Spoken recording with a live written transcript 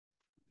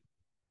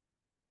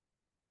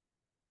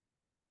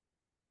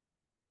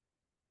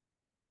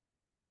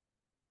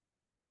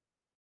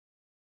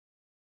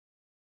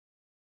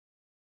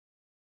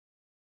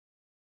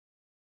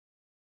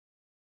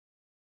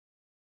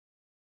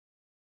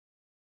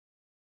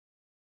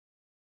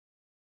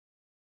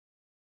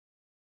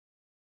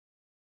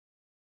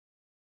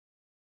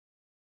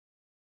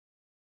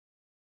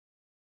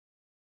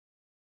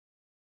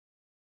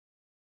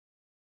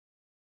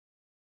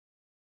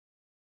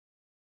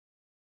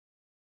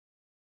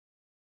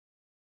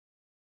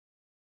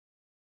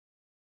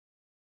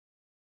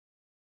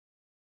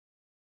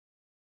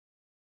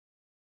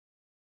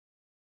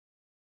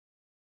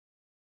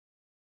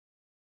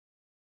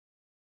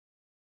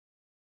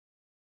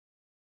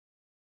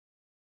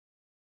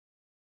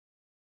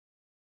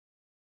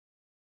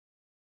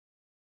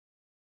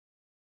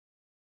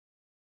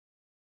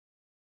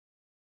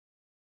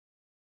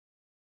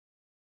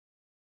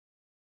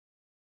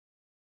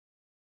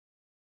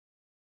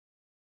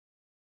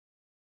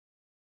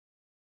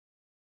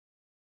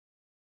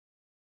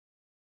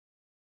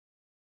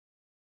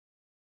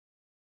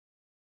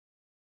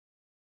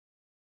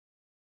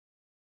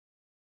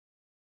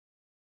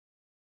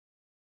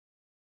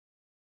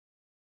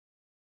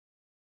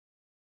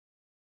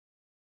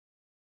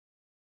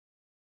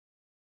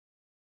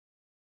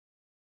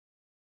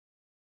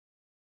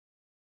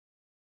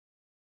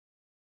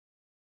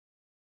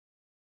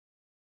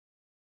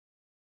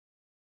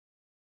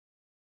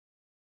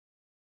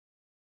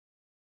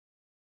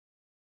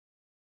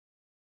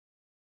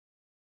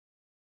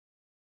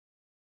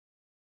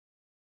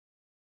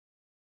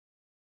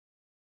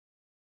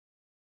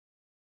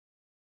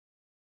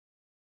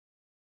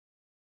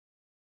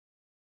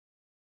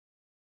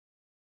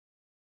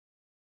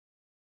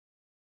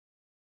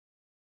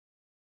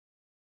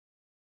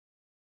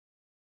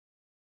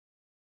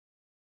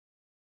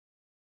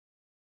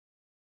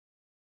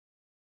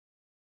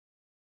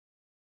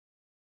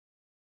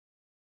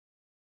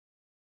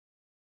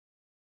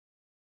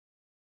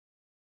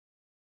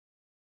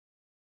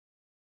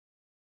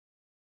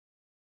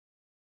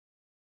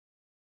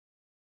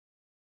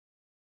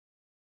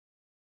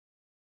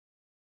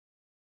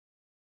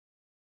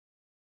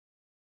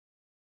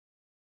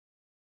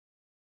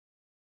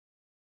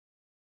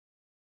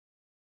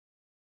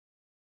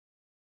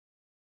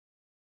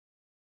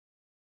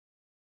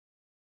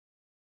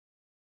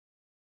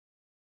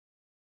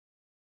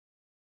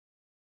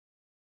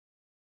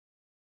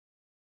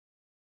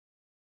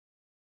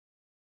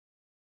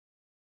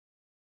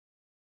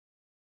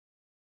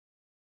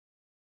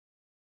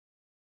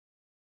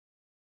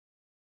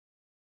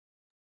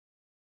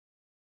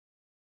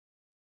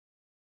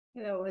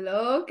Hello,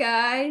 hello,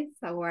 guys.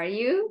 How are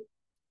you?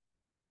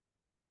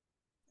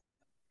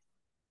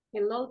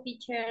 Hello,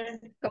 teacher.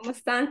 ¿Cómo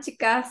están,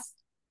 chicas?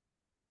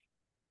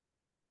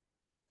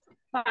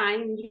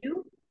 Fine,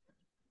 you?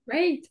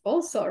 Great,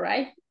 also,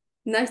 right?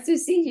 Nice to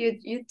see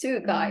you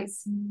too,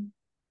 guys.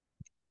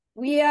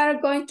 We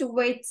are going to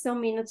wait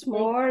some minutes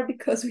more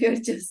because we are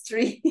just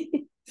three.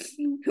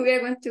 We are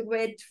going to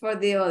wait for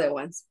the other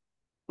ones,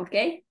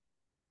 okay?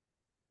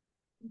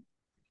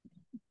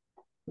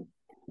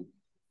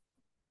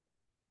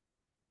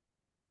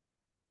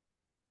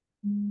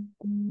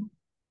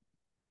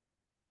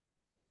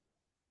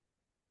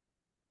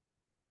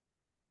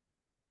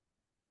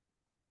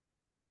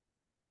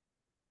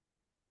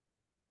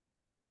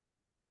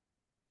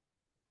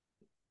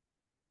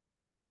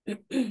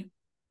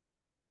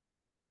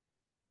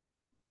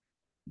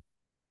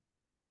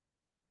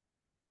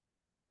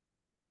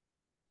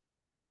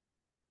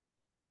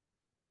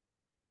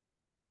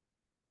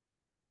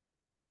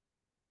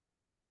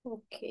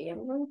 Okay,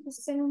 I'm going to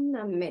send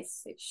a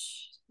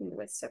message in the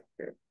WhatsApp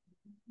group.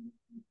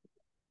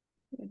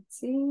 Let's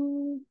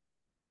see.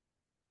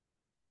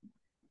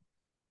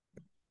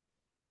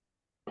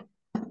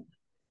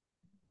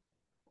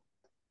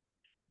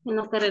 En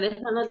lo que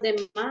regresan los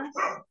demás,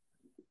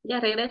 ya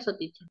regreso,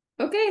 teacher.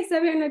 Ok, está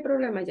bien, no hay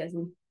problema,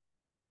 Jasmine.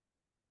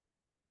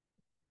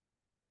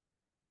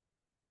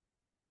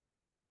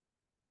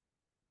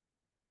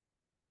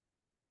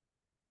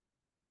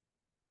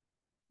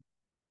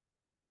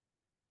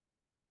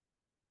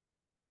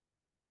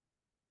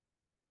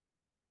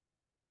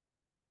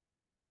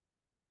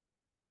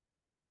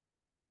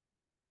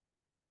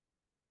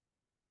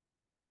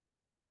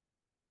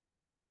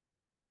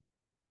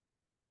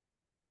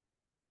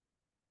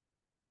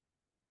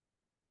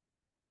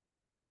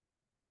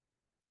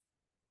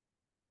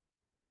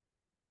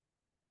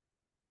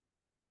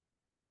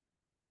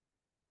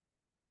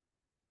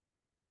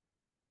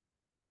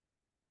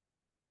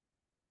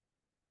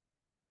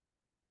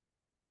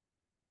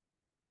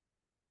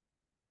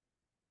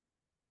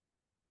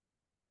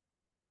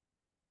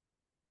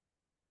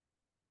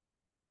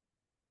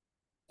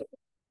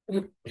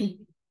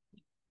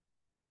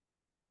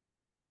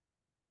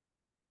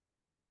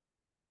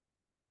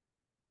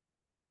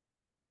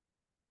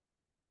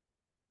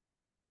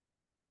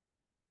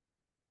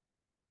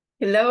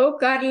 Hello,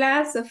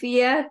 Carla,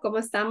 Sofía, ¿cómo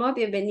estamos?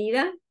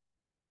 Bienvenida.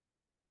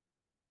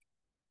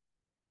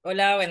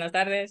 Hola, buenas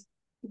tardes.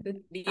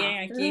 Good Bien,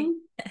 aquí.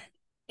 afternoon.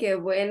 Qué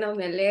bueno,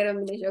 me alegro.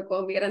 Mire, yo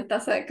con mi gran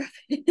taza de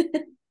café.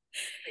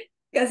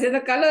 Que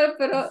haciendo calor,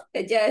 pero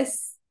ya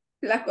es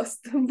la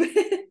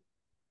costumbre.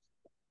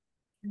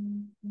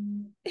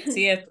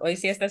 Sí, hoy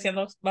sí está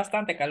haciendo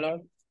bastante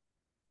calor.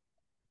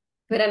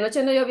 Pero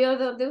anoche no llovió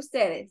donde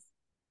ustedes.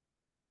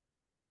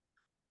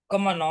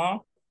 ¿Cómo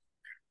no?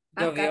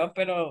 Acá, Llovió,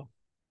 pero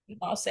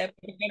no sé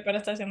por qué, pero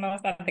está haciendo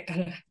bastante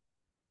calor.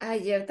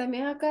 ayer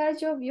también acá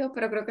llovió,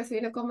 pero creo que se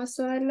vino como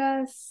eso de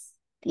las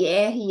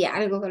 10 y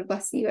algo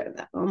así,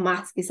 ¿verdad? O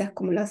más, quizás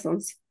como las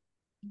 11.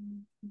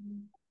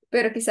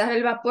 Pero quizás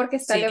el vapor que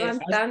está Sí,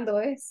 levantando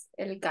es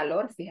el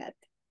calor,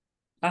 fíjate.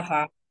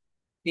 ajá,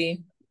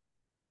 sí.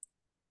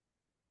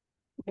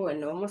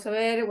 Bueno, vamos a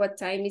ver, what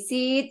time is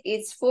it?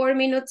 It's 4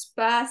 minutes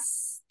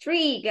past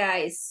 3,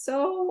 guys.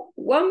 So,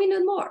 1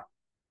 minute more.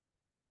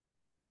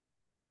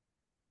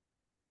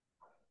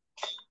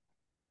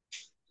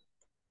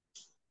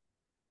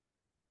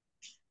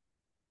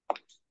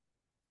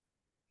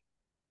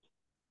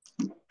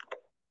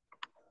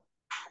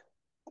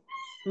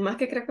 Más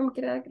que creo que me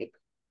quiere dar gripe.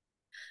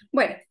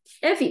 Bueno,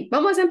 en fin,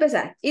 vamos a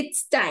empezar.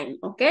 It's time,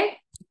 okay?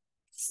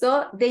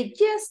 So, the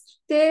class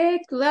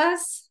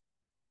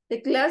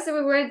that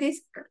we were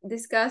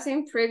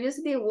discussing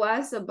previously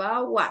was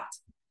about what?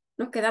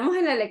 Nos quedamos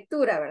en la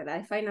lectura, ¿verdad?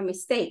 If I'm not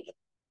mistaken.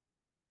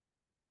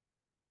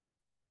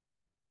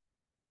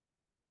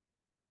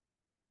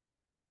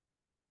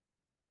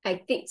 I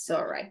think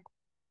so, right?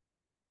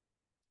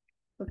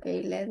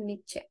 Okay, let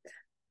me check.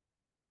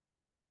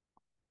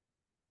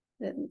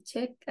 Let me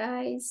check,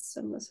 guys.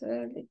 Vamos a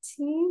ver, let's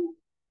see.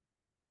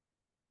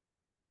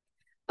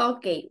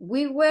 Okay,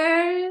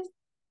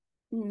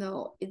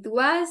 no, it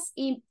was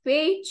in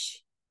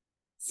page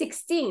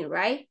 16,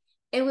 right?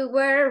 And we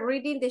were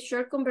reading the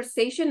short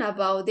conversation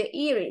about the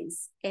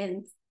earrings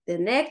and the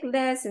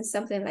necklace and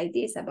something like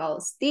this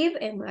about Steve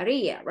and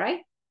Maria, right?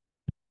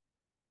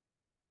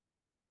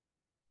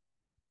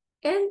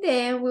 And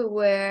then we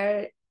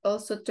were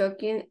also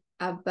talking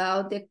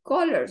about the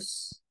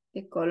colors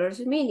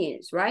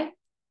meanings, right?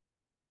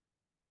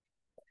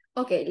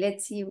 Okay,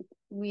 let's see.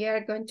 We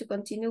are going to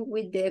continue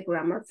with the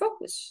grammar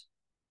focus,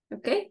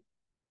 okay?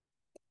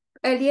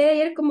 El día de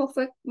ayer, como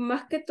fue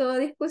más que todo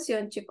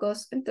discusión,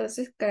 chicos,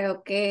 entonces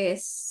creo que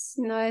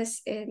no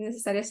es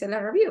necesario hacer la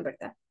review,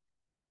 ¿verdad?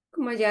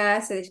 Como ya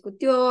se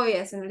discutió,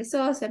 ya se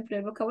analizó, se empleó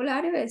el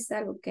vocabulario, es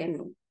algo que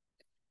no,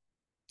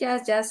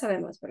 ya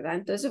sabemos, ¿verdad?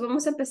 Entonces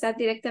vamos a empezar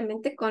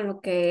directamente con lo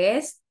que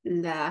es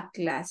la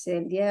clase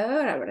del día de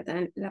ahora,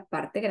 ¿verdad? La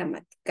parte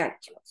gramatical,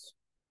 chicos.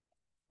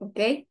 ¿Ok?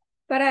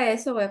 Para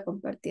eso voy a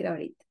compartir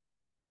ahorita.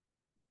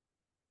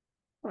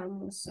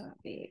 Vamos a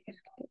ver.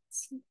 Let's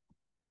see.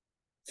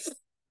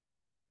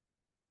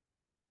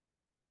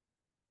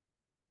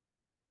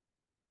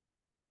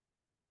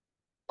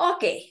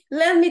 Okay,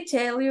 let me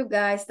tell you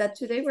guys that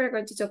today we're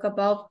going to talk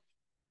about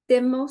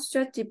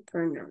demonstrative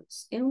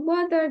pronouns. And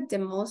what are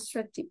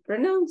demonstrative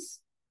pronouns?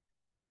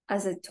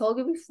 As I told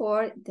you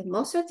before,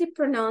 demonstrative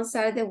pronouns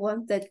are the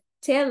ones that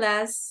tell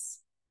us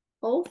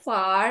how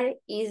far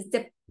is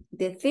the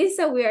things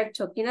that we are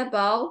talking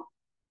about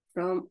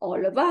from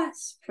all of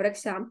us. For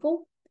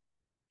example,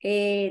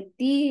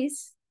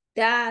 this,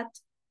 that,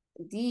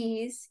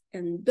 these,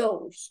 and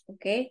those,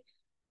 okay?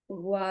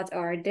 What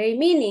are they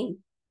meaning?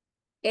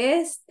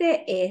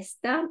 Este,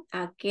 esta,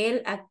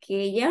 aquel,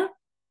 aquella,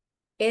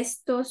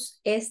 estos,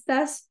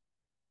 estas,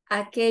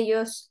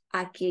 aquellos,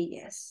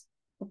 aquellas,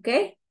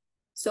 okay?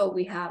 So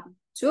we have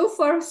two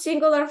for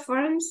singular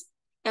forms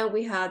and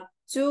we have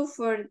two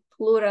for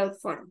plural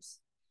forms.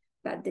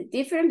 But the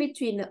difference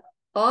between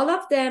all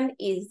of them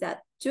is that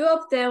two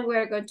of them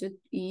we're going to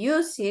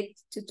use it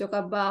to talk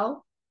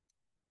about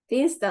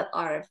things that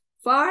are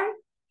far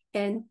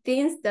and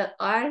things that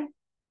are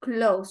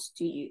close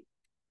to you.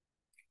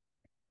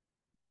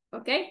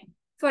 Okay?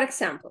 For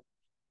example,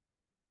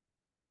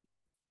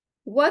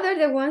 what are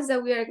the ones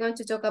that we are going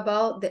to talk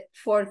about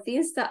for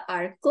things that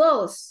are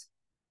close?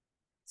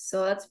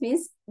 So that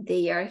means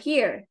they are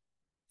here.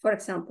 For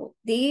example,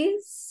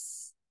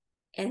 this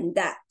and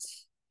that.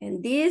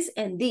 And this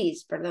and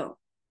this, perdón.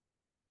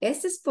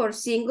 This is for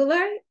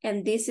singular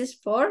and this is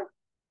for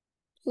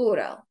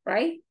plural,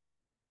 right?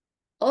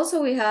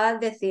 Also, we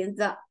have the things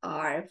that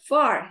are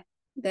far.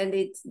 Then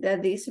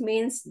this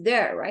means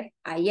there, right?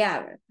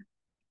 Allá.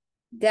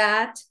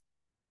 That,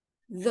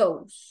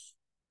 those.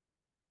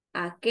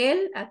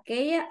 Aquel,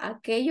 aquella,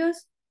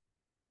 aquellos,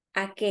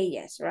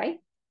 aquellas, right?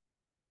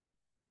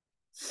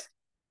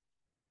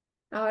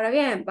 Ahora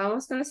bien,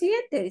 vamos con lo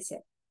siguiente,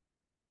 dice.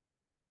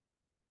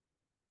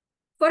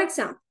 For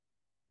example,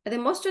 a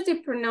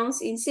demonstrative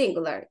pronouns in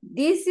singular.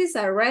 This is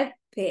a red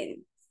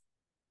pen.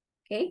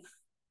 Okay?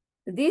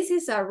 This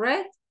is a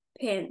red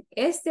pen.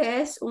 Este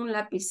es un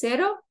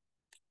lapicero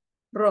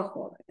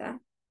rojo, ¿verdad?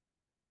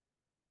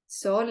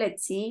 So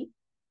let's see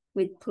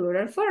with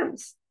plural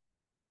forms.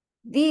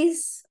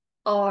 These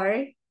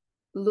are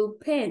blue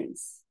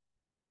pens.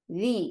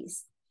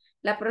 These.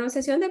 La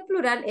pronunciación de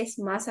plural es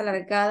más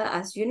alargada,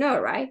 as you know,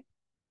 right?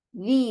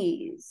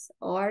 These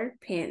are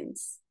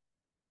pens.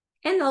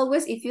 And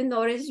always, if you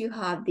notice, you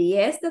have the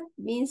S that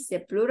means the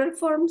plural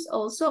forms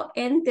also,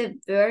 and the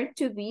verb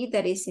to be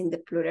that is in the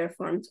plural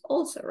forms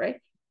also,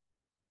 right?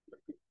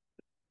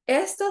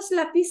 Estos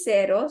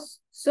lapiceros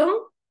son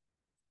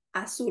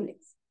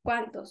azules.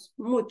 ¿Cuántos?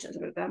 Muchos,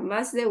 ¿verdad?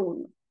 Más de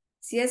uno.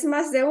 Si es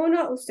más de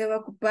uno, usted va a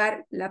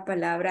ocupar la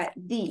palabra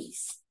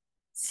these.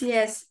 Si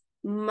es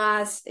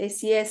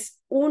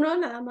uno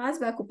nada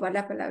más, va a ocupar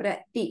la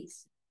palabra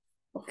these.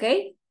 ¿Ok?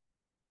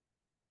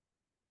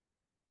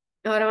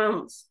 Ahora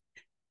vamos.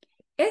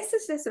 Esta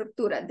es la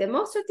estructura.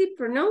 Demonstrative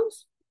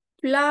pronouns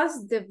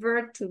plus the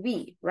verb to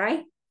be,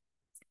 right?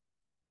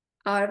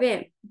 Ahora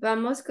bien,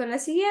 vamos con la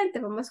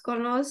siguiente. Vamos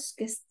con los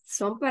que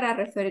son para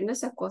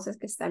referirnos a cosas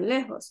que están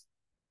lejos.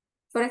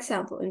 Por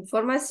ejemplo, en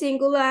forma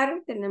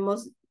singular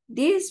tenemos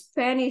this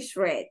pen is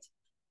red.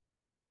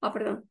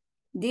 Perdón.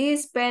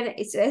 This pen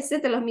is, este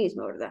es de lo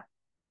mismo, ¿verdad?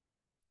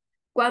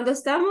 Cuando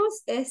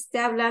estamos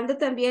hablando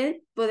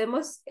también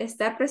podemos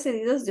estar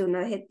precedidos de un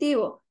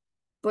adjetivo.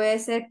 Puede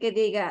ser que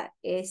diga,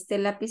 este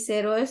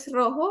lapicero es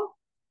rojo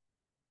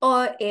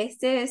o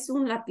este es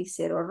un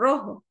lapicero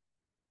rojo.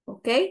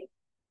 ¿Ok?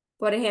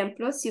 Por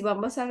ejemplo, si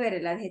vamos a ver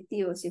el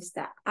adjetivo, si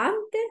está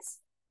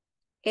antes,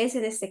 es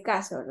en este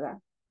caso, ¿verdad?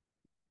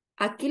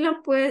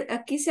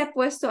 Aquí se ha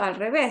puesto al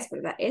revés,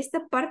 ¿verdad?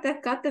 Esta parte de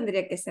acá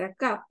tendría que ser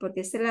acá,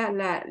 porque esta es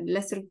la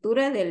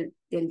estructura del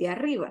de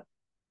arriba.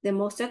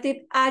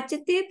 Demonstrative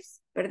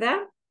adjectives,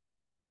 ¿verdad?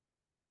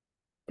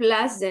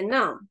 Plus the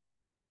noun.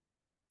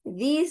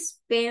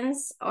 These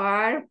pens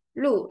are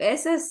blue.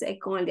 Ese es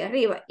con el de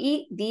arriba.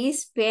 Y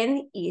this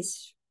pen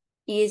is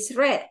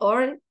red.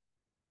 Or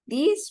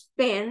these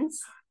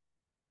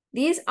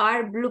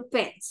are blue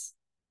pens.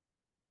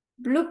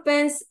 Blue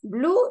pens,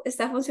 blue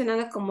está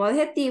funcionando como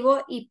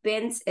adjetivo y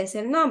pens es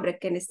el nombre,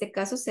 que en este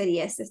caso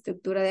sería esta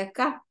estructura de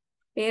acá.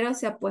 Pero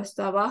se ha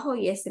puesto abajo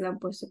y este lo han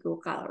puesto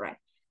equivocado, right?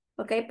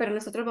 Ok, pero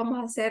nosotros vamos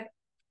a hacer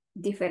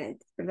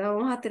diferente, ¿verdad?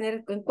 Vamos a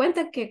tener en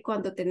cuenta que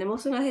cuando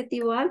tenemos un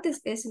adjetivo antes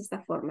es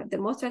esta forma.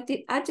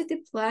 Demonstrative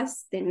adjective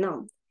plus the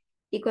noun.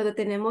 Y cuando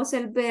tenemos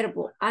el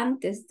verbo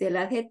antes del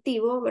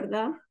adjetivo,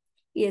 ¿verdad?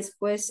 Y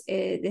después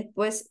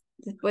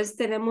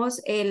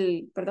tenemos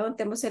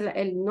tenemos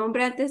el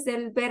nombre antes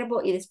del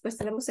verbo y después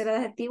tenemos el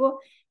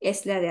adjetivo,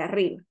 es la de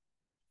arriba.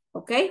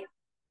 ¿Ok?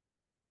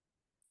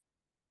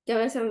 Ya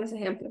voy a hacer unos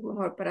ejemplos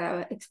mejor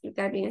para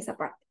explicar bien esa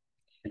parte.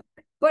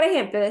 Por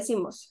ejemplo,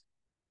 decimos,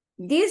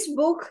 this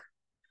book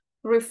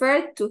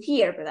refer to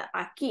here, ¿verdad?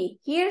 Aquí.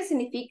 Here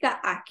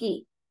significa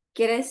aquí.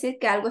 Quiere decir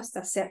que algo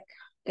está cerca.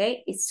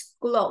 ¿Ok? It's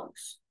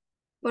close.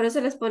 Por eso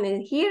les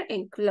ponen here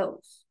and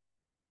close.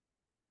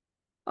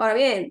 Ahora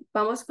bien,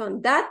 vamos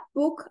con that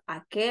book,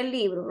 aquel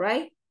libro,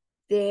 right?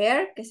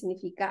 There, que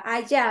significa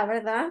allá,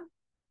 ¿verdad?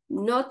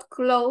 Not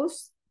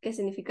close, que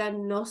significa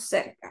no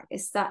cerca,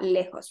 está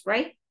lejos,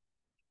 right?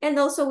 And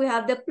also we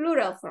have the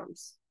plural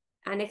forms.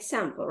 An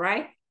example,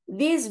 right?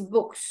 These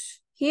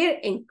books, here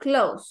and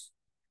close,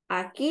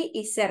 aquí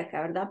y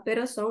cerca, ¿verdad?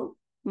 Pero son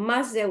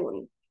más de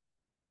uno.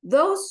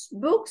 Those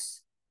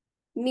books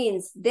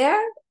means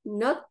they're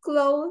not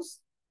close,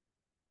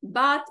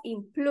 but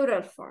in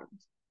plural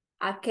forms.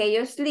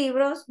 Aquellos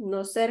libros,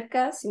 no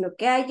cerca, sino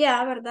que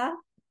allá, ¿verdad?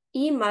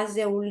 Y más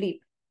de un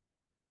libro.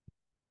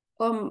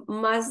 O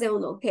más de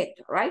un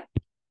objeto, right?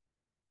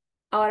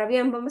 Ahora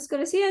bien, vamos con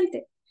el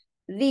siguiente.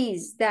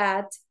 These,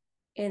 that,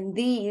 and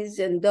these,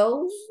 and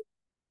those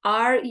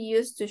are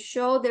used to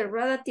show the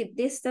relative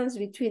distance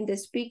between the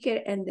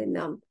speaker and the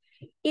noun.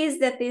 Is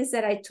the things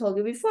that I told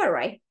you before,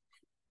 right?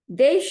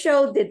 They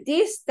show the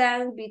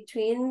distance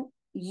between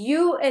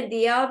you and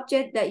the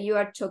object that you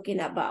are talking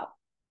about.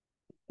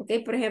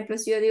 Ok, por ejemplo,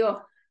 si yo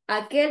digo,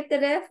 aquel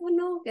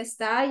teléfono que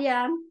está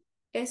allá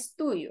es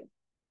tuyo.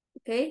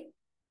 Ok,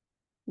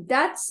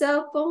 that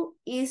cell phone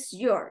is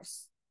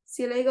yours.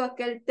 Si le digo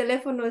aquel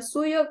teléfono es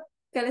suyo,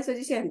 ¿qué le estoy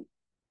diciendo?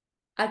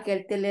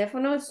 Aquel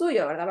teléfono es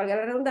suyo, ¿verdad? Valga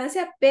la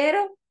redundancia,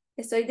 pero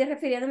estoy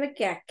refiriéndome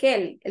que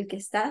aquel, el que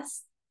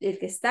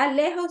está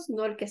lejos,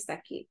 no el que está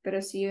aquí.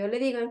 Pero si yo le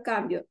digo en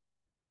cambio,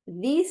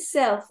 this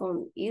cell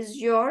phone is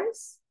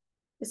yours,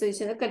 estoy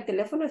diciendo que el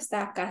teléfono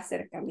está acá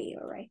cerca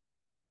mío, right?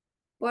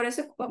 Por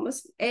eso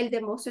ocupamos el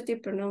demonstrative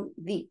pronoun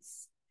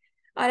this.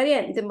 Ahora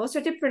bien,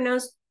 demonstrative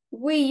pronouns,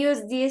 we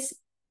use this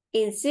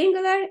in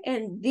singular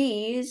and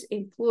these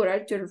in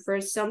plural to refer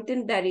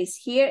something that is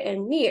here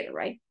and near,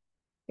 right?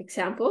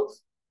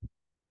 Examples.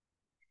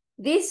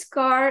 This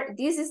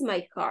is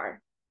my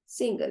car,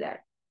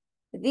 singular.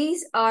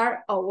 These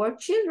are our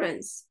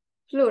children's,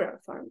 plural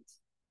forms.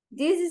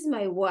 This is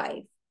my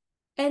wife,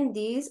 and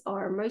these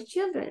are my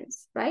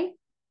children's, right?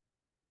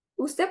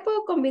 Usted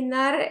puede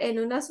combinar en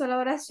una sola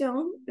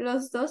oración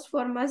las dos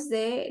formas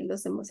de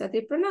los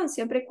demonstrative pronouns,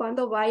 siempre y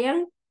cuando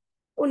vayan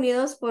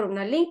unidos por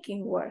una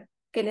linking word,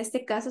 que en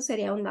este caso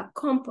sería una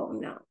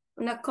compound noun,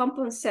 una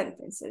compound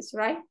sentences,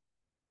 right?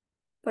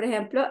 Por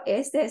ejemplo,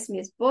 esta es mi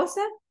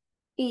esposa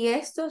y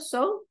estos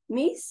son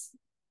mis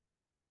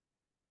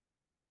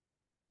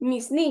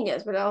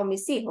niños, ¿verdad? O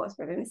mis hijos,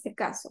 pero en este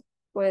caso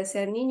puede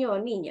ser niño o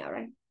niña,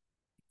 right?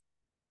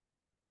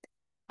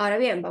 Ahora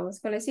bien, vamos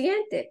con el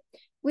siguiente.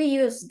 We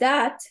use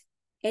that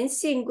in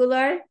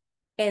singular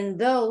and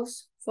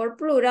those for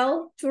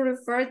plural to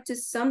refer to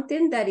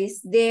something that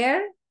is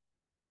there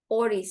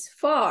or is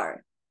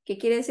far. ¿Qué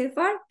quiere decir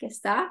far? Que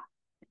está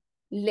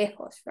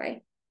lejos,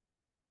 right?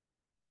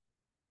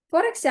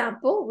 For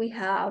example, we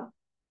have,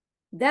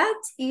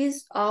 that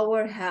is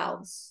our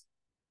house.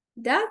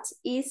 That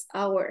is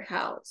our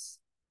house.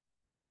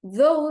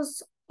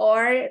 Those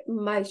are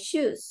my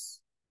shoes.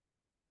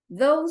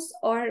 Those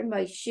are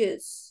my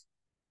shoes.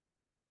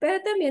 Pero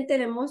también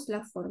tenemos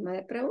la forma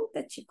de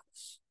pregunta,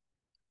 chicos.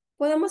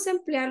 Podemos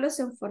emplearlos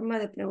en forma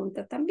de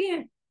pregunta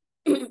también.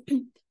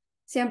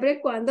 Siempre y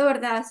cuando,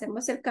 ¿verdad?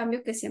 Hacemos el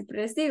cambio que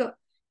siempre les digo,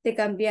 de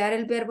cambiar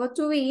el verbo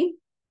to be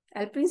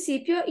al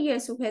principio y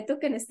el sujeto,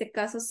 que en este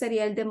caso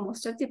sería el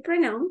demonstrative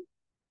pronoun,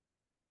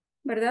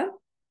 ¿verdad?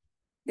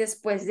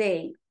 Después de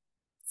ello.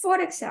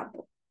 For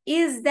example,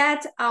 is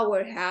that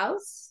our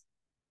house?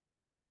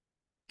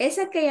 ¿Es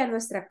aquella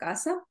nuestra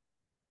casa?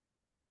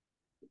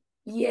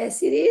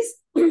 Yes, it is.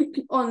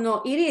 O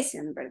no, it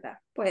isn't, ¿verdad?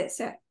 Puede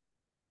ser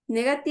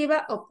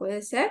negativa o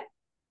puede ser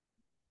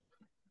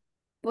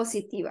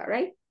positiva,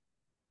 right?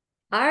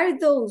 Are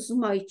those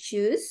my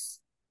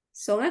shoes?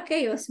 ¿Son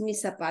aquellos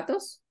mis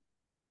zapatos?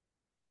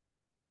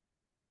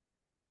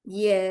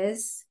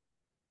 Yes,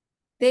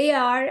 they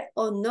are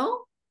or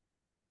no,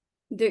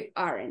 they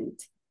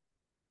aren't.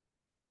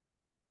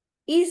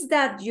 Is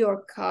that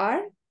your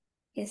car?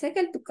 ¿Es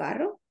aquel tu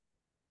carro?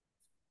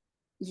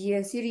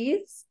 Yes, it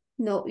is.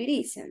 No, it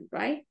isn't,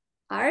 right?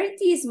 Are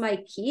these my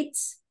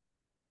kids?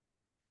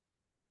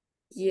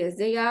 Yes,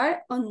 they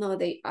are or no,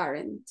 they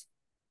aren't.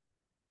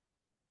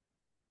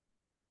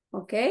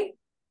 ¿Ok?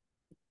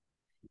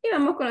 Y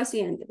vamos con lo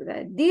siguiente,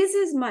 ¿verdad? This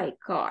is my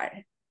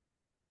car.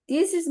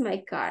 This is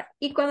my car.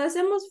 Y cuando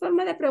hacemos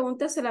forma de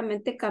pregunta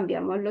solamente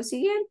cambiamos lo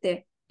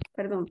siguiente.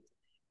 Perdón,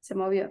 se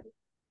movió.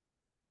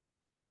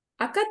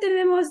 Acá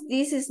tenemos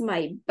this is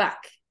my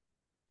bag.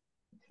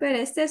 Pero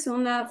este es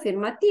un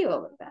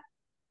afirmativo, ¿verdad?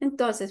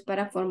 Entonces,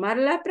 para formar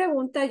la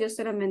pregunta, yo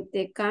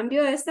solamente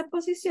cambio esta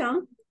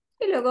posición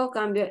y luego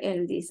cambio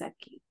el this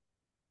aquí.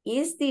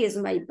 Is this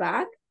my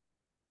bag?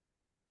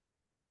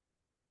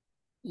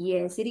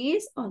 Yes, it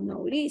is or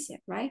no, it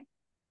isn't, right?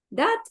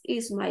 That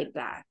is my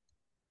bag.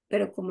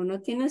 Pero como no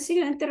tiene un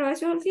signo de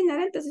interrogación al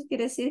final, entonces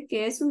quiere decir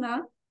que es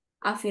una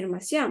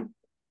afirmación.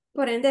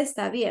 Por ende,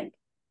 está bien.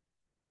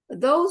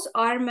 Those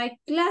are my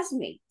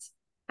classmates.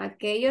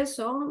 Aquellos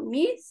son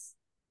mis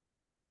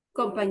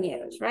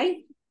compañeros,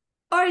 right?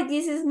 Or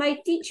this is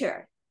my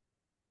teacher,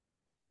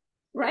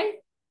 right?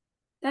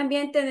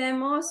 También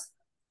tenemos,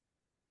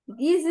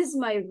 this is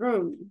my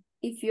room.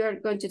 if you're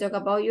going to talk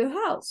about your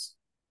house.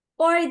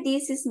 Or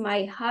this is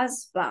my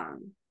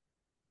husband.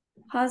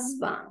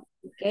 Husband,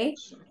 okay?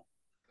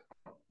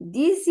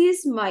 This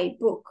is my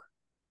book.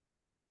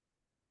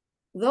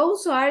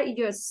 Those are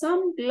your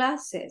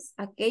sunglasses.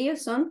 Aquellos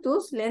son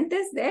tus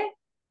lentes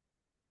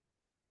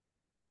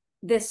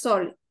de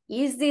sol.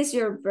 Is this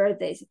your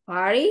birthday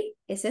party?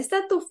 ¿Es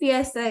esta tu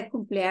fiesta de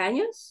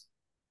cumpleaños?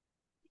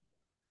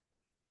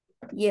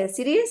 Yes,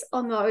 it is,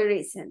 or no, it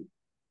isn't.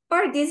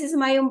 Or this is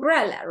my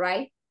umbrella,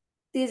 right?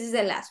 This is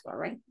the last one,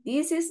 right?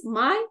 This is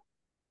my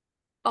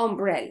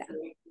umbrella.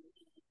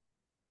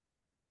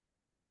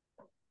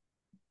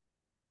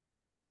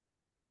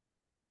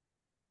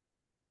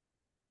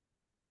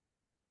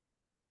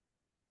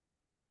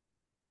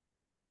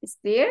 It's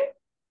clear?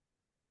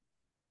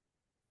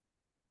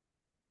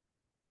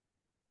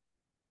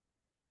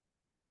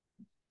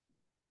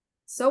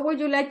 So would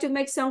you like to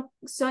make some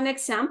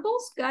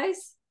examples,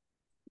 guys?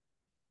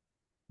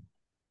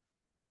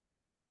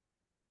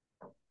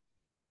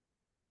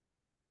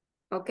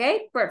 Ok,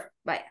 perfect.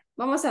 Vaya,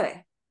 vamos a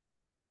ver.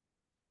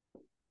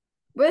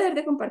 Voy a dejar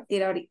de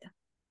compartir ahorita.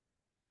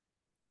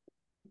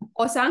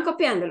 ¿O estaban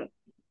copiándolo?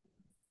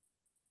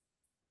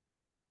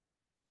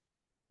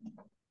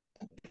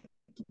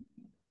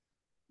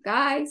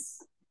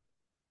 Guys,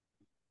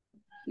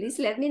 please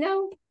let me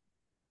know.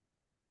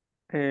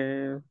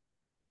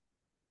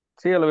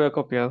 Sí, ya lo había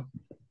copiado,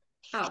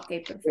 Ah, ok,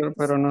 perfecto.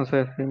 pero no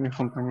sé si mis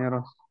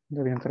compañeros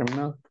ya habían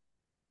terminado.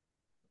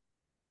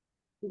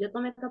 Yo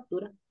tomé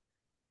captura.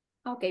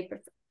 Ok,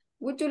 perfecto.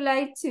 Would you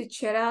like to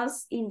share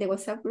us in the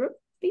WhatsApp group,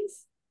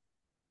 please?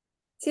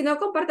 Si no,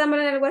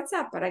 compartámoslo en el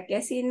WhatsApp para que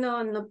así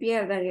no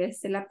pierdan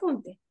el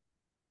apunte.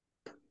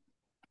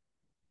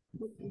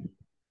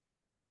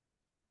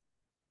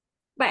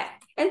 Bueno,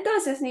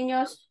 entonces,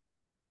 niños,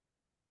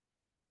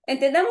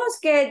 entendamos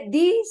que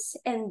this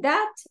and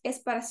that es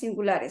para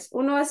singulares.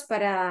 Uno es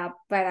para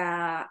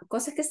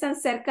cosas que están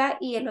cerca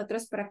y el otro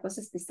es para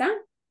cosas que están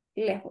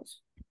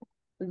lejos.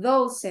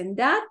 Those and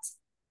that.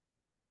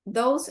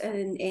 Those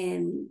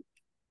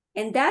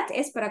and that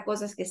es para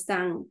cosas que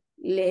están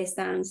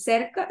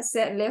cerca,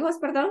 lejos,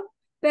 perdón,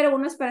 pero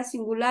uno es para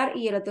singular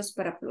y el otro es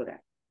para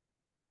plural.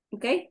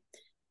 ¿Ok?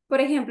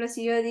 Por ejemplo,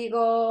 si yo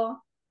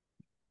digo,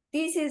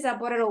 this is a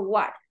bottle of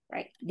water,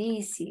 right?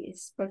 This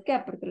is. ¿Por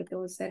qué? Porque lo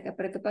tengo cerca.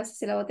 Pero ¿qué pasa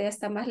si la botella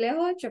está más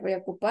lejos? Yo voy a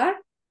ocupar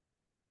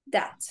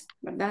that,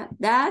 ¿verdad?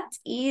 That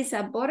is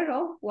a bottle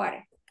of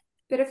water.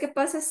 Pero ¿qué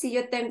pasa si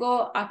yo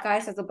tengo acá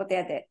esas dos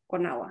botellas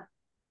con agua?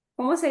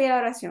 ¿Cómo sería la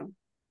oración?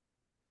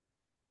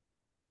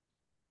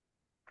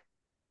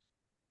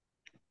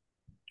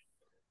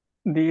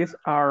 These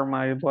are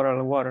my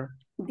bottled water.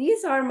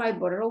 These are my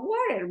bottle of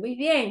water. Muy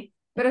bien.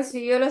 Pero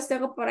si yo los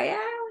tengo por allá.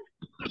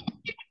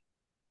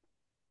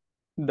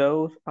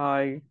 Those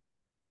are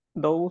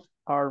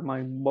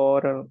my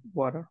bottled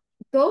water.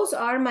 Those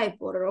are my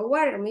bottle of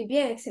water. Muy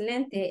bien,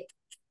 excelente,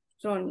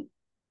 Ronnie.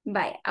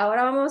 Vaya,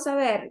 ahora vamos a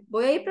ver.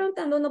 Voy a ir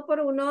preguntando uno por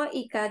uno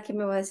y cada quien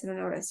me va a decir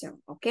una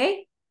oración, ¿ok?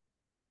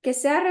 Que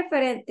sea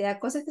referente a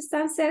cosas que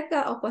están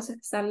cerca o cosas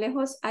que están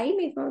lejos, ahí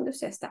mismo donde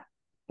usted está,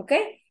 ¿ok?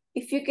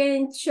 If you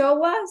can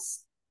show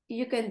us,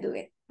 you can do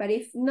it. But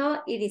if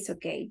not, it is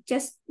okay.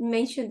 Just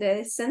mention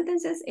the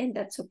sentences and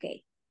that's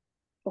okay.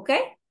 ¿Ok?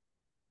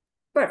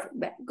 Perfect.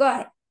 Go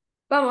ahead.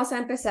 Vamos a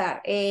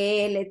empezar.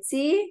 Let's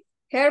see.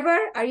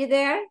 Herbert, are you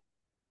there?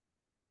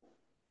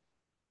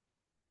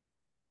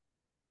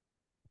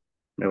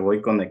 Me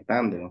voy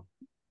conectando.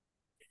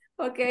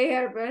 Okay,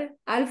 Herbert.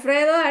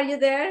 Alfredo, are you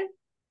there?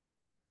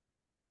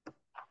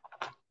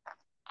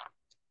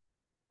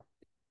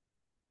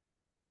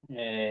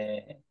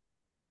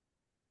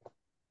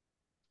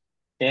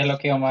 ¿Qué es lo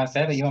que íbamos a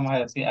hacer? Íbamos a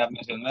decir, a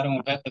mencionar un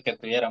objeto que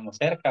tuviéramos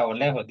cerca o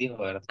lejos, dijo,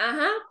 ¿verdad?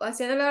 Ajá,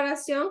 haciendo la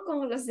oración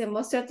con los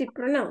demonstrative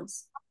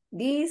pronouns.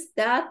 This,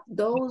 that,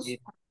 those,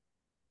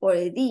 or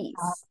these.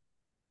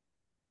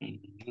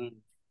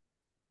 Ujú.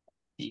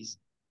 Y-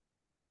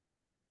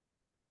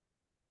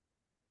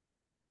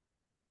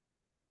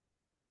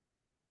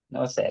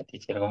 No sé,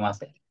 teacher, ¿cómo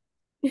hacer?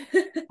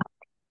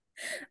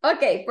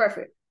 Okay,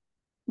 perfect.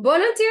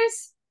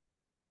 Volunteers?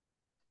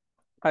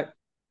 Hi.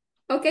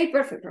 Okay,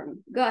 perfect,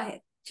 Ron. Go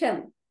ahead. Tell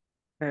me.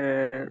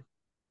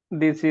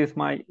 This is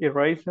my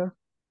eraser.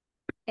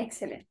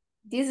 Excellent.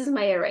 This is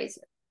my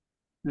eraser.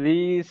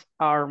 These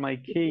are my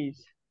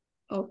keys.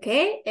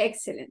 Okay,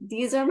 excellent.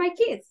 These are my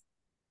kids.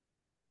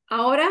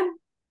 Ahora,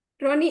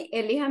 Ronnie,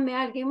 elíjame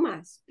a alguien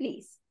más,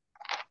 please.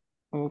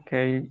 Ok,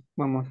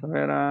 vamos a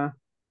ver a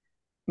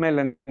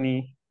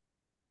Melanie.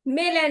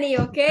 Melanie,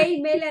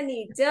 okay?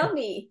 Melanie, tell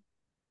me.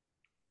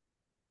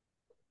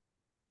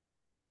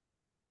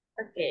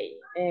 Okay.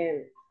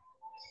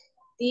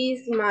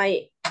 These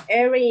my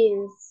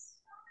earrings.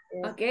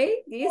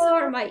 Okay, these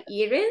are my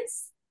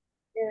earrings.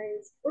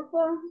 Earrings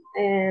purple.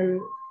 And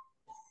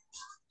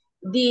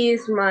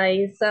these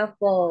my cell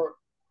phone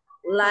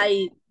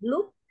light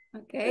blue.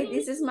 Okay,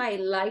 this is my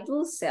light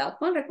blue cell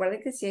phone.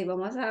 Recuerden que si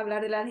vamos a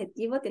hablar del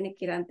adjetivo, tiene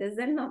que ir antes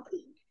del nombre.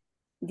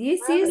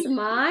 This is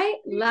my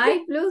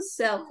light blue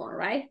cell phone,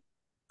 right?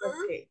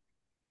 Okay.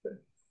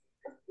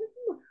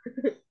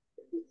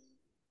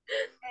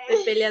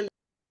 Estoy peleando.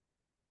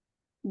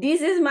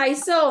 This is my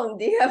son,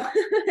 digamos.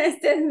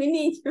 Este es mi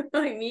niño,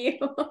 ay, mi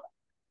hijo.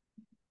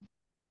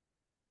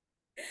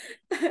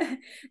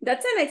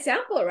 That's an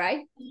example,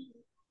 right?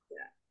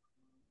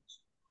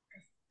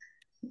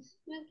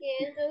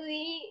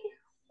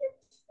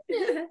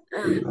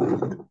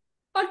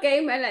 Ok,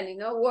 Melanie,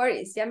 no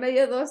worries. Ya me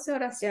dio 12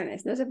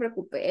 oraciones, no se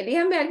preocupe.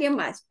 Elíjame a alguien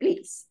más,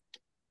 please.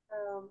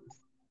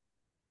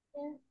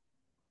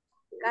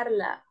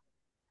 Carla.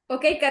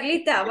 Ok,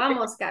 Carlita,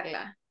 vamos,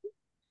 Carla.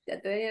 Ya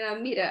te venía la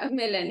mira,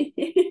 Melanie.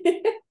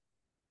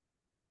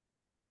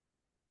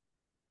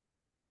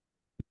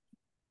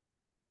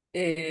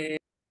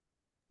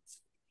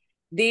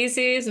 This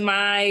is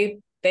my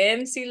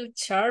pencil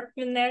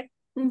sharpener.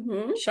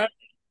 Ujú. Sharp-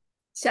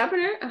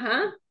 Sharpener,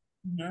 ajá.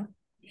 Ajá.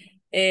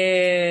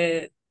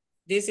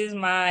 This is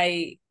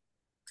my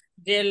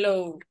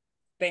yellow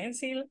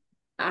pencil.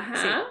 Ajá,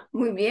 Sí.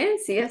 muy bien,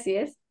 sí, así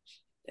es.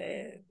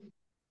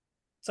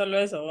 Solo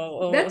eso,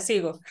 o That-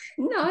 sigo.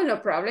 No,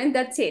 no problem,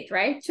 that's it,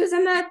 right? Choose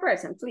another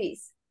person,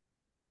 please.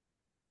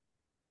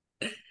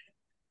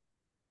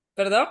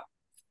 ¿Perdón?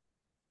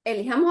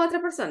 Elijamos a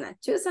otra persona.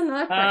 Choose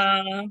another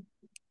person.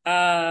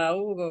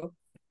 Hugo.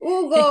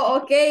 Hugo,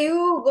 ok,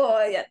 Hugo.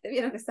 Ya te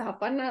vieron que estás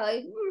apanada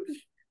ahí.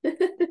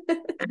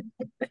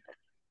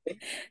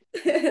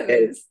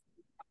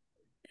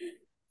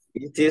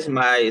 It is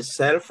my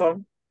cell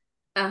phone.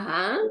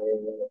 Ajá.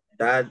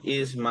 That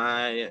is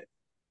my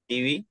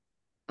TV.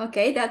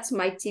 Ok, that's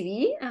my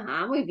TV.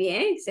 Ajá, muy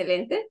bien,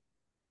 excelente.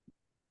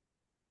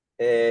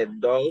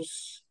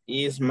 Those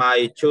is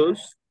my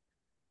shoes.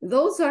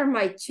 Those are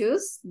my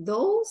shoes.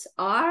 Those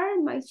are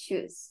my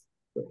shoes.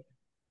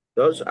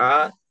 Those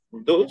are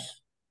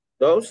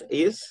those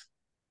is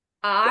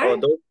Are,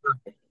 those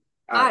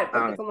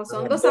porque como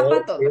son dos those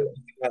zapatos.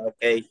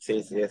 okay,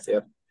 sí, sí, es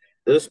cierto.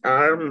 Those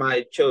are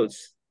my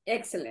shoes.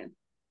 Excellent.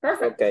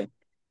 Perfect. Okay.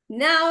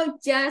 Now,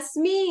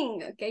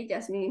 Jasmine. Ok,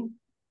 Jasmine.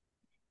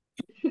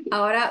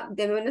 Ahora,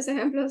 deme unos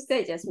ejemplos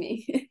usted,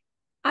 Jasmine.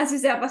 Así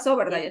se la pasó,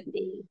 ¿verdad,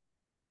 Jasmine?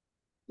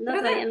 No, Pero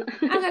todavía no.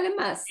 hágale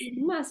más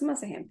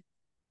ejemplos.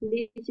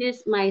 This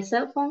is my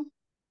cell phone.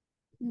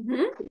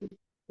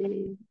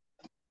 Ujú.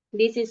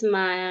 This is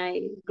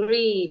my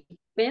green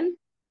pen.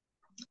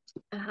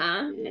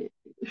 Ajá.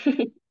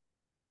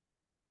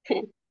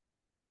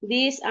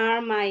 These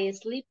are my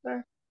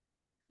slippers.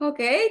 Ok,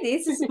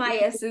 this is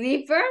my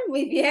sleeper.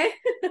 Muy bien.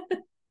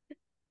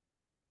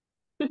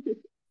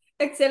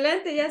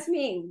 Excelente,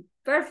 Jasmine.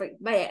 Perfect.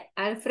 Vaya,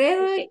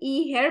 Alfredo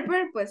y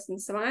Herbert, pues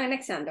se van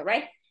anexando,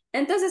 right?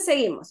 Entonces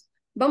seguimos.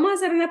 Vamos a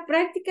hacer una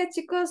práctica,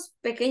 chicos,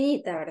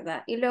 pequeñita,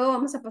 ¿verdad? Y luego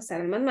vamos a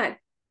pasar al manual,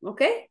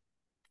 ¿ok?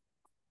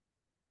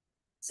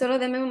 Solo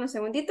denme unos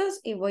segunditos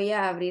y voy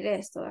a abrir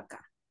esto de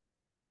acá.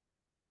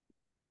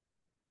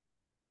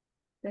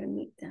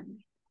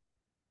 Permítanme.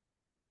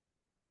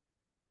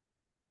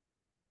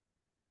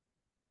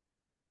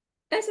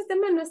 Ese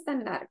tema no es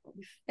tan largo.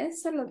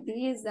 Es solo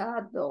these,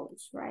 that,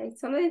 those, right?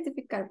 Solo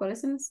identificar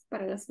cuáles son los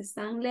para los que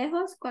están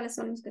lejos, cuáles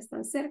son los que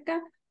están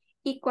cerca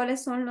y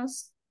cuáles son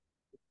los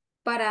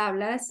para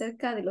hablar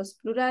acerca de los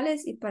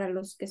plurales y para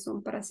los que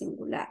son para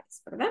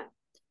singulares, ¿verdad?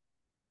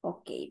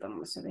 Ok,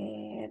 vamos a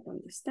ver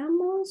dónde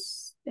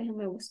estamos.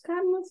 Déjenme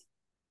buscarnos.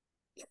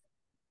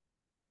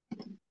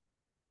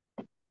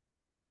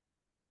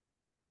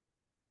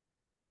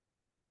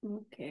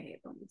 Ok,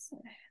 vamos a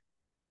ver.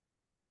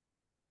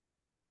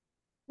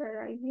 Where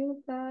are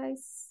you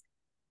guys?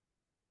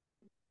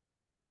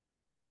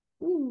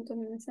 Un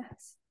montón de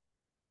mensajes.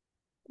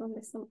 ¿Dónde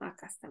están?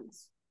 Acá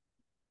estamos.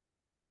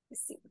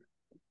 Sí.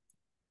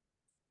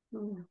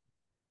 No.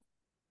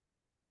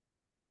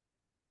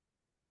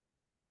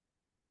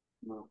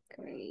 Ok,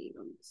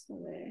 vamos a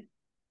ver.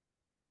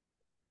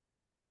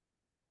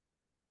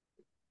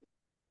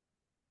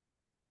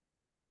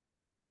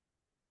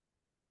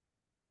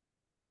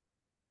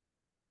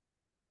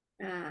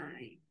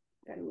 Ay,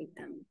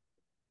 permítame.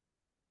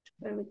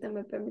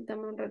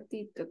 Permítame un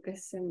ratito que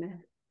se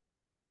me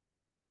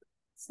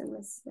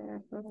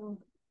cerró.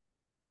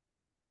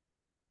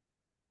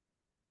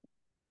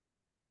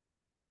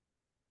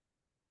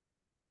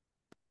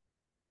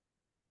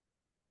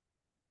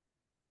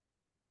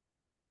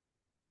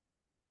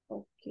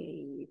 Ok,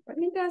 para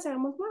mientras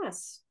hagamos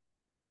más.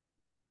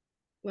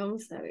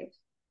 Vamos a ver.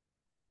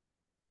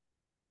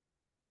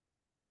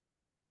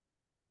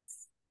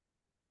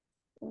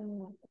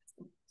 Acá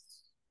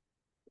estamos.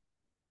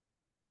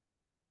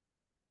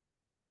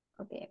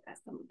 Ok, acá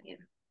estamos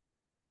bien.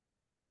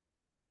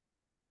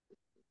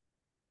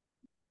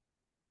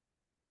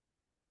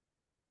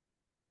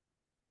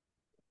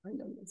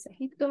 Mando un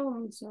mensajito,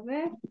 vamos a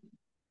ver.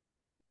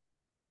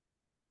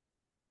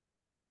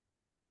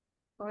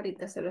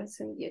 Ahorita se los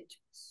envié,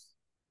 chicos.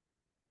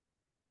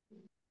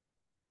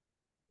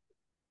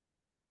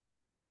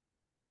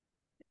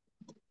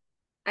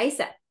 Ahí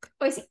está.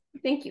 Hoy sí.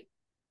 Thank you.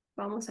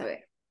 Vamos a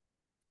ver.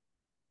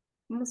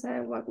 Vamos a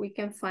ver what we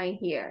can find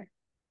here.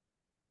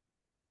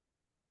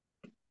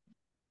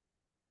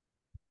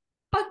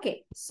 Ok,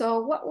 Okay,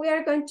 so what we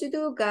are going to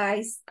do,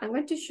 guys, I'm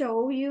going to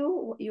show you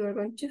what you are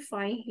going to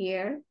find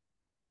here.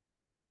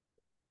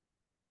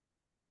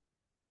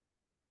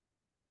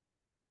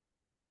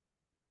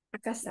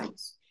 Acá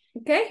estamos,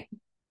 okay?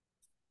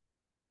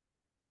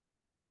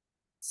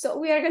 So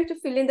we are going to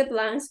fill in the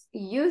blanks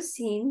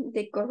using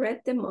the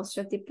correct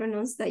demonstrative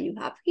pronouns that you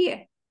have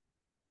here.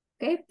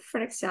 Okay,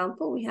 for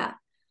example, we have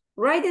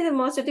write the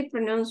demonstrative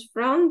pronouns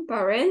from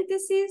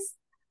parentheses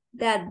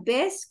that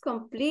best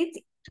complete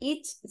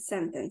each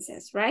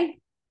sentences,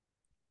 right?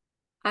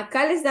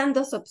 Acá les dan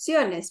dos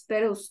opciones,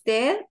 pero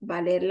usted va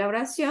a leer la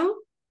oración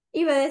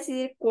y va a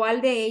decidir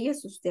cuál de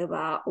ellos usted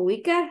va a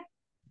ubicar.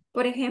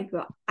 Por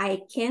ejemplo,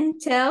 I can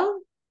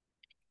tell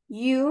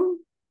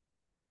you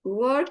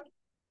work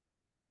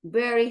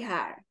very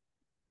hard.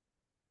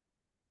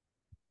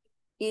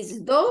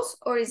 Is those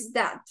or is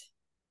that?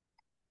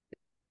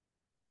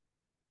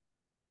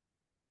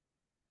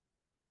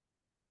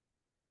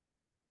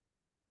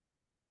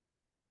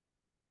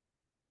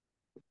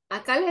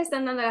 Acá les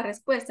están dando la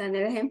respuesta en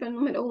el ejemplo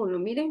número 1.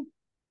 Miren.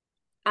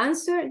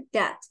 Answer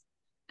that.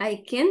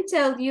 I can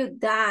tell you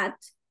that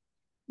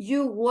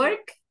you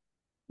work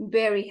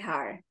very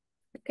hard.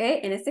 Ok,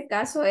 en este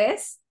caso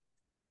es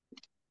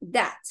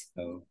that.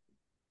 Oh.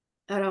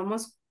 Ahora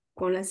vamos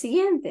con la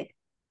siguiente.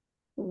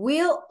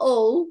 Will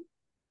all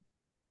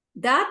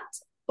that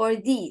or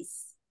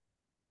this?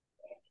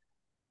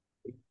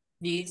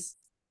 This.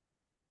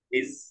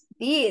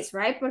 This,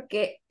 right?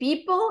 Porque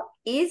people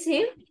is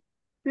in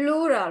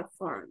plural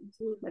form,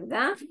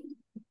 ¿verdad?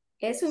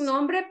 Es un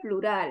nombre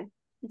plural.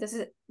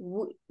 Entonces,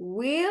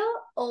 will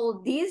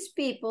all these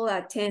people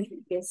attend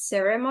the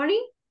ceremony?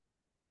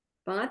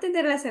 Van a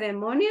atender la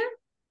ceremonia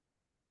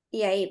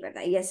y ahí,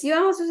 ¿verdad? Y así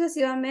vamos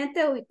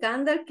sucesivamente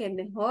ubicando el que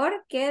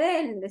mejor quede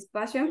en el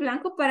espacio en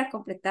blanco para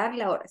completar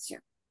la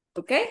oración.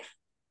 ¿Ok?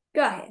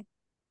 Go ahead.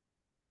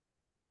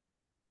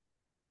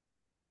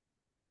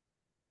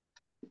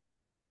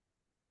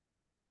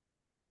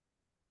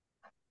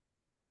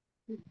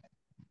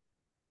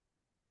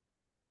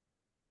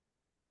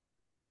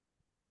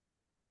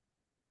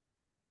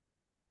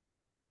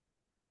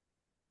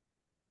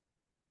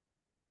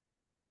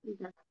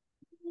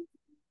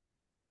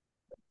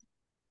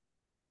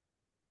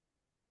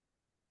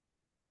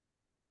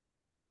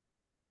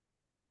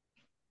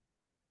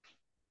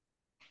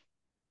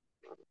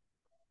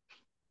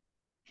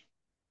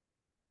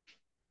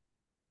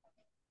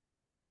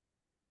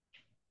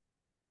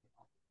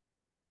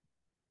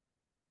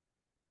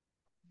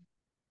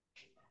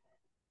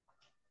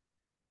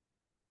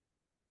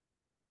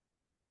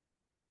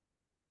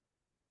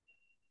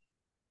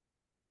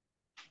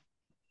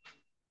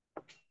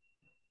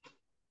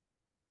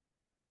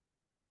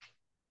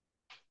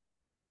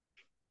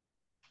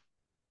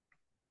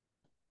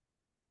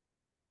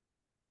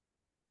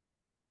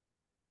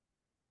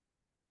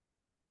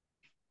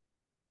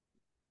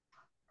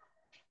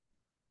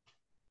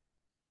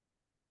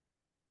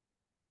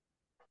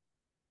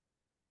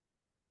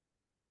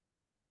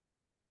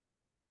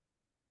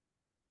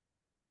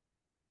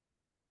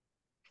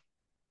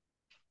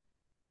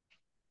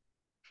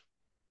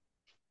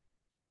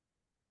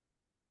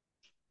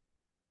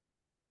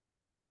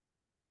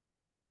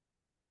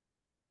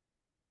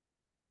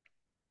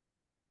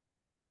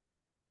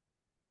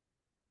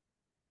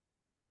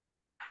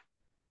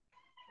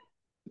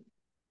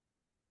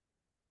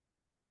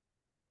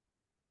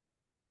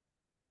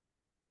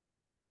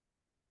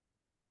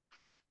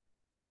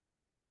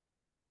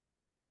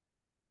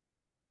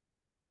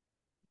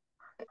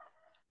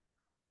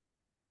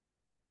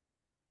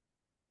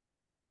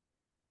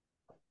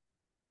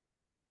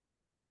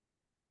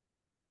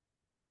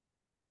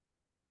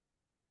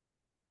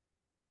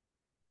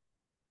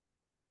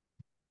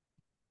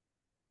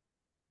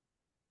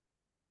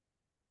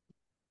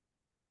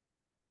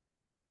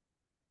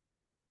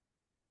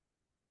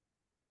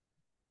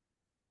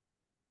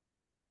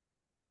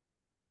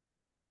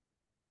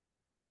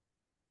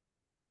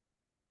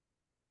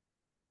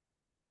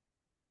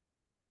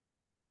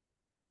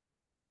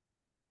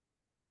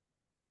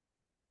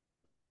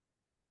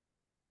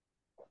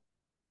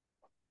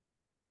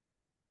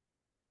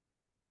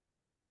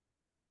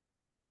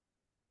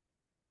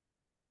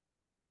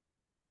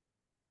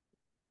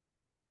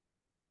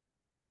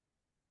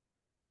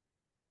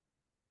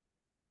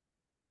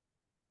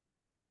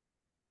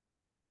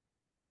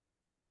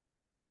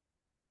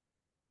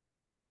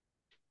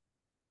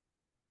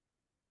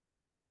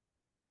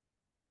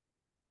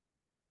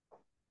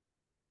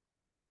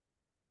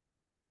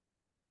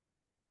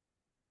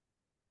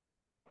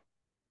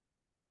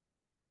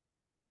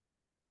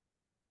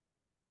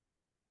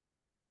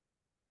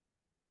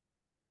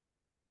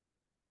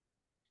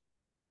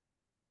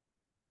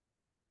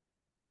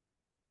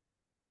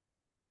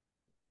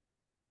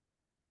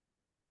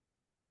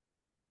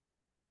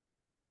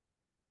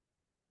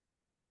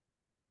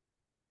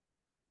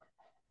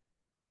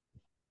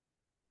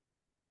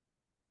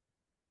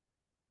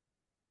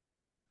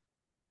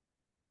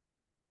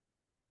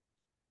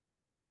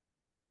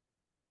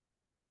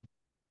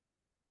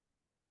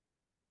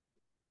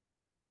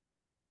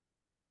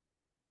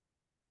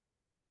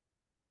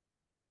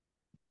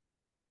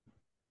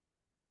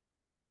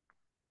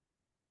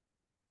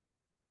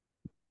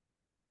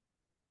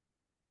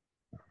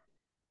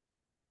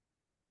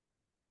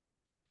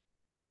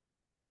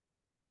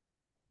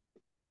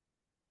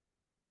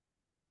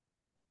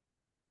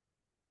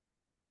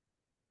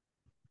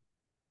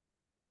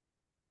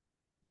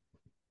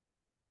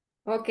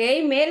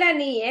 Okay,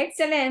 Melanie,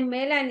 excellent,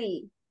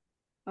 Melanie.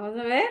 Vamos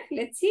a ver,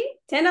 let's see.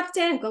 10 of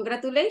 10,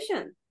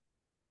 congratulations.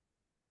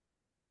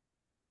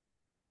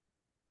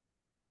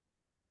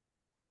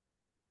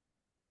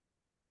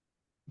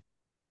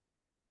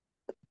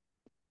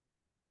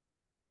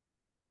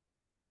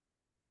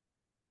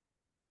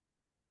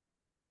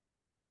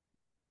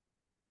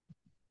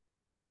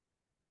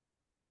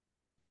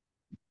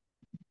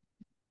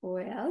 Who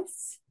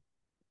else?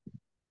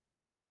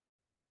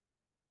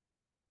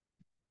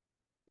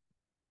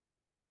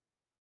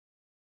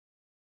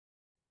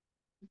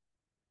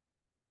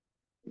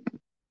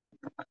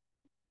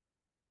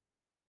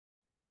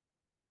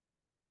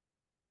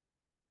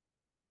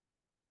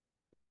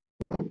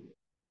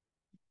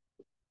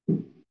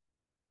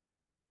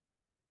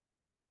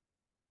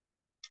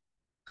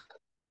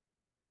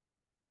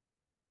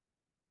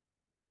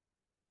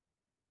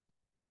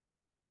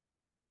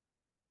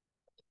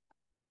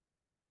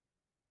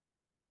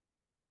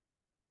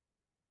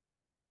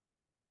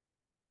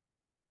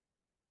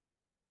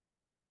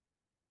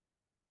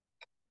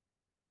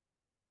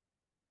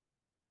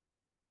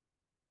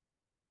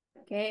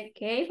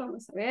 Okay,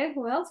 vamos a ver,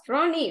 who else?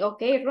 Ronnie,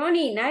 okay,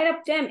 Ronnie, 9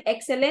 of 10,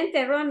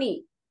 excelente,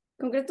 Ronnie.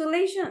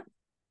 Congratulations.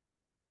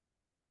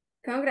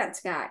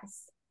 Congrats,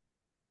 guys.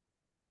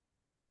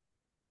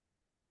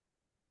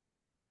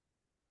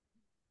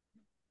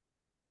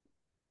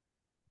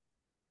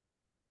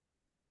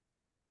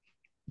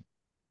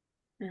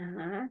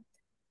 Uh-huh.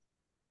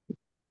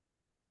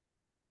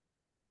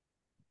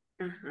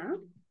 Uh-huh.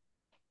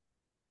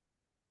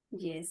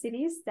 Yes, it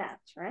is that,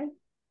 right?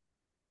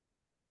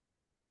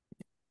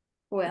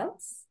 Who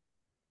else?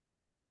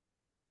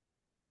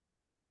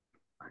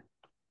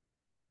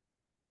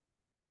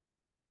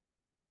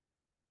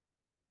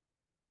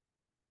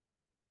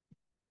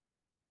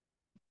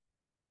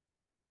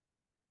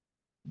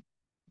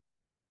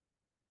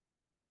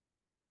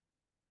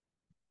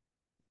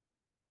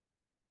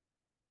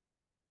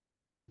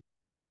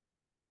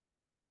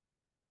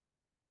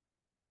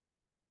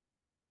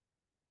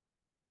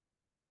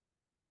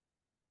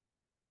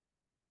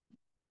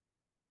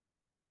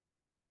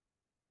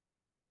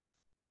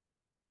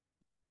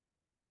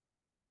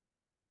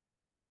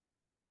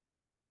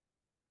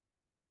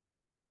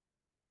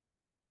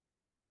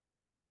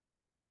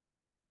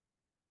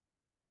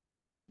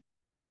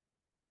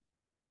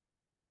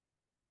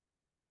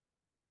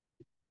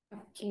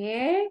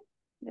 Okay,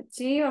 let's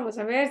see, vamos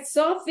a ver.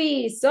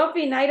 Sophie,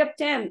 9 of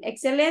 10,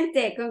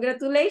 excelente,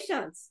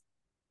 congratulations.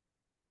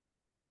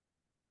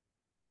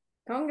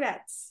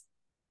 Congrats.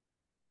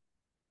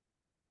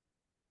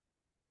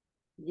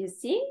 You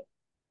see?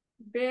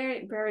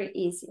 Very, very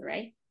easy,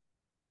 right?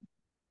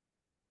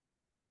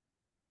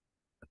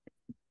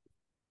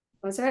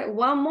 Vamos a ver,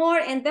 one more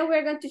and then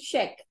we're going to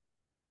check.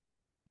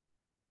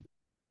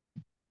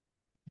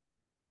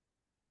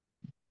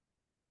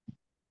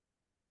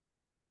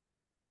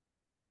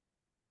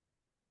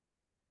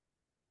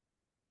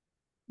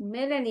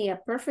 Melanie, a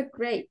perfect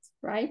grade,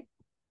 right?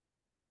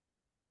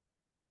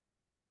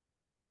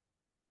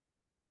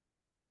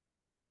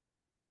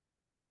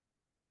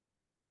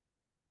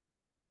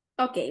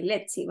 Okay,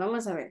 let's see,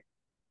 vamos a ver.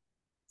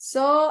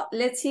 So,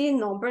 let's see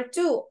number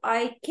 2.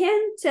 I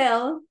can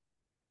tell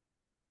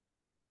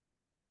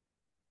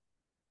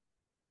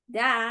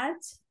that,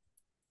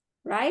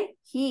 right,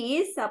 he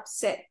is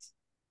upset.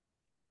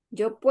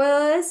 Yo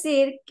puedo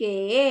decir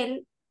que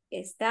él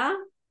está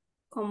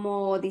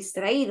como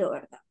distraído,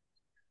 ¿verdad?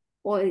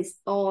 O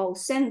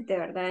ausente,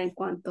 ¿verdad? En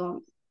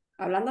cuanto,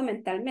 hablando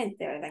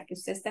mentalmente, ¿verdad? Que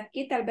usted está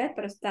aquí tal vez,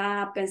 pero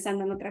está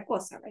pensando en otra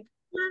cosa, ¿verdad?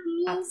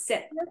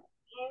 Upset.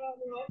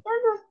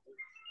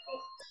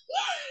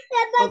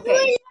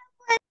 Okay.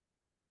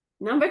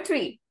 Number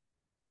 3.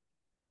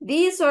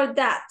 This or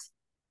that.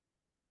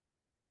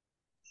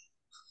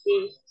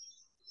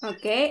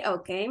 Okay,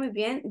 okay, muy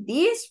bien.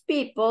 These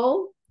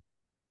people,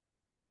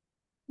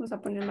 vamos a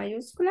poner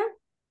mayúscula.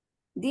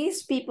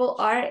 These people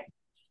are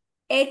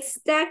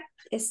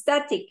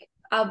ecstatic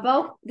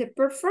about the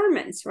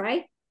performance,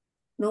 right?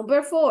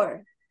 Number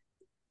 4.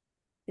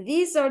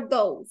 These are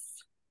those.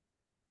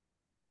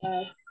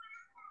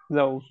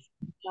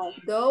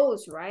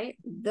 Those, right?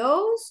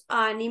 Those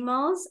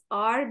animals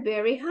are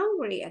very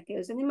hungry.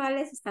 Aquellos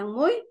animales están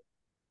muy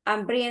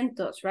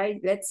hambrientos, right?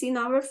 Let's see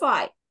number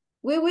 5.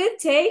 We will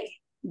take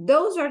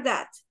those or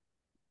that.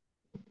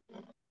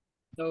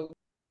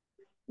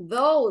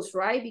 Those,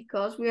 right?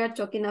 Because we are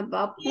talking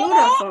about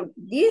plural form.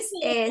 This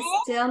is,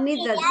 tell me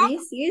that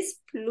this is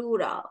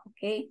plural,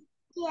 okay?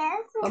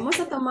 Vamos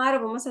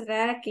a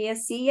traer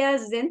aquellas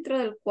sillas dentro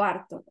del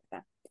cuarto,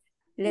 ¿verdad?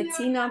 Let's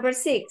see number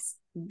 6.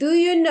 Do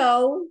you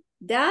know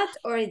that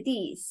or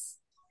this?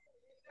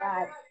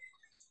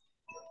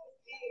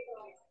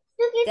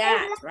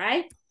 That,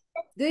 right?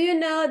 Do you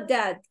know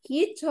that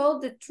he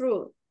told the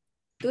truth?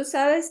 Tú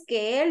sabes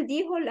que él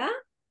dijo la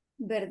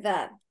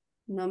verdad.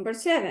 Number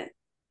 7.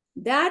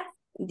 That,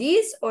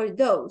 this or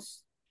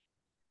those?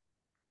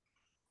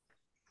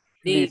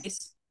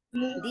 This.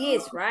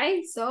 This,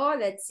 right? So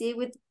let's see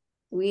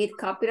with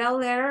capital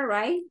letter,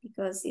 right?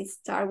 Because it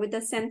starts with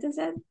the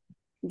sentences.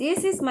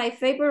 This is my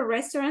favorite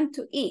restaurant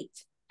to eat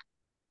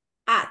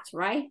at,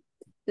 right?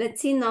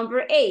 Let's see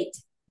number 8.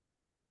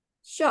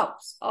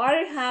 Shops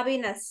are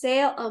having a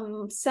sale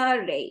on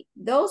Saturday.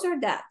 Those or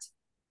that?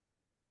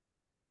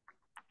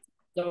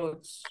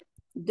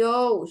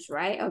 Those,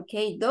 right?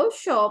 Okay, those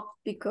shops,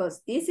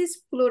 because this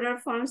is plural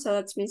form, so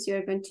that means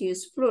you're going to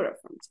use plural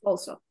forms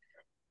also.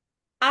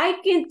 I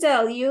can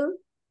tell you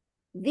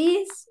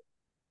this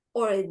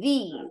or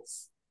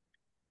these.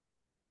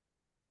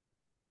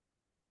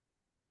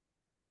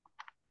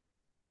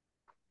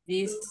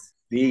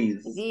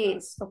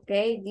 This,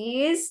 okay?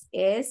 This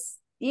is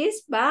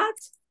this, but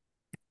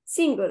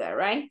singular,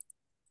 right?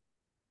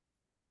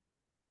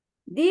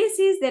 This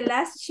is the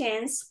last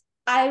chance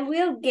I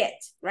will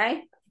get,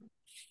 right?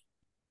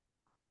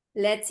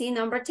 Let's see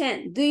number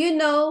 10. Do you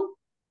know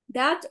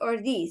that or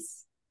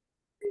this?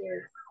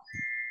 Yes.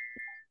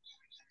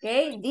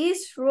 Okay,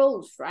 these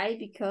rules, right?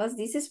 Because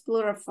this is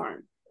plural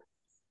form.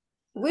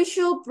 We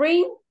should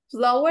bring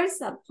flowers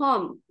at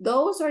home.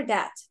 Those or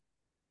that?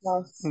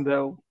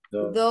 Though.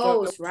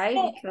 Those, right?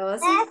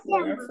 Because it's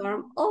plural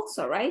form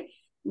also, right?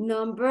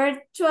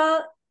 Number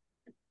 12.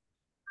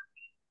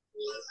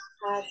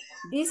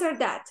 This or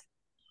that?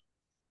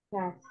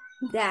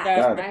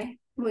 That, right?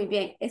 Muy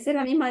bien. Esa es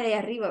la misma de ahí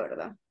arriba,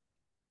 ¿verdad?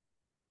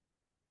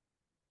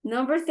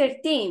 Number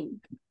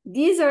 13.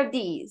 These or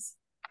these?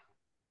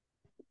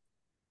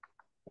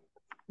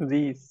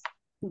 These.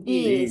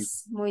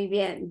 These. Muy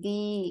bien.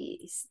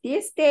 These.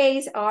 These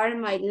days are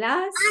my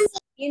last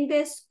in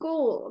the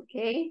school,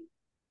 okay?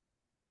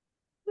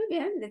 Muy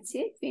bien. Let's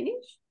see.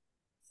 Finish.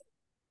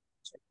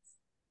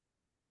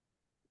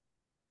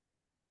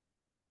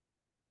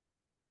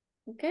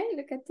 Okay,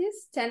 look at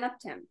this. 10 of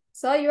 10.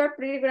 So you are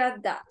pretty good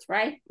at that,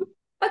 right?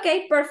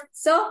 Okay, perfect.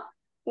 So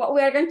what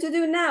we are going to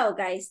do now,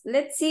 guys,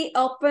 let's see,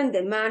 open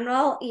the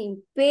manual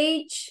in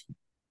page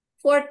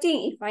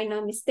 14, if I'm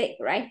not mistaken,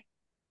 right?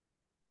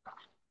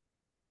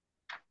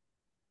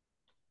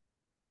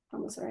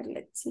 Vamos a ver,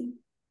 let's see.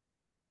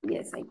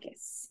 Yes, I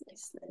guess.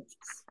 Yes, let's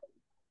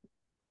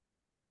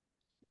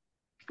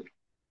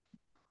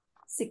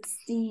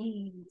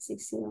see.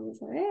 16,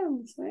 vamos a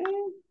ver.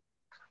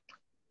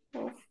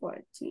 Oh,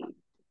 14.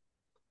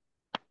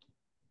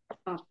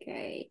 Ok,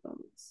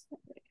 vamos a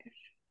ver.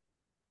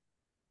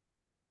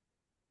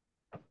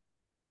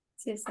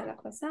 Si esta la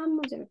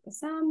pasamos, ya la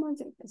pasamos.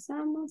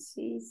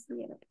 Sí,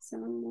 ya la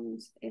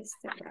pasamos.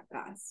 Este por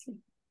acá, sí.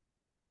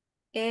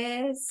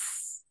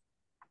 Es,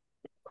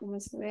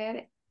 vamos a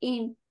ver,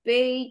 in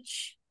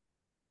page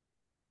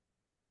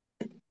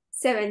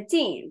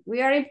 17.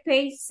 We are in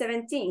page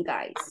 17,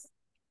 guys.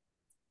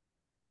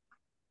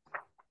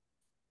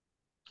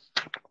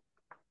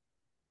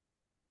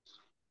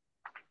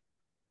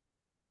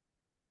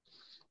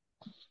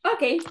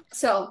 Okay,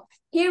 so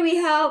here we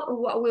have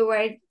what we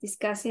were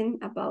discussing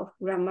about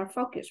grammar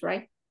focus,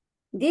 right?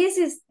 This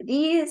is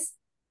this,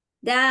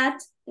 that,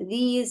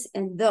 these,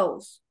 and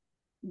those.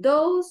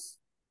 Those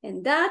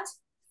and that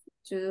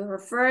to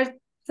refer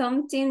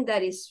something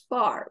that is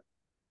far,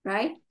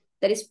 right?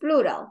 That is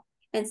plural.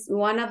 And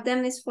one of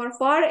them is for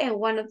far and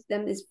one of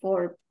them is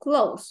for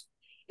close.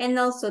 And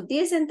also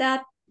this and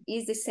that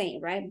is the same,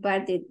 right?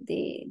 But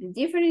the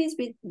difference is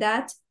with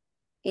that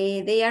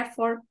they are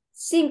for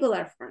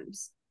singular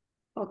forms.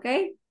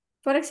 Okay,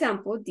 for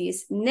example,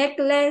 this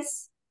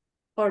necklace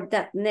or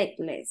that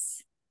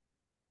necklace,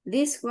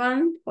 this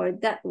one or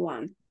that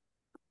one.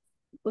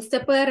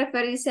 Usted puede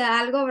referirse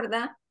a algo,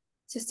 ¿verdad?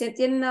 Si usted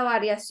tiene una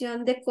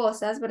variación de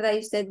cosas, ¿verdad?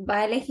 Y usted va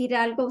a elegir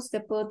algo,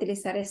 usted puede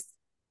utilizar esto.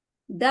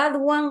 That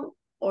one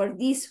or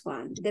this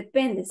one,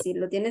 depende si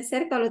lo tiene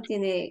cerca o lo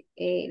tiene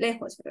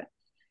lejos, ¿verdad?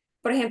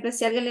 Por ejemplo,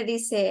 si alguien le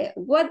dice,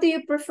 what do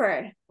you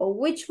prefer? O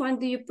which one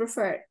do you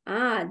prefer?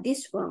 Ah,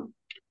 this one.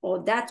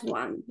 O that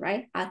one,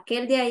 right?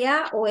 Aquel de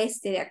allá o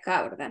este de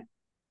acá, ¿verdad?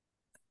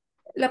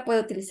 La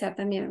puede utilizar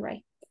también,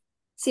 right?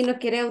 Si no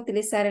quiere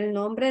utilizar el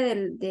nombre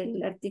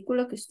del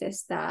artículo que usted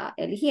está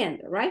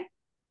eligiendo, right?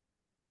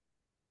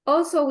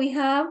 Also we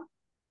have,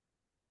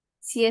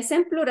 si es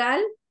en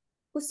plural,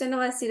 usted no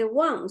va a decir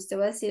one, usted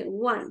va a decir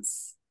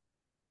ones.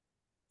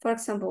 For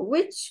example,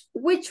 which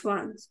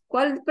ones?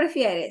 ¿Cuál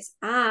prefieres?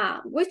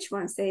 Ah, which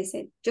ones? Te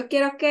dice, yo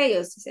quiero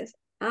aquellos. Dices,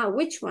 ah,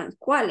 which ones?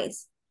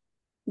 ¿Cuáles?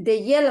 The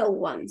yellow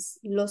ones,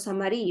 los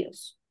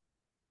amarillos.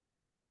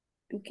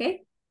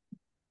 Okay.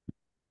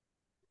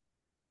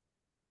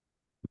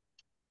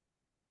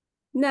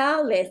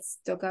 Now let's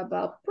talk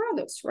about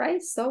products,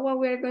 right? So what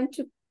we are going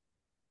to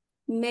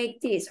make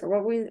this, or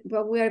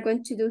what we are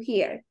going to do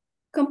here.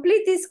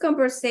 Complete this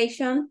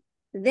conversation,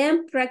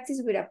 then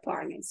practice with a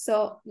partner.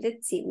 So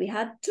let's see, we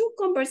had 2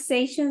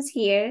 conversations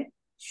here,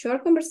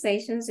 short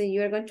conversations, and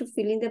you are going to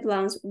fill in the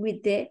blanks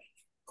with the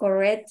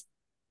correct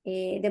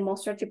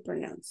demonstrative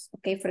pronouns.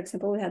 Okay, for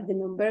example, we have the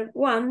number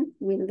 1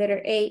 with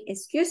letter A.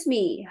 Excuse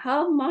me,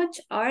 how much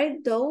are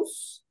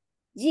those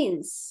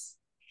jeans?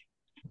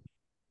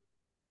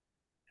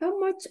 How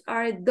much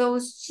are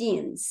those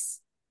jeans?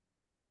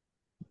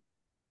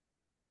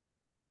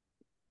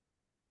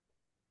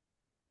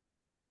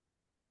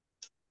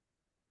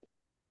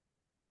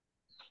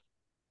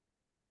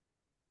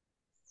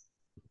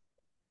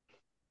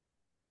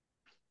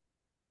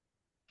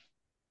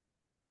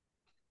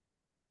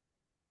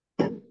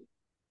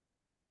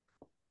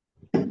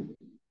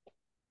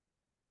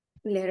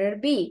 Letter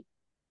B.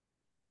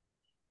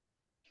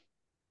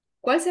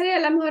 ¿Cuál sería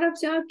la mejor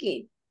opción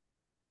aquí?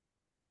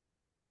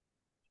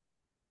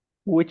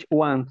 Which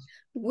ones?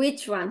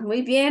 Which one?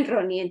 Muy bien,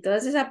 Ronnie.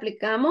 Entonces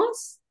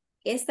aplicamos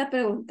esta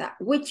pregunta.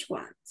 Which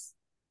ones?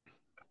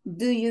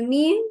 Do you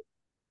mean?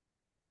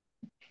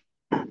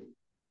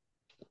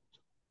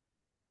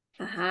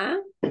 Ajá.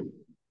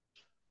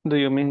 Do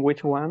you mean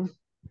which one?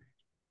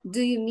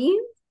 Do you mean?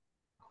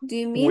 Do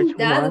you mean Which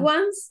that one?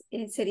 ones?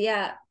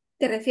 Sería,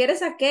 ¿te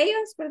refieres a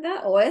aquellos,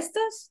 verdad? ¿O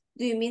estos?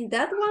 Do you mean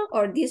that one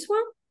or this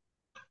one?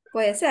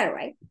 Puede ser,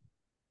 right?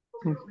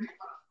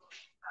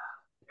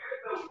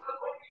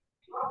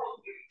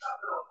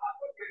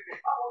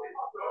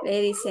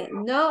 Le dice,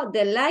 no,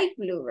 the light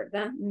blue,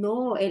 ¿verdad?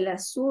 No, el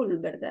azul,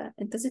 ¿verdad?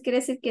 Entonces quiere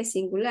decir que es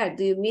singular.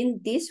 Do you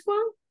mean this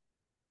one?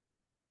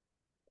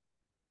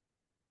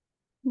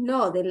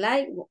 No, the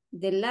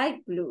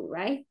light blue,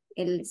 right?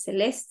 El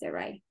celeste,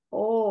 right?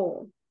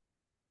 Oh.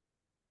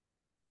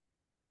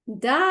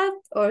 That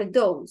or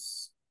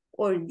those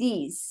or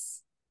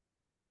these.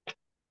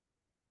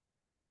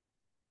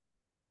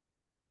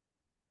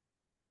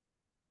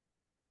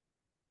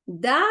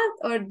 That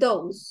or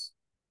those.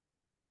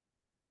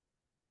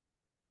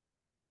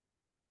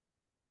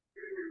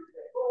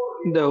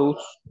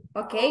 Those.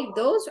 Okay,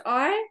 those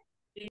are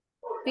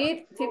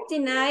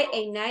 59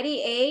 and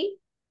 $98,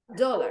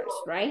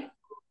 right?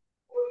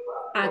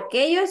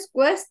 Aquellos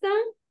cuestan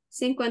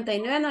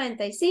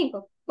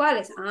 59.95.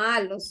 ¿Cuáles?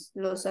 Ah,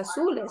 los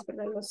azules,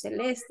 ¿verdad? Los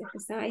celestes que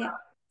están allá.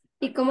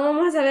 ¿Y cómo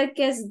vamos a saber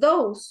qué es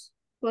those?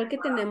 Porque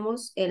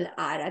tenemos el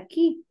are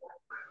aquí,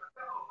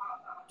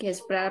 que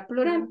es para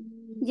plural.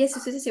 Y eso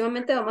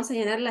sucesivamente vamos a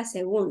llenar la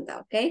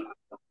segunda, ¿ok?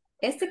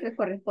 Este que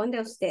corresponde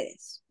a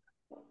ustedes.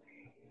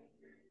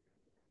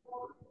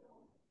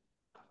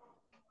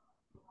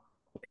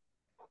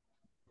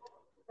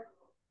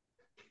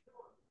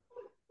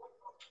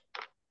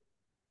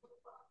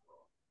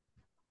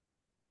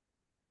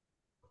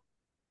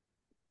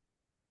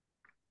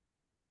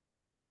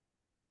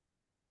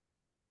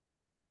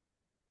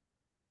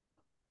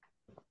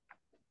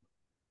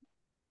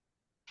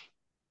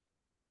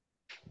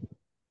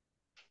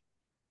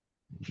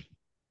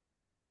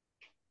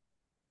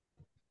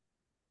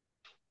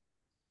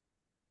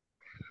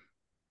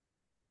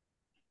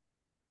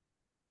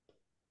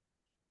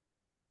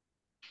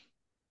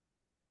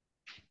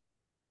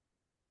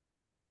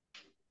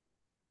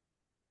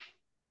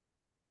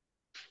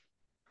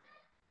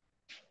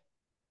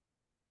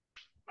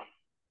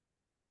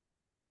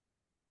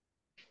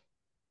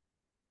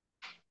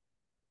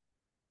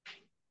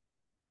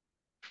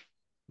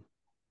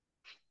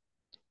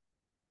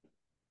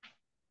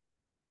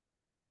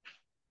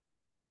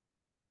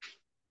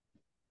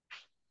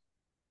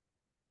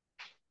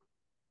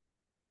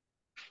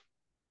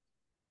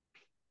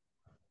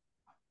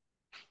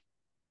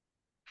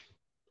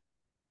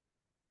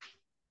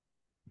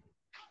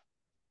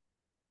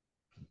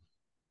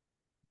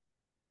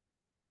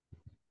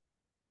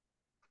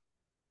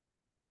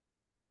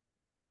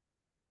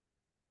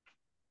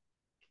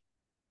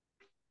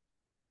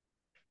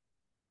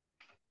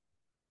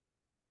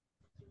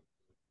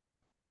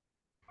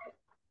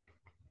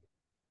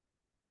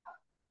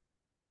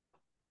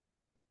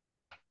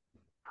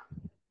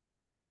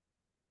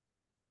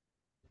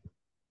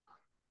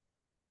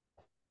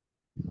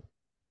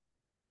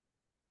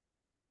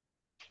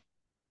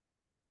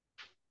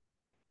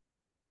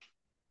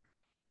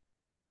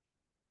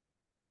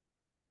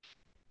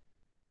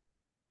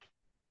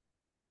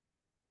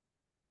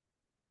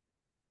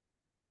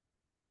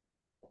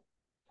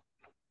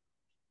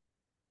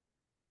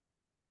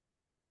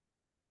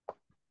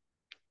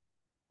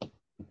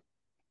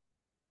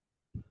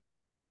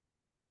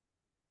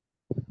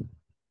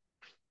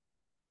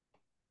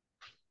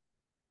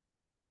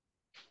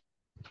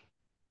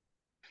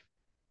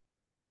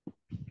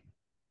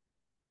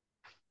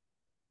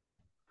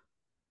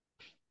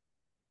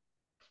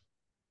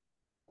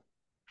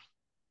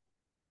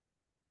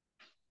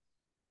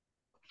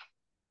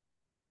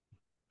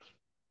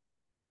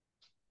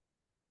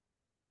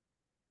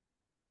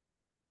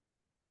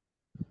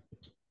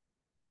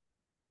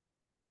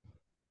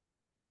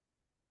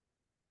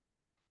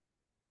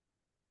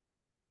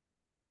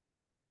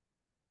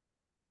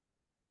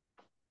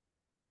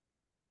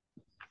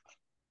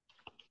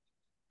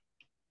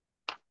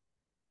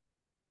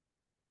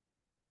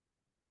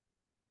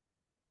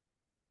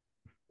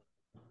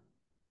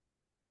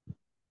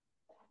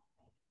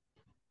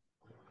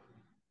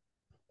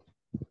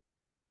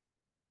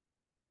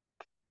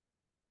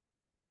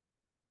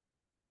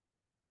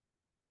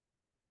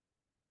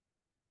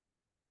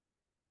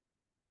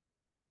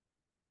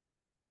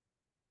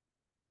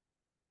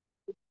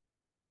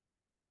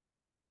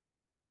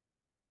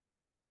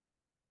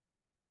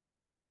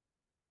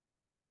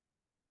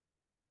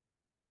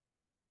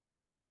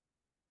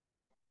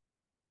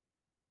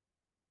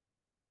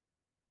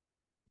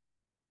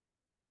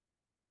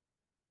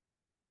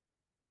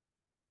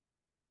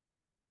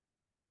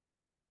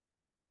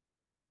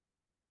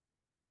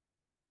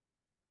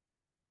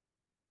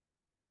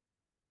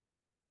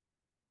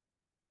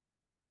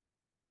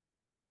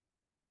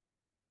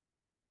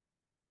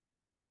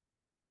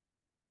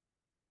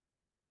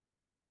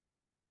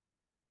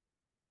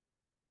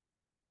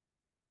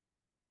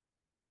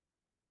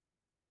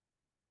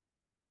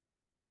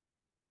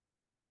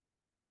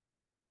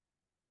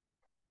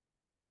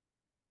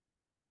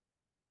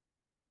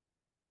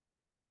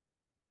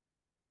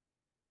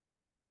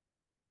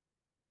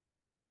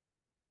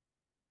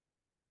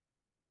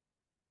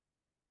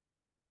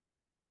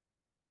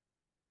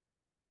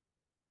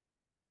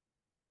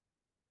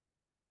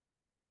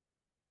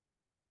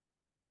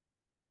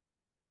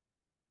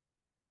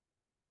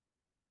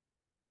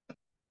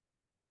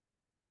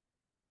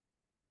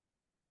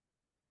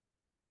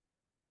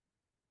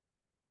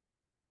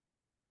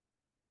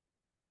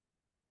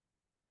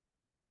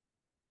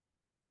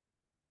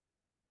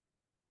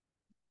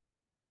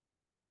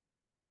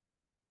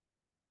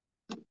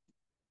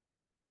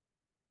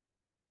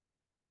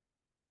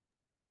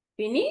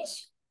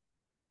 Finish?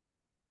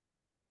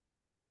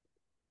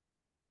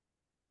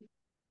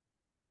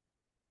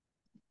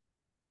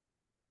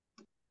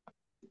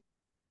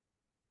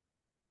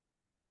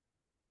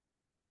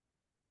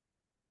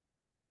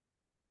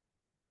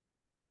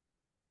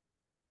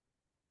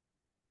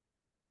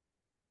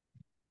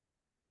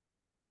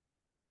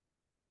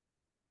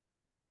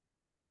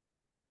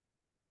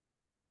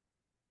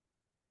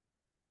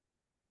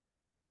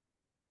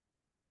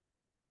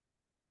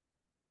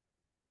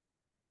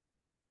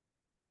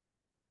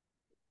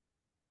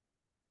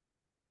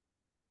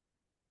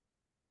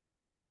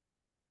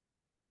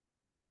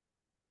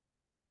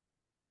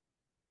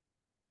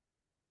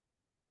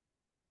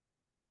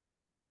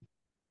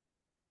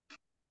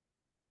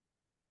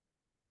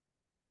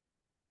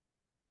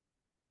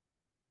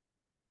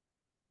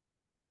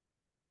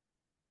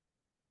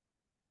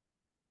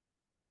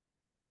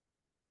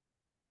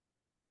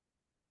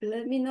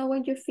 Let me know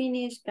when you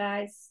finish,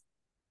 guys.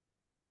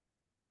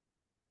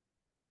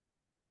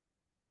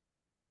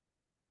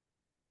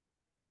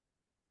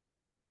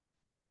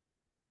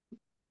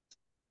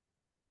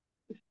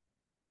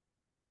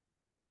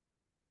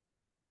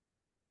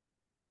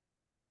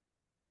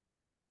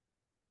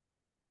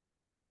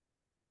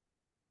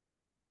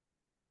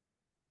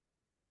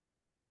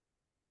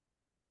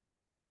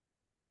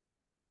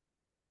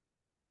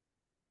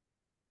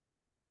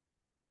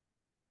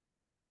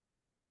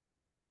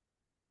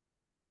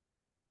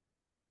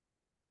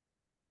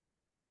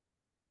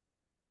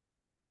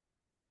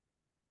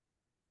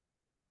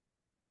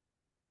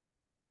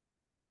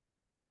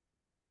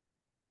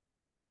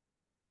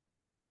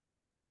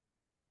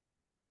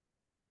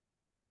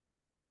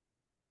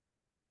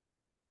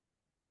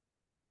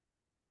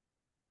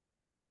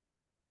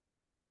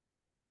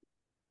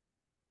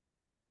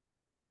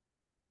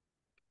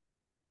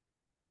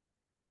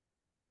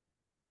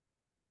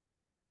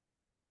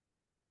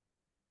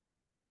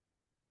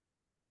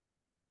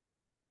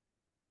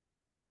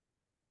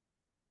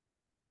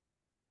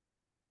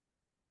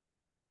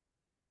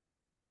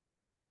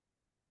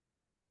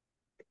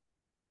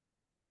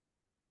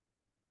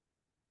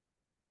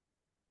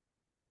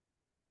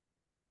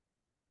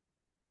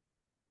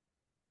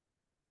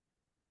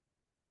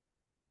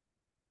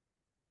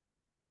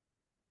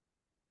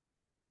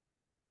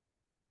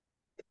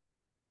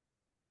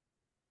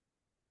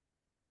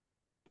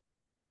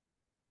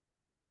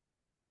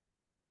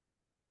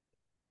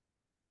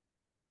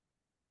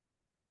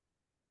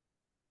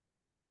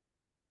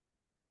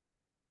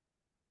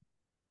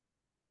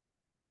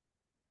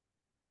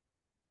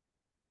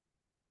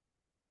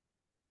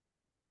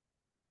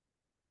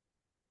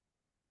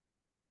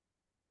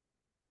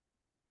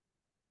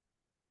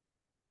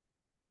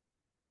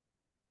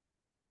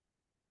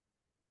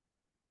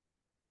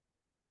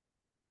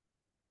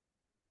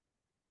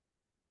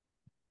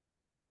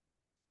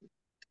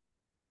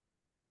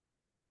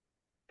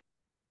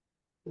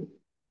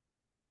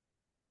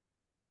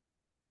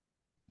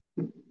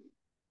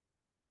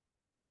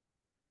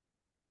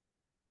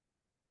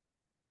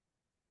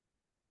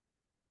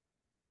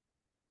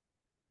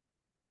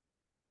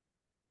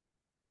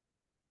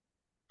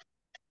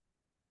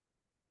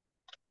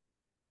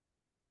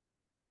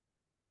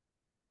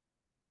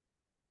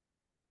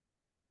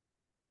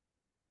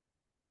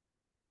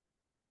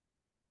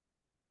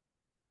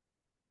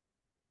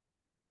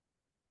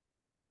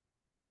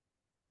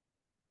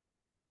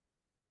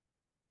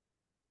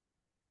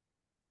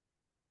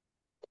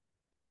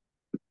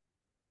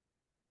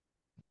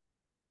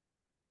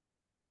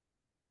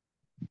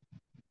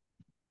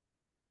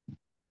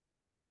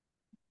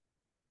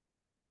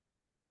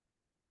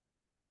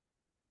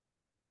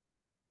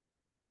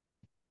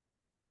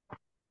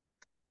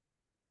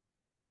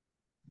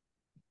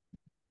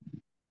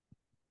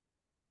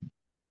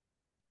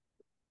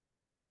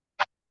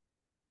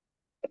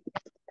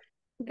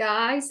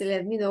 Guys,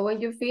 let me know when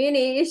you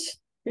finish.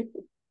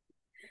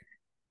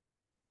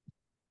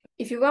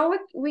 If you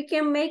want, we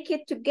can make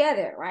it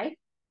together, right?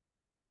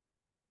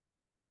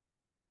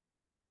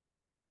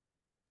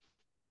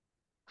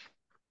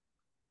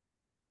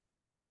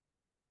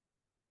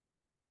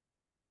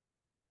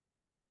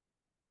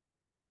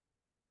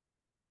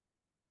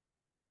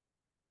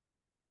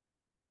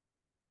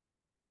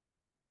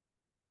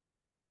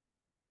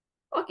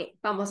 Ok,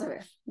 vamos a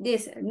ver.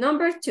 Dice,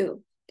 number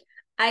 2.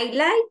 I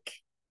like.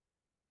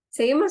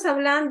 Seguimos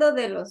hablando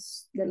de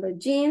los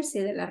jeans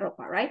y de la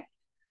ropa, right?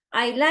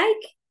 I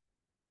like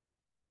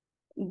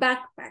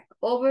backpack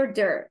over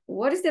there.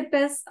 What is the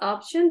best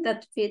option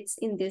that fits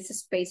in this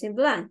space in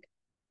blank?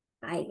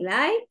 I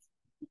like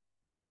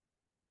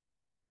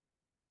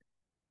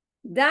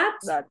that.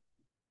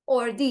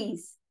 Or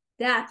this.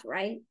 That,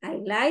 right?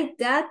 I like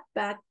that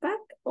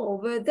backpack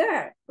over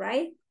there,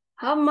 right?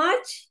 How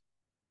much?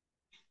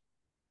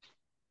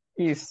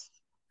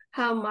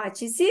 How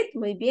much is it?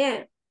 Muy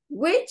bien.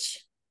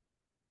 Which?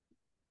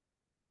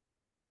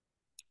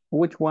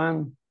 Which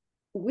one?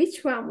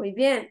 Which one? Muy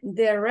bien.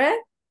 The red?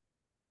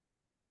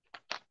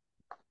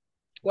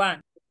 One.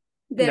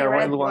 The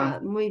red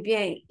one. Muy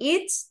bien.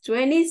 It's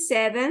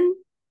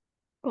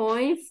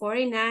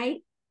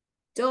 $27.49.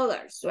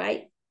 dollars,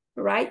 right?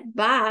 Right,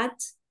 but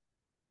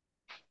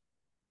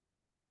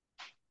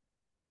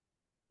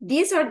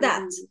this or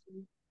that.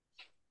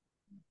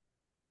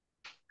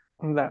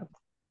 That.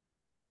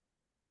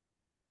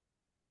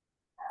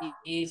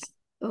 Is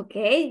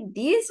Okay,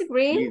 this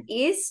green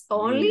Yes. is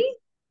only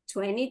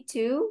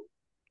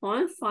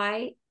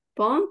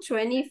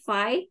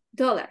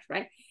 $22.25,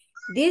 right?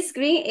 This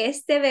green,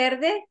 este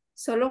verde,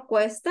 solo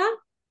cuesta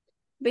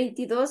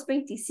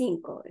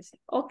 $22.25.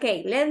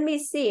 Okay, let me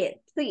see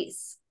it,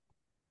 please.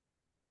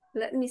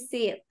 Let me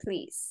see it,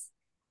 please.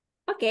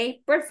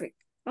 Okay, perfect.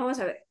 Vamos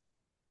a ver.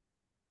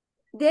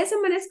 De esa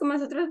manera es como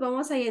nosotros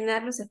vamos a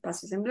llenar los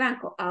espacios en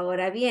blanco.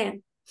 Ahora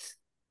bien,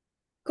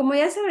 como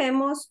ya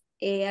sabemos,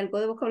 algo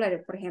de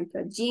vocabulario, por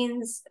ejemplo,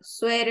 jeans,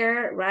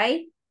 sweater,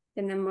 right?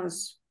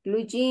 Tenemos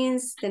blue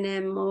jeans,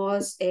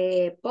 tenemos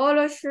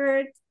polo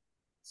shirt,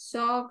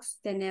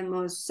 socks,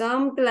 tenemos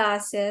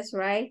sunglasses,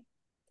 right?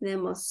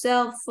 Tenemos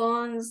cell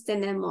phones,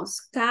 tenemos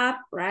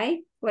cap,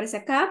 right? What is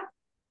a cap?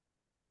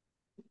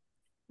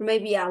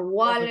 Maybe a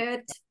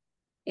wallet.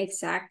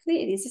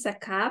 Exactly, this is a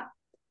cap.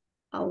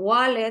 A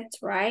wallet,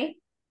 right?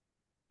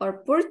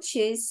 Or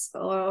purchase,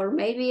 or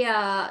maybe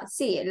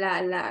sí,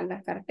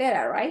 la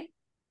cartera, right?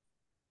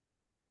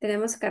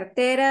 Tenemos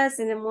carteras,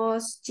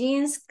 tenemos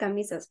jeans,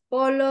 camisas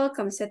polo,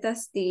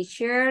 camisetas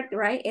t-shirt,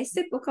 right?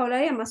 Este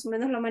vocabulario más o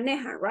menos lo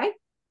maneja, right?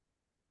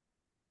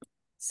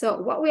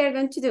 So what we are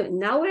going to do,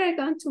 now we are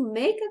going to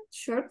make a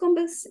short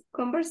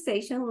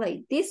conversation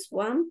like this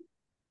one,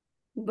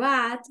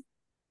 but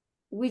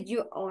with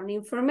your own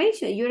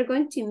information. You're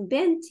going to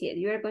invent it,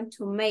 you're going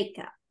to make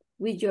up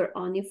with your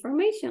own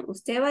information.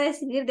 Usted va a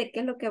decidir de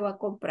qué es lo que va a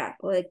comprar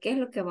o de qué es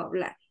lo que va a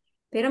hablar,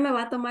 pero me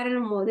va a tomar el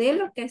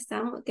modelo que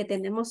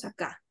tenemos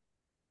acá.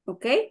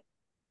 ¿Ok?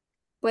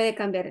 Puede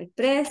cambiar el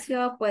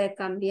precio, puede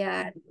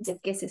cambiar de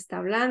qué se está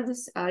hablando.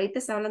 Ahorita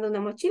está hablando de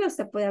una mochila,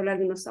 usted puede hablar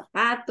de unos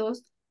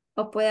zapatos,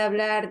 o puede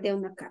hablar de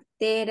una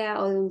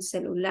cartera o de un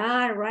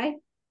celular, right?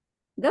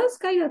 Those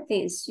kind of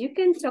things. You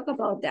can talk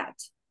about that.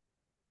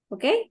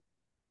 ¿Ok?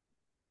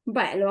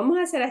 Vale, lo vamos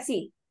a hacer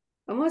así.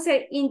 Vamos a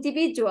hacer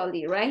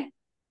individually, right?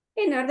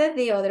 In order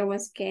the other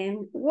ones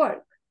can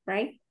work,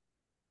 right?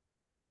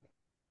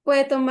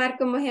 Puede tomar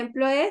como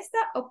ejemplo esta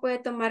o puede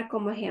tomar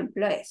como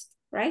ejemplo esto,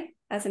 right?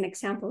 As an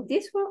example,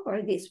 this one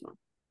or this one.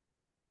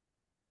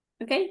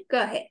 Okay, go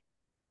ahead.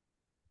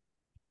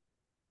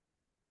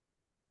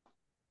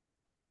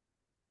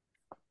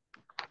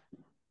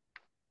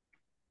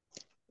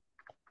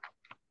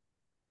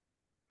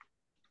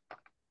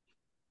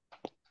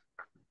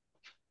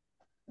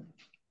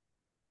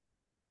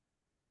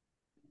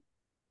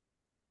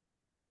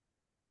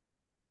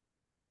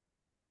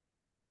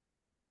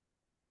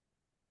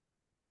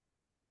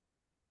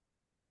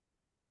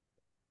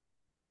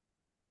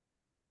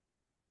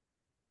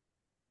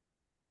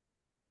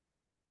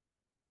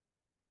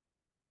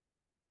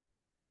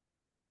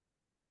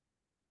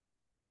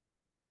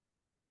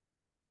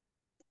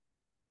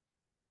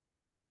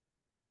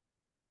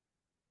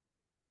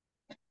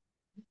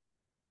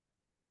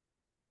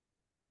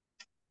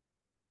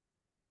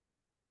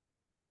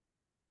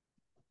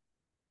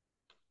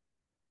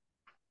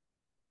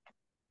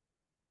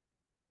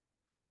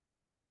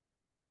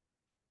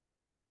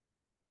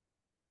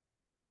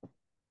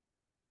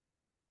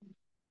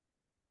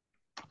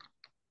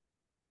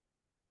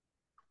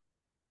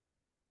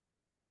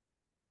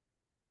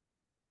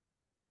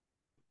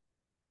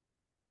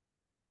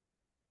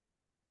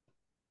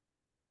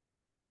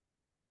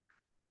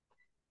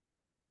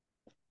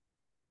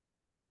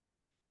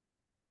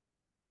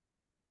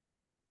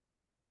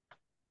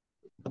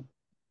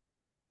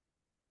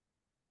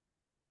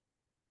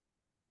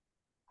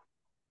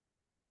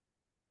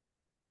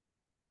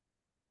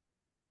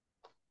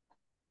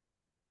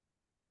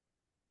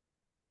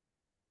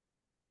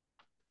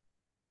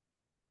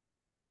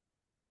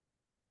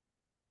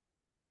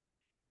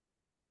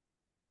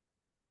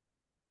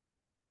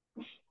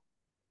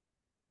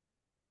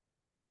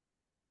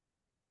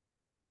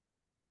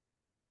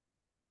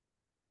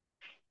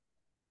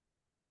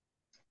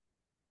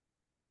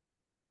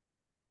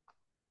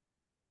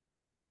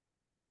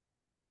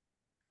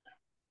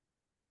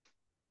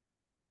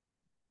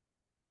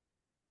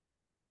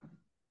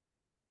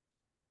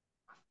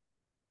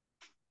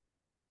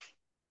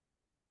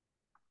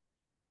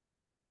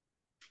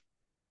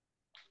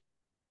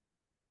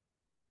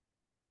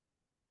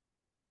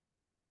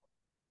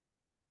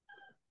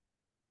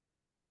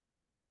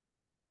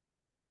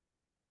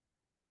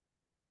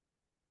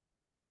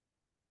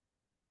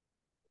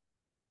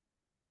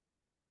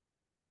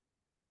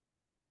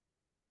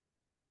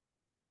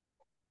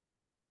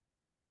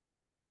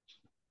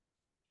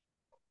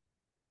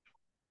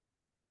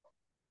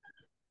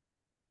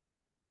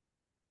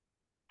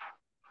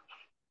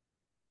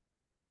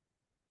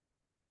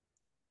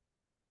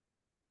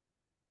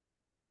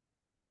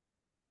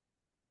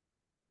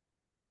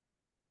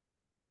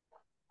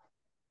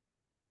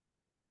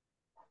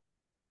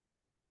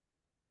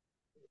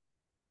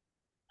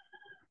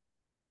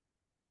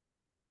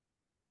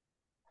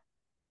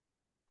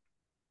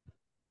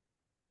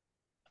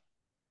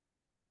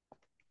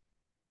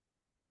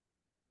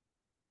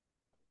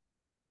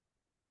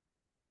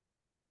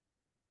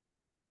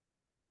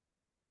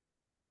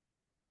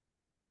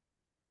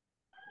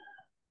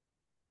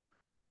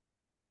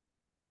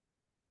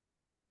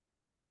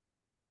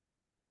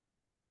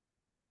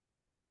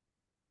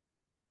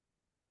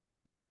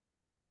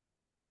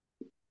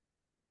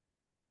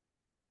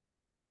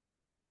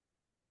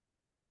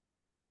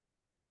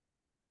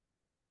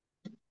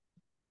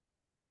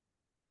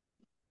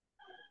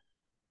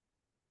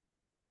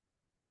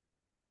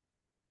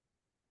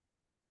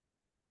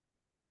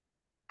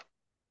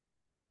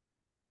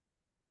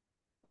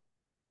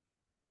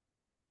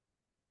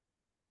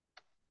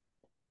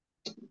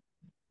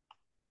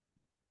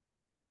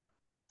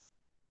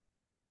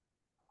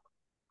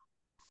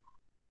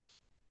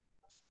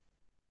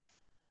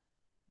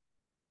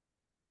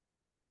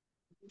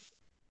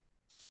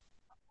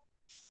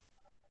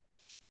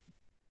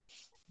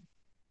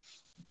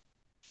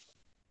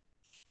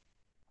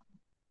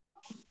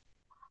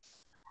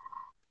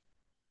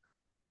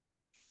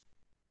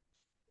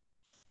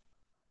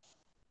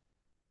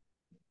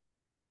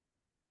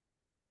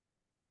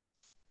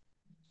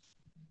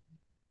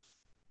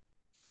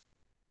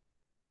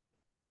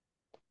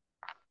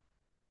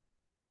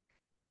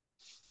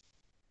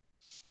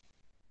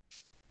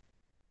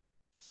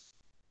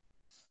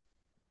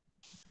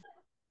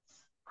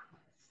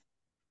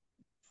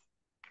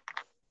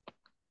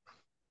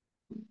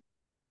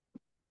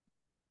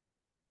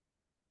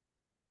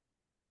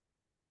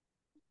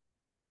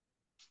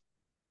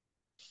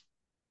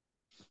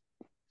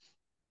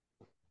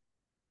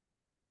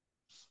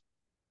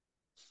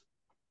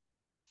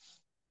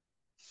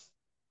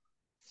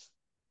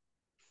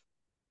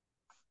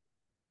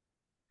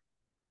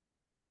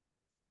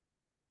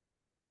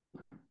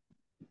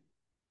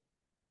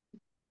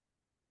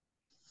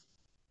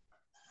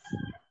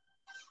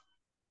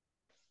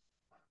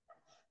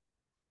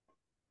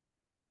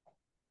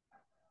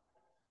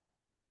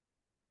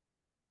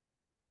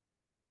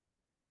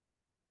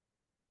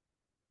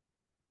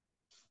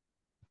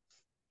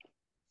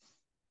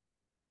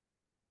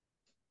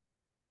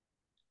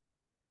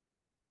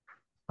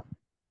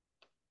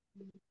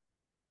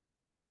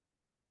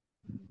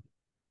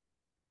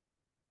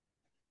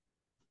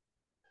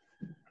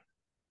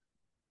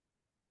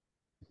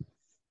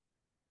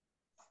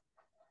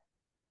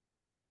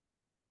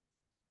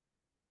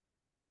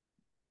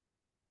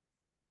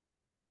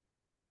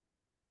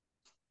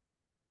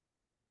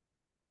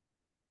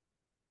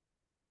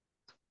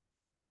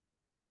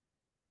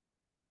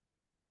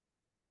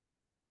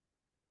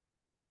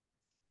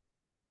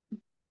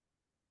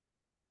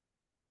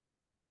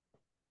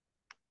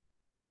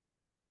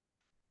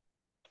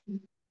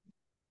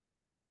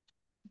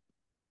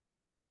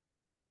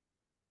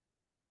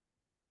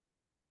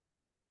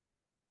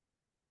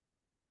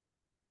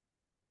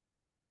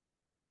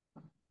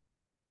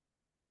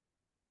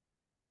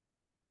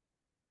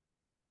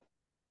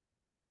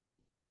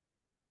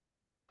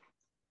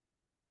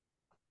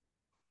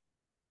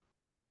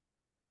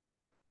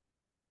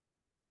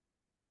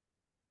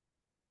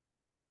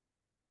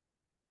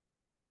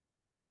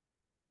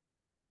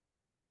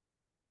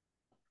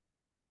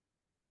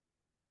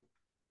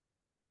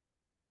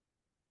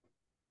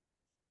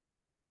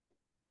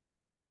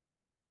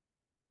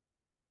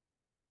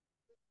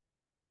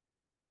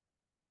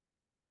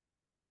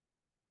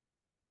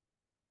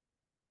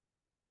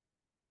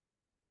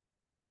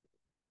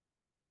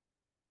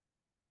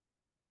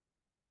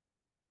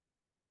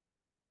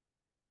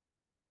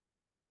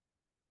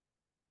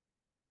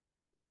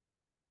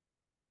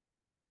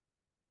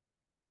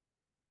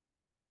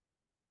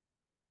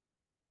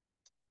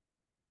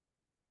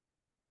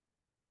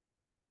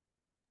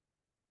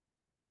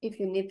 If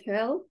you need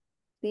help,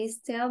 please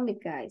tell me,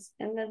 guys,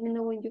 and let me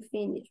know when you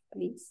finish,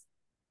 please.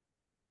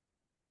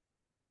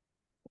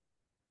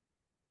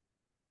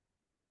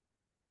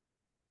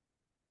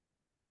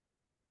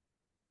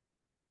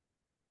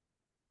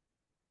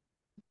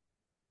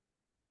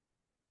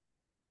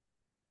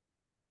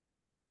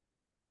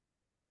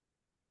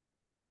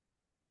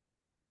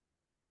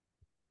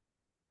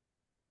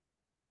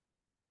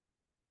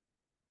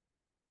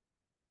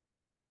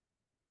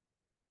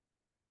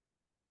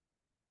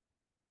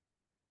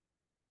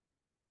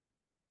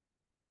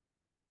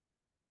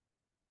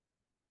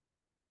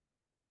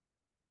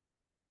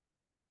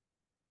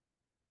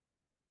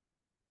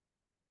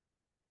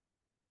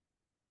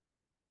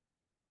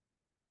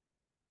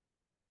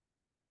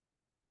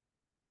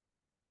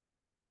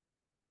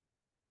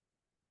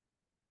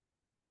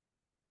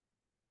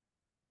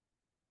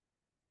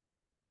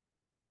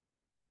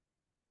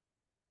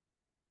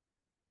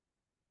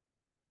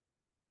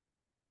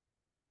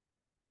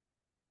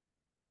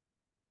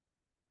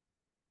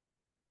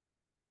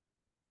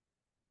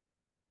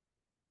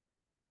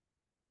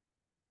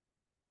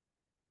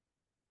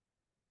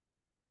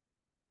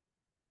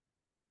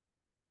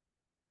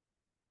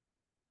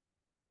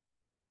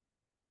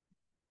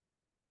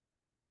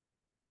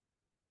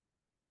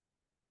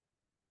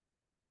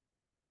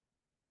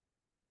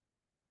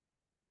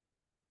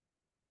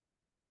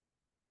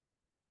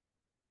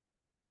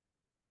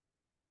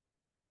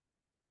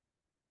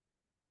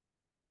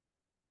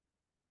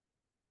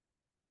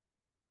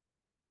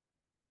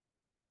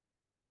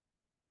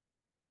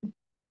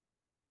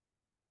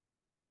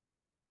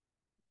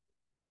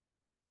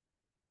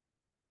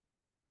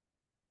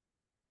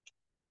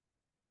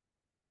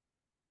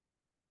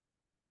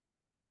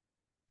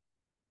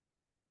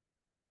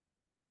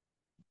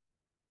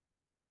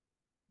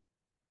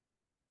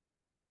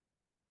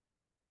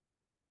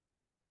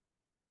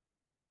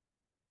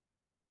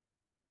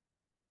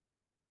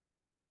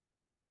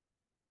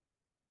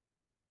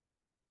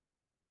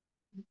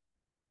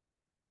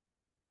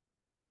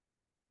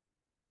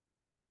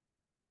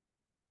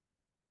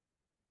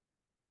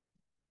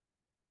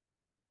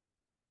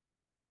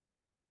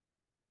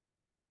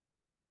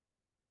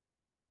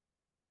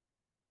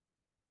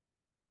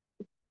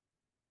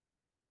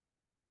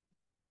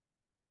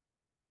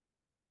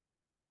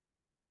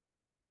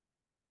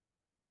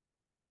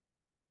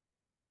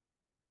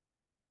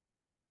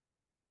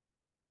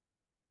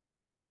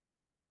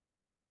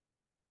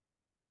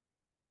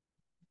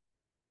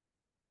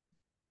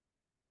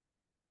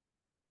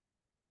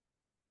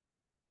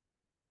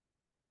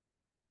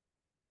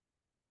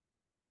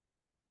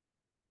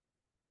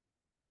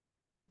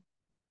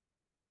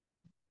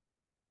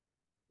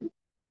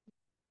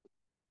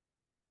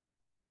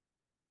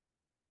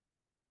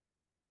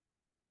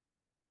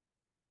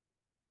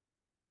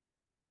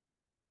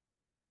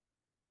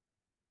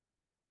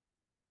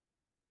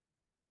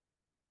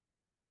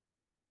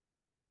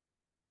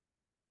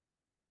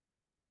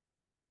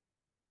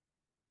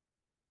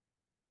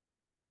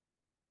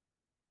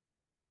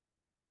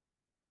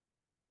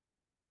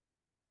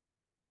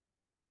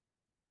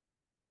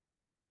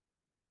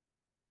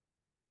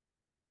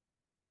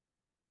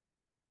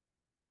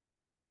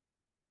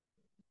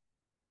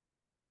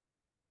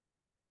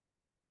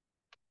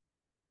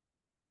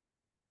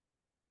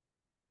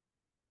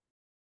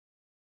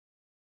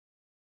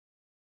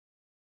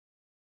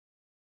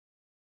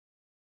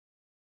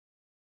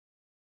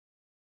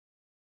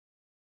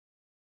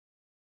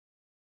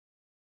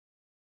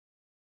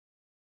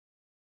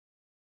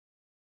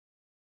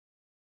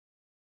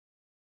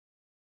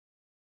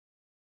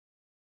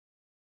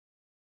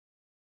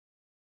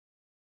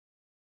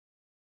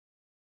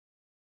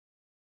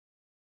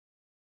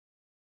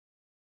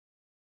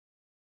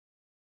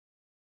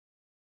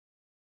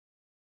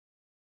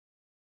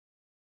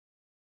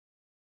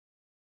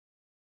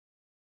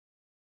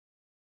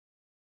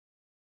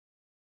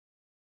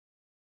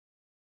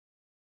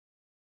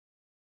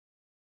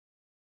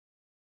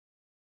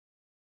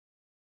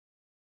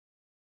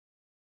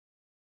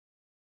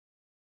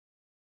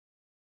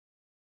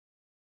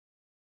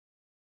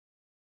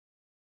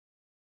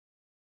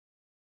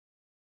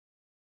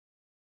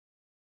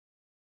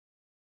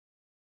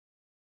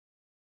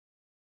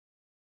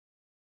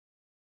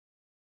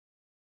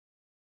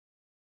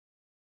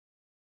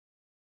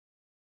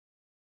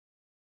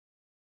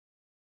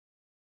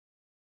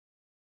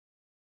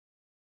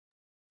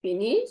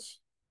 Finish.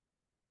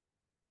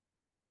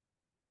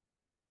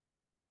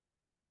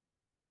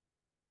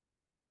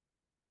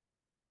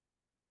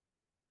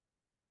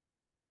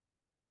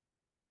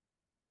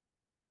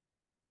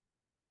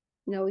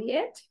 No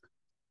yet.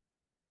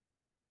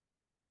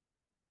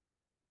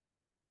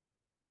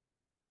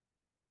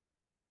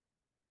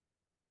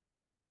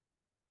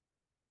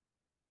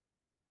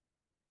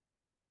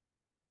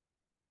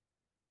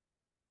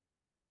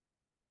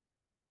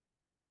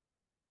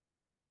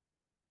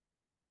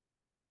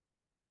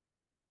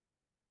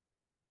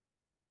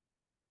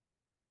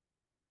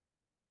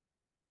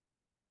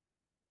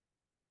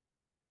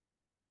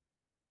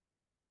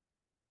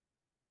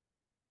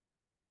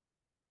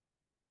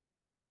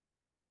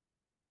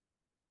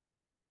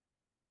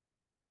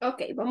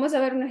 Ok, vamos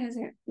a ver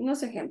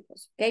unos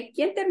ejemplos. Ok,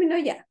 ¿quién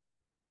terminó ya?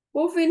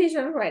 Who finished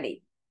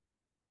already?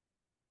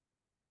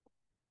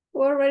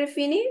 Who already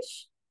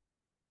finished?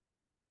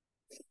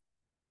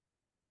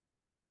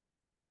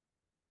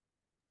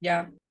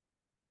 Yeah.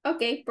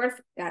 Okay,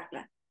 perfect,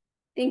 Carla.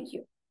 Thank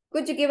you.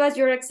 Could you give us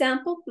your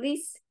example,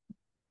 please?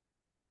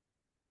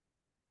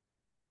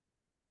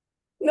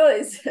 No,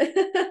 it's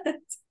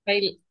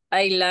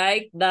I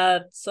like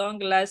that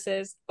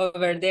sunglasses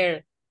over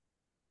there.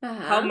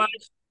 How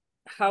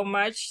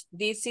much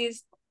this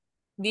is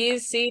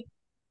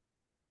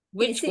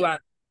which one?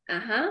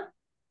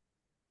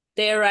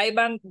 The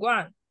Ray-Ban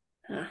one.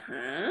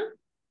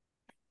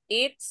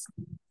 It's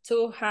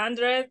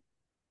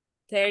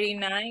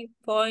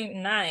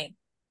 239.9.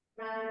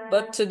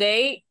 But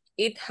today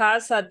it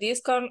has a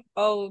discount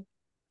of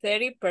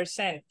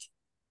 30%.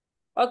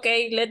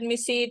 Okay, let me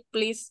see it,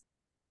 please.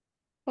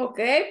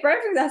 Okay,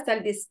 perfect. That's the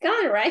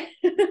discount, right?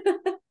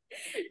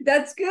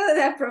 That's good.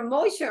 That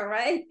promotion,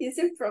 right? It's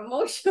in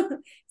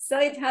promotion. So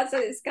it has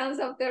a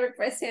discount of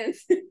 30%.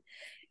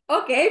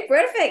 Okay,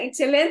 perfect.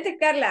 Excelente,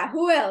 Carla.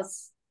 Who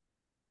else?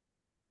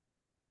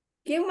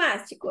 ¿Quién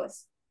más,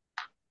 chicos?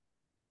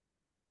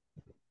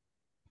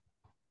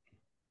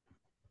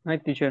 Hi,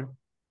 teacher.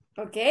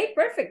 Okay,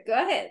 perfect. Go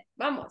ahead.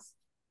 Vamos.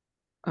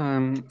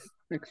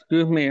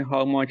 Excuse me,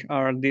 how much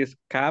are these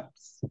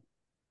caps?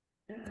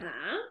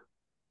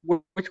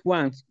 Which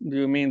ones? Do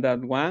you mean that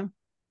one?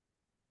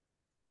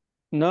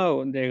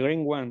 No, the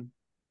green one.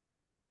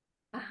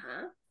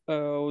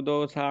 Oh,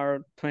 those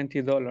are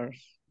 $20. Okay,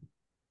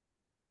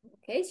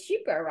 it's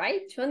cheaper,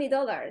 right? $20.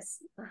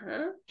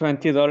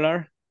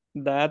 $20?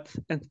 That's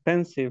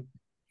expensive.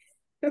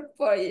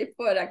 For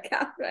a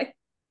cap, right?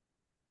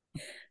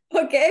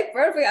 Okay,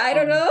 perfect. I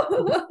don't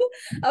know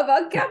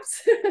about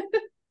caps.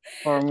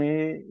 For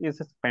me,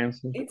 it's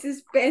expensive. It's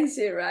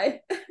expensive,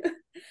 right?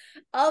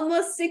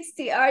 Almost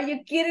 60. Are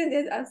you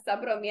kidding?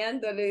 Está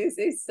bromeando, Luis.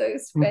 It's so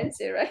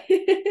expensive, right?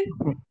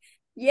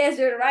 Yes,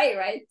 you're right,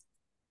 right?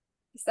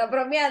 Está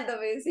bromeando,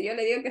 me dice. Yo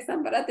le digo que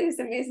están baratos y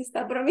se me dice,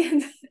 está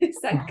bromeando.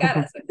 Están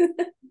caras.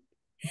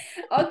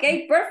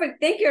 Okay, perfect.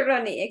 Thank you,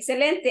 Ronnie.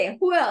 Excelente.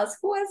 Who else?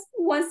 Who else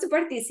wants to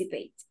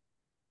participate?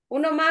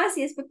 Uno más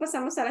y después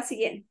pasamos a la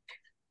siguiente.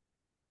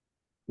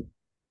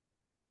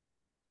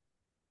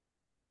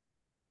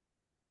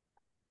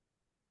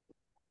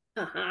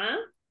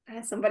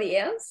 Somebody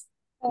else?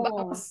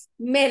 Vamos,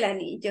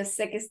 Melanie. Yo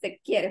sé que usted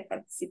quiere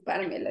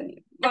participar,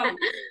 Melanie. Vamos,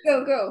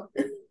 go, go.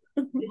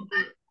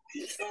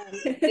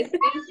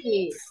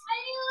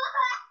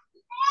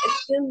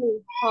 Excuse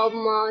me, how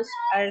much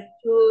are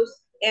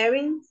those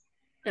earrings?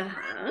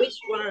 Which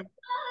one?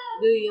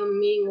 Do you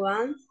mean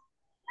one?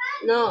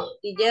 No,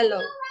 the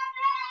yellow.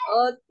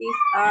 Oh, these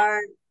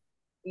are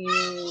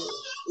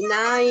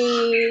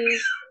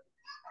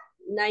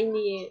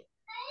 99.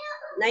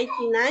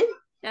 99.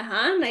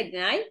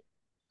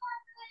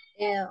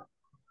 Yeah,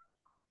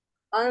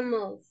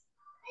 almost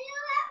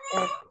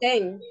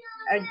 10.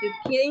 Are you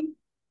kidding?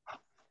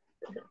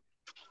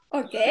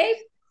 Okay.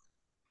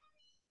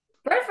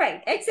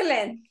 Perfect.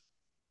 Excellent.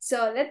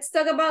 So let's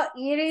talk about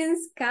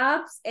earrings,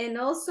 caps, and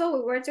also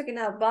we were talking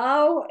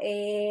about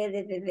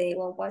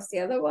what was the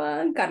other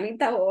one?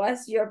 Carlita, what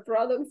was your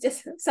product?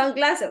 Just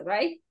sunglasses,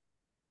 right?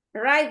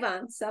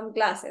 Ray-Ban,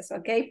 sunglasses.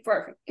 Okay,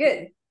 perfect.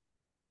 Good.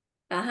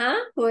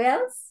 Who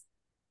else?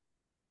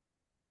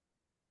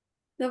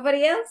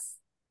 Nobody else?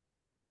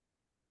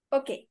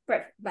 Okay,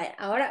 perfect. But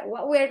ahora,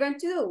 what we are going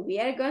to do, we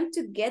are going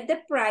to get the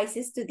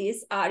prices to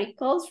these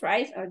articles,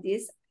 right? Or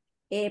these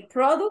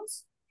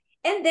products.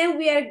 And then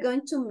we are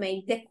going to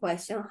make the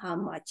question, how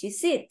much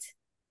is it?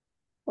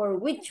 Or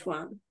which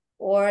one?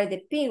 Or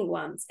the pink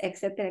ones,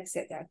 etc.,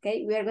 etc.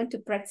 Okay, we are going to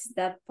practice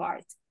that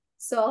part.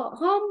 So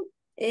how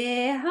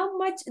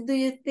much do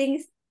you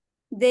think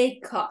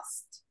they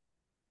cost?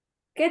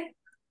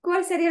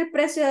 ¿Cuál sería el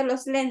precio de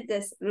los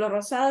lentes, los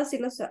rosados y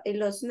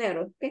los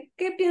negros?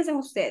 ¿Qué piensan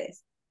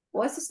ustedes?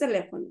 ¿O esos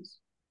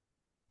teléfonos?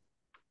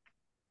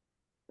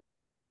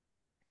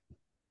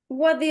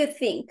 What do you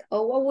think?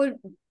 Or what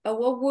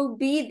will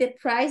be the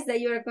price that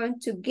you are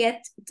going to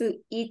get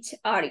to each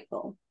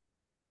article?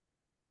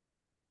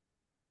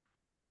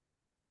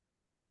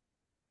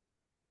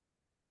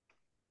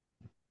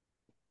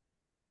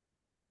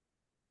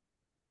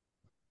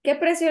 ¿Qué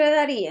precio le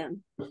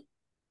darían?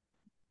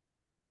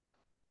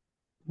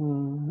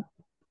 Mm,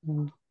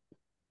 mm,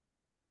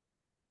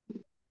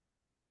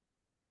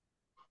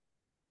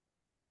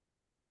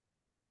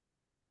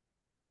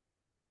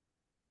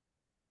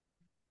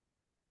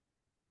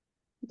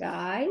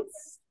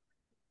 Guys.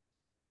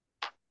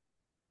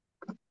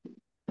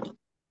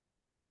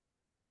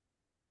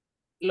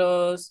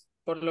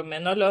 Por lo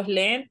menos los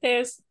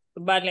lentes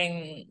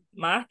valen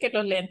más que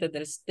los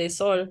lentes de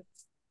sol.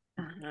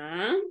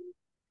 Ajá.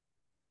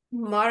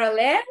 More or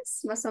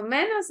less, más o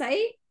menos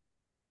ahí.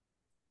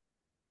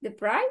 The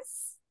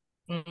price.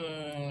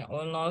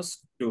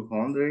 Unos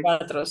 200.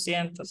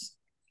 400.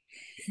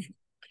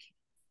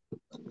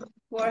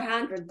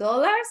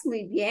 $400.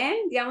 Muy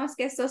bien. Digamos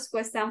que estos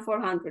cuestan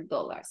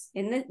 $400.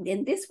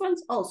 And this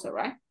one's also,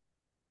 right?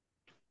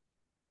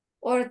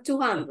 Or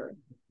 200.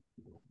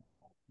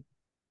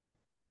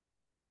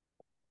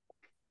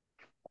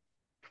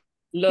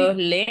 Los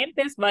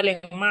lentes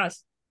valen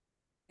más.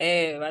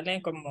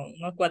 Valen como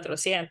unos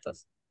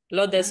 400.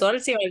 Los de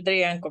sol sí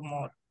valdrían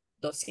como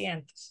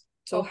 200.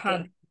 200.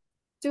 Okay.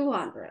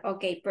 200.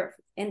 Okay,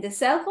 perfect. And the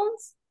cell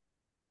phones?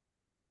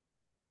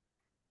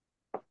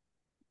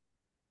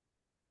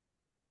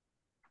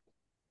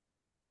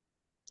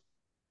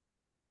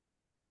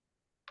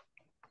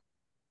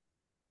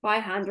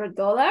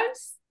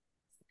 $500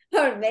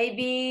 or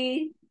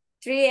maybe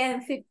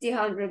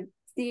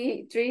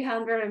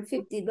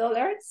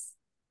 $350.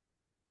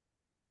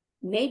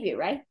 Maybe,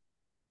 right?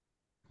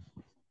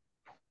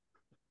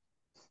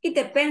 It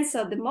depends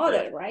on the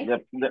model, right?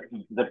 Depende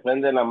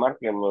de la marca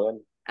y el modelo.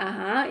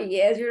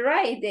 Yes, you're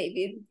right,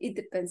 David. It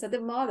depends on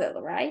the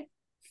model, right?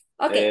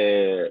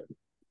 Okay.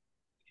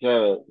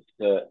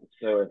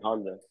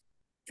 700.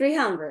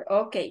 300.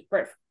 Okay,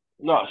 perfect.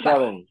 No,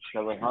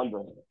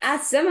 700.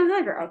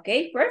 700.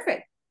 Okay,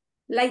 perfect.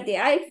 Like the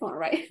iPhone,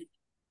 right?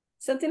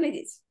 Something like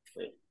this.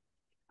 Sí.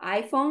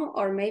 iPhone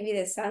or maybe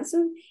the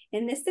Samsung.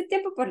 En este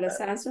tiempo, por los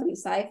Samsung,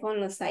 los iPhone,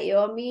 los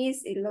Xiaomi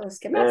y los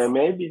que más.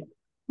 Maybe.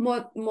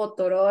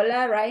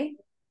 Motorola, right?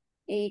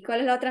 ¿Y cuál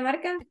es la otra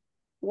marca?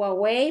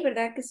 Huawei,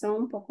 ¿verdad? Que son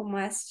un poco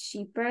más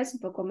cheaper, un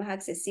poco más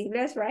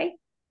accesibles, right?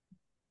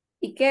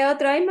 ¿Y qué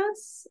otro hay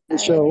más?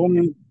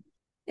 Xiaomi.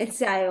 El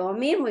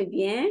Xiaomi, muy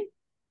bien.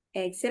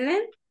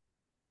 Excelente.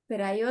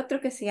 Pero hay otro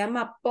que se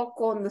llama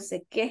Poco no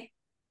sé qué.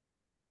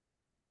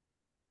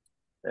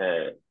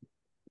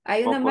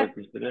 Hay una marca.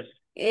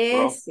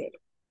 Ese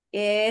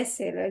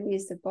lo he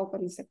visto, Poco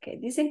no sé qué.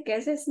 Dicen que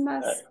ese es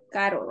más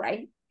caro,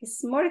 right?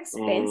 It's more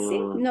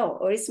expensive. No,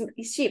 or it's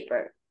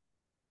cheaper.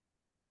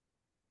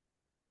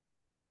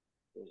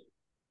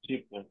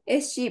 Cheaper.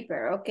 It's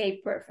cheaper. Okay,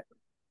 perfect.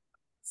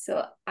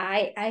 So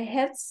I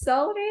have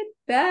sold it,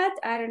 but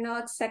I don't know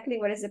exactly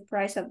what is the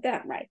price of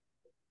that, right?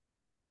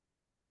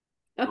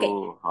 Okay.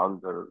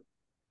 $200.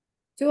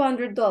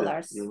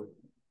 $250.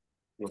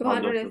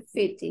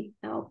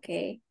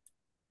 Okay.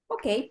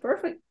 Okay,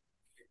 perfect.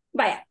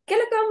 Vaya, ¿qué es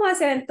lo que vamos a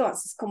hacer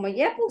entonces? Como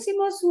ya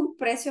pusimos un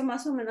precio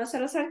más o menos a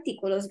los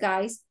artículos,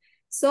 guys,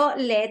 so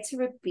let's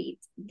repeat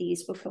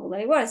these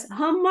vocabulary words.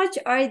 How much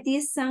are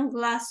these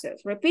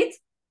sunglasses? Repeat.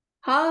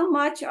 How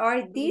much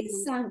are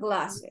these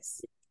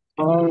sunglasses?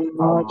 How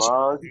much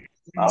Are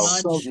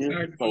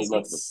Sunglasses.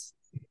 these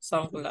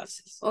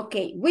sunglasses?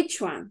 Okay, which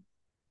one?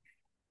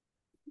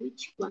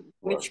 Which one?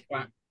 Which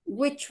one?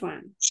 Which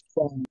one?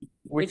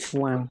 which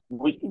one?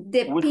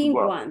 The pink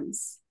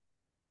ones.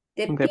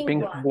 The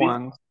pink ones.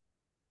 Ones.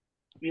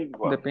 Pink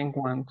The pink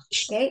ones.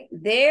 Okay,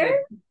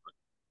 there.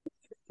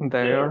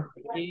 There.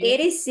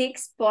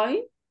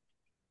 86.99.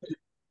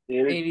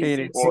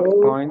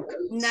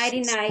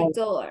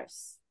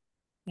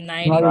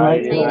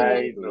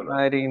 86.99.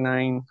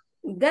 99.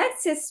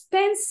 That's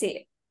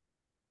expensive.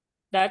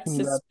 That's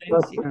That's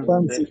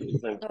expensive.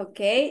 expensive.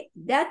 Okay,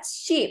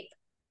 that's cheap.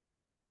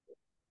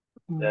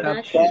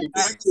 That's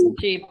That's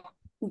cheap.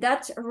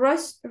 That's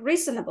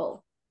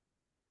reasonable.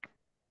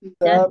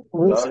 That's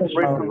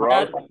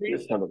reasonable.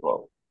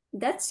 Reasonable.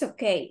 That's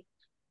okay.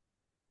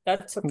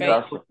 That's okay.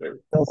 That's okay.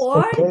 That's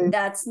Or okay.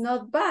 that's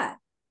not bad.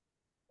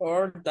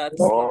 Or that's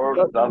Or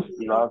that's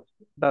not.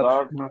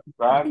 That's not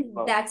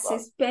That's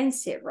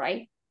expensive,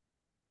 right?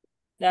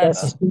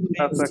 that's that's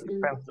expensive.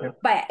 expensive.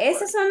 Vaya,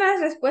 esas son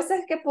las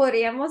respuestas que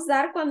podríamos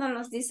dar cuando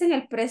nos dicen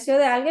el precio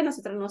de algo,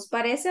 nosotros nos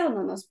parece o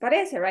no nos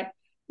parece, right?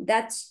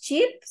 That's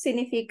cheap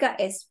significa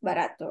es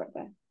barato,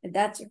 ¿verdad?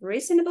 That's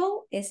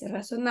reasonable es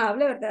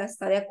razonable, ¿verdad?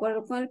 Está de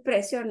acuerdo con el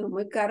precio, no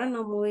muy caro,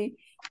 no muy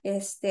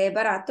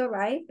barato,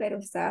 right? Pero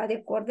está de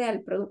acuerdo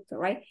al producto,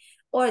 right?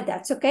 Or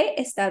that's okay,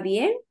 está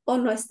bien o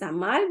no está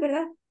mal,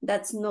 ¿verdad?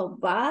 That's not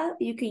bad,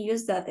 you can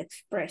use that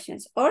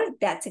expressions. Or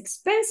that's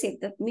expensive,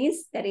 that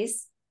means that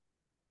is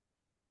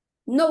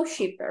no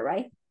cheaper,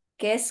 right?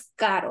 Que es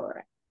caro,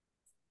 right?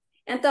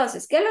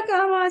 Entonces, ¿qué es lo que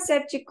vamos a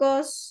hacer,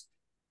 chicos?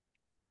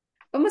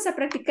 Vamos a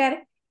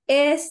practicar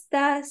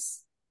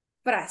estas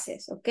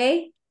frases, ¿ok?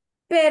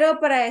 Pero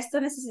para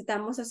esto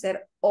necesitamos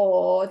hacer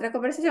otra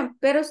conversación,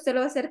 pero usted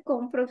lo va a hacer con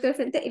un producto de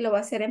frente y lo va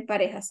a hacer en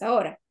parejas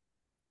ahora.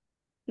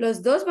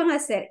 Los dos van a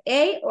hacer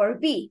A or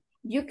B.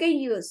 You can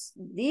use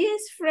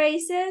these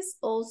phrases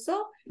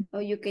also,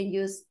 or you can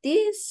use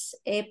these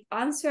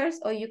answers,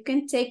 or you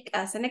can take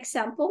as an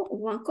example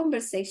one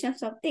conversation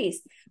of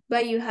this,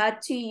 but you have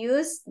to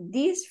use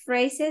these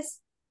phrases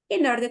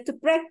in order to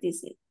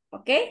practice it,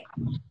 okay?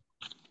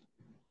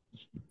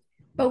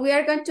 But we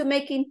are going to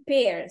make in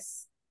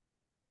pairs.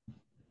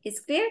 It's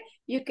clear?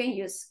 You can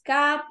use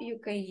cap, you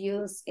can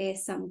use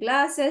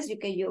sunglasses, you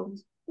can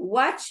use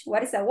watch.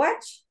 What is a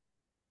watch?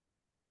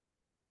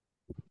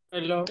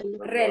 Reloj.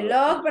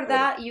 Reloj,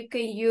 ¿verdad? You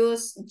can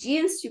use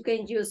jeans, you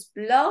can use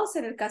blouse,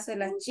 en el caso de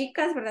las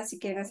chicas, ¿verdad? Si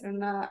quieren hacer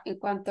una en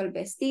cuanto al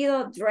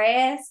vestido,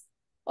 dress,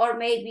 or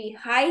maybe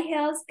high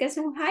heels. ¿Qué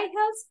son high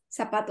heels?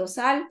 Zapatos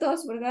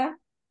altos, ¿verdad?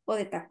 O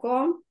de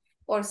tacón,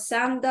 or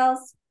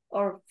sandals,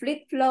 or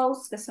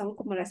flip-flops, que son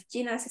como las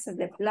chinas esas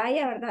de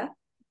playa, ¿verdad?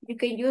 You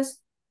can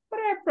use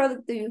whatever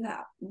product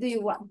do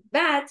you want,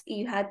 but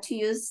you have to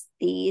use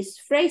these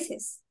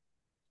phrases,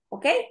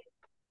 okay?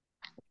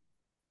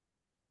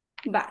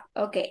 But,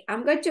 okay,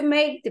 I'm going to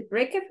make the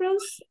breakout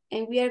rooms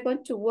and we are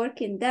going to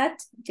work in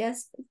that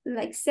just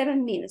like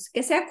 7 minutes.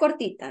 Que sea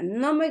cortita,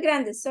 no muy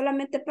grande,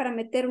 solamente para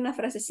meter unas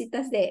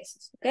frasecitas de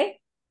esos, ¿ok?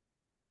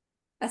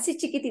 Así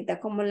chiquitita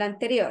como la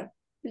anterior,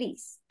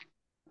 please.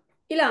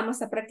 Y la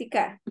vamos a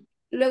practicar.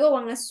 Luego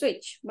van a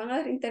switch, van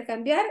a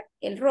intercambiar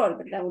el rol,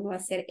 ¿verdad? Uno va a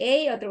ser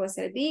A, otro va a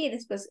ser B, y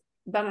después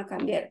van a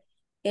cambiar.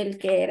 El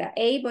que era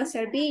A va a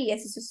ser B y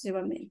así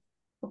sucesivamente,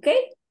 ¿ok?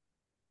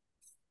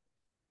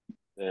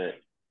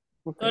 Okay.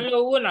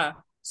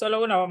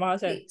 Solo una vamos a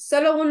hacer. Sí,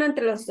 solo uno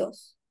entre los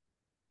dos.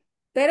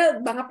 Pero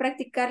van a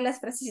practicar las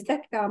frasecitas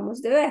que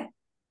acabamos de ver.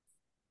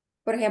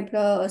 Por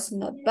ejemplo, it's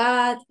not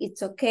bad,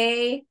 it's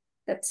okay,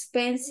 that's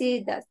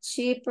expensive, that's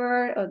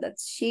cheaper, or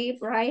that's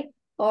cheap, right?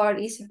 Or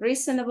it's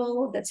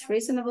reasonable, that's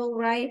reasonable,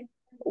 right?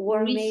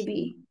 Or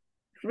maybe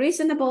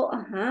reasonable,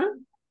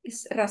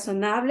 es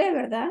razonable,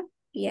 ¿verdad?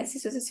 Y así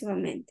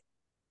sucesivamente.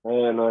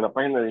 Lo de la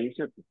página de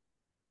inicio.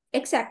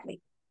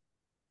 Exactly.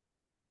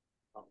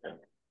 Okay.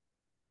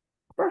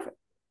 Perfect.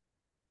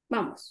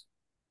 Vamos.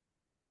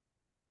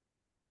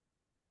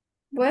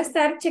 Voy a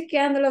estar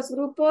chequeando los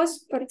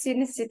grupos por si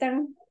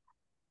necesitan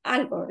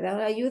algo,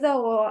 ¿verdad? Ayuda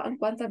o en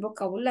cuanto al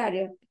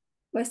vocabulario.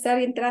 Voy a estar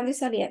entrando y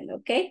saliendo,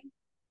 ¿ok?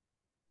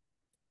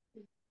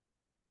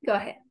 Go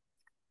ahead.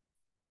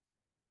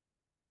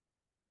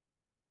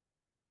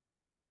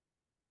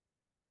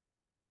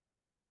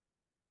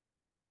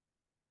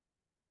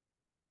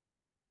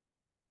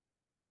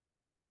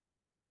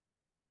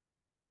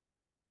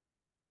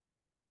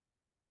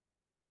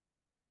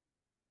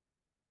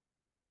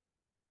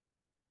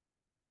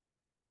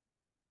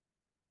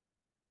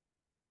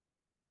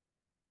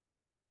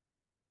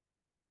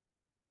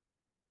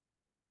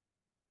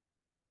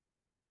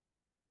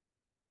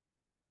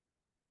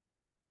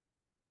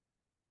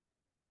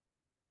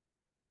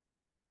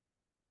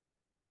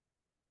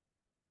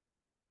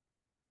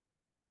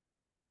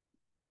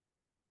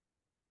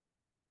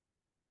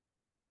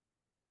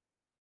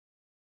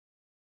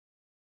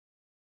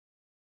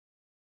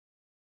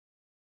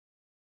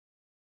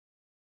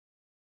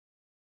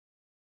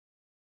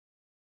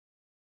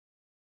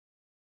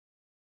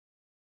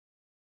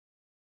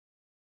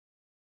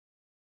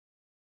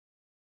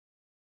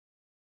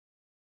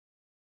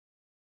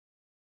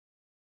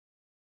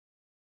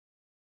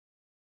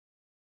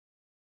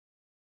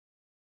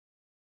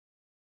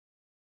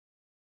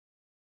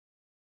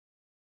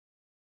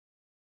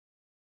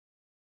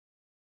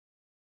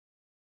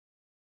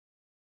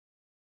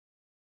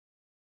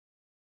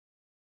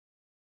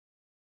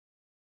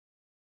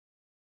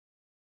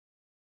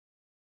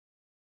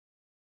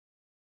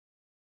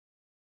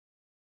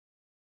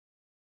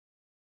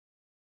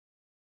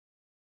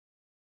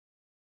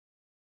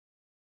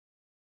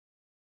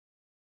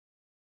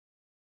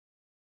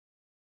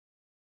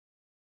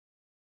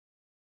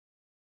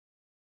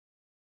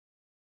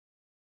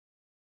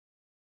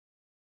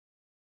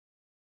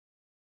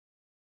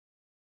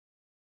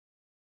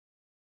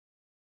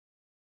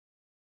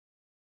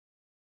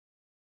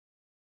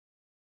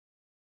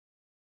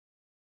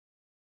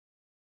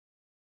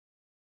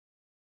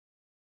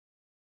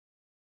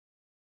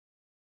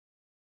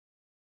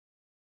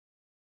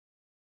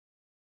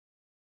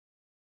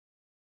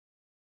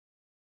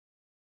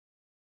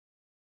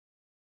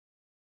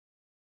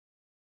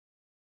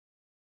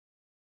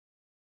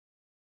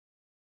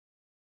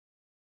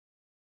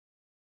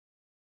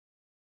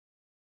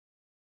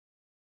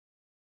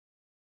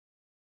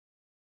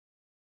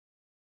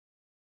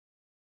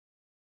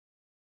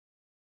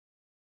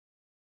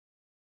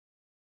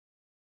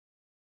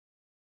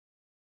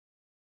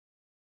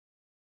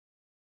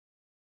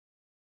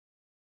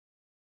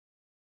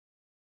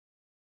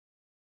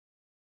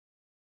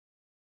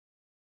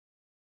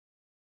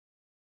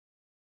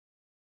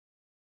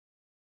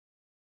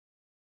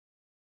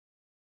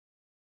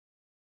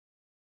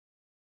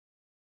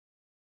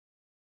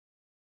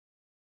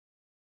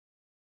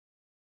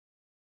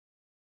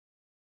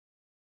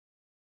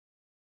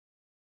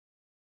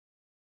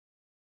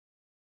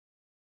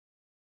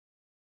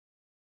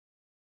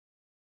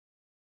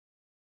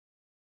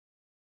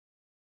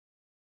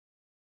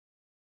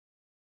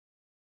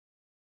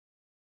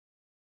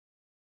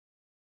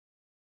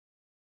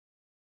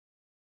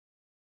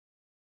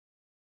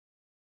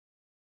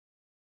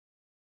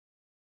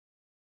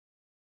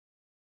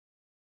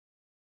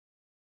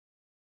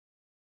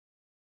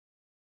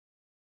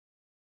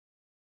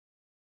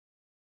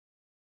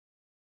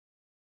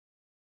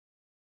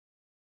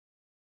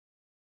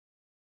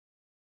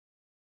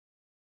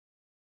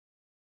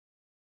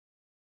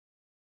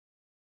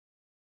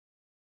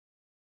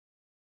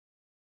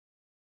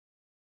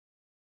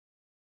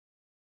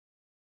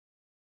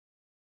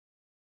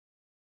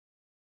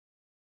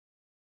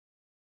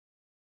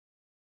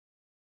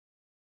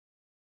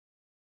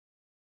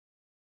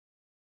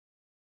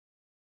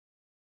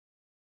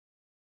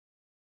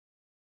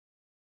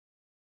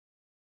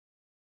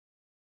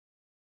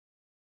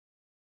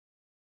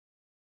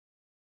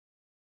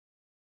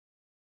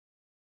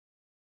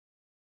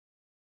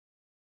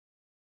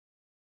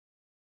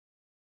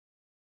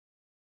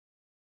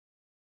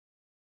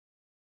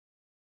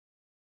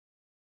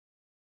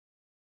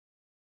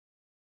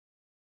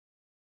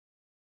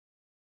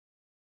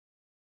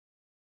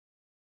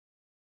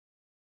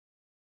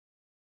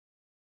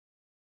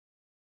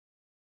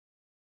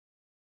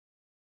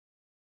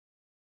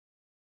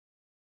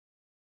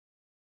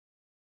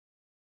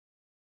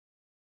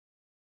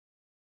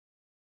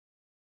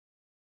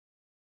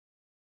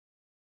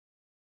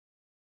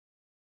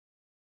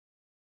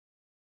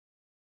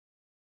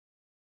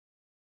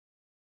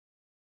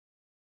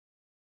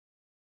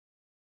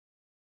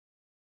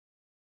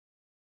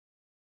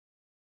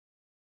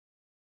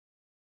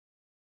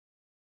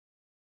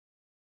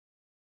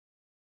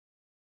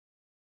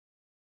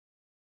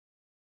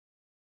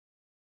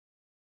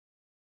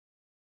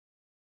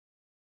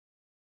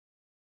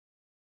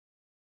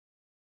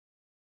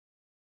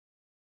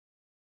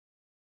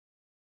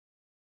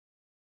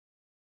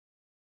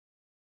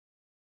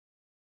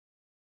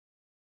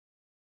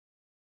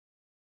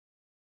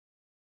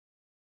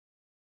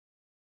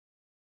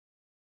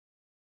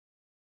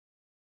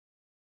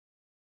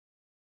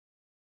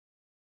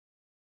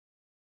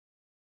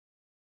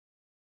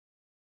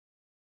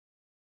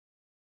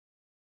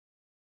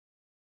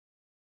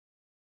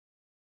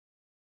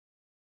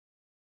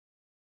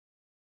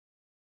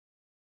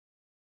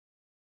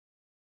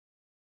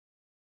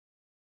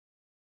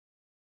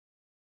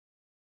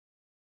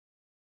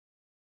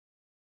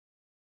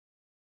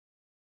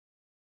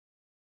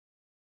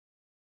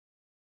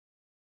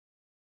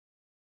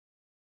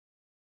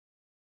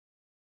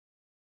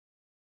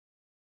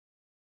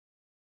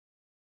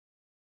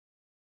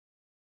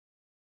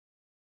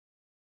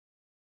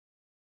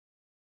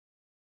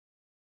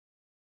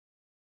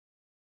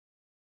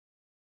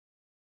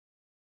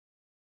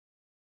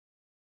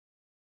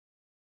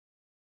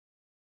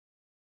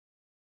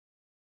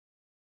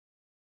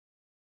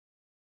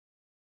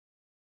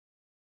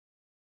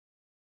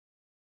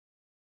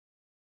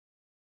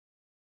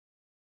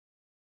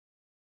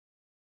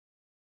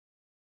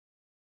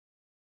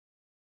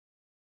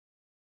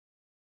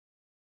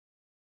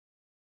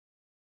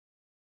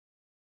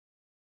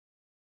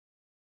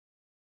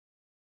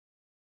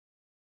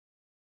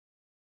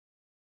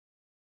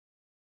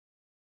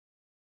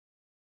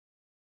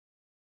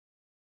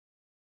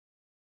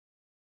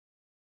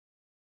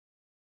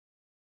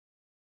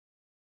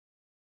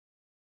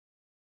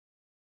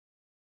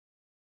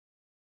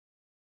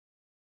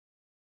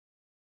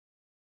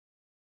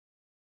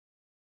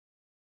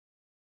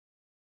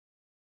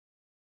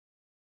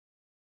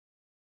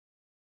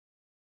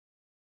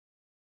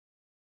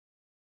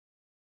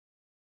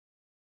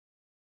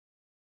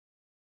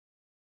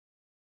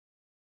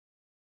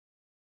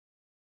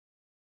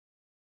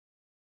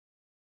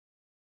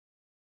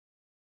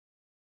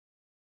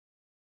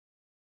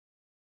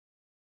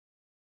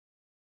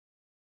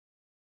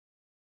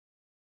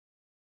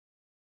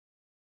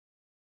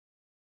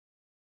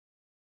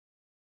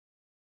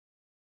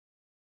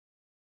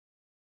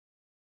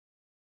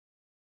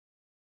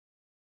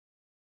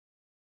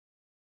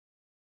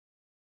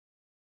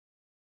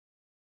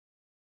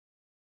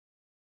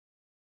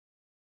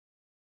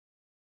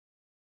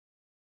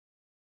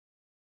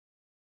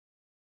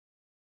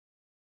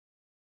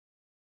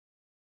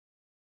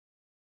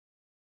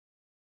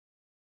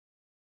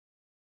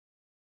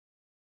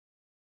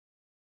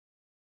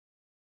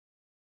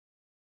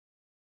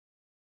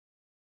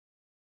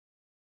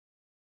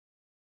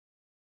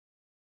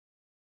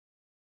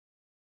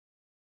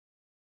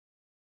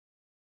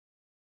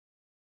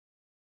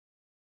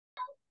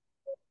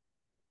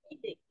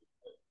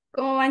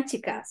 ¿Cómo van,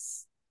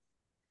 chicas?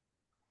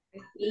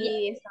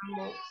 Y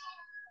estamos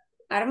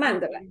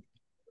Armándola.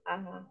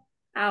 ajá,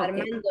 Ah, ok.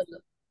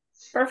 armándolo.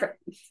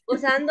 Perfect.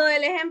 Usando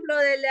el ejemplo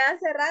del de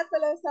hace rato,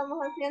 lo estamos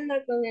haciendo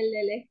con el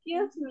del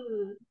excuse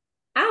me.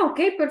 Ah, ok,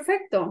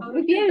 perfecto.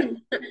 Muy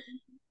bien.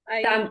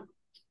 Ahí.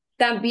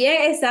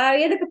 También estaba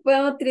viendo que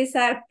podemos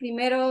utilizar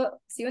primero,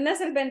 si una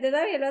es el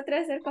vendedor y el otro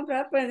es el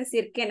comprador, pueden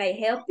decir, can I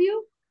help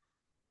you?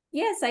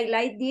 Yes, I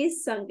like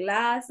these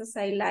sunglasses,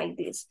 I like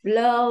this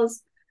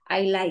blouse,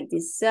 I like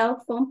this cell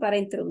phone para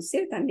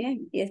introducir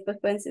también. Y después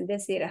pueden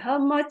decir, how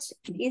much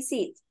is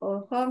it?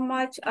 O how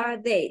much are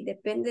they?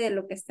 Depende de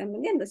lo que están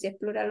vendiendo, si es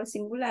plural o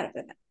singular,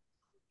 ¿verdad?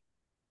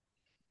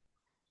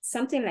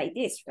 Something like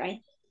this,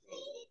 right?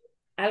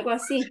 Algo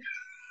así.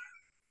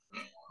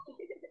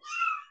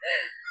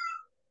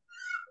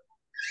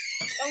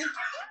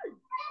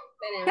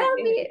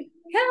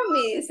 Help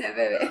me, dice el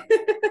bebé.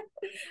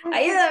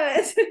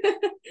 Ayúdame.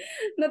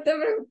 No te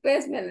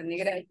preocupes, Melanie,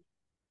 gracias.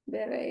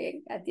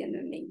 Bebé, atiende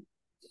al niño.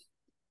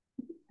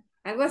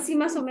 Algo así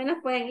más o menos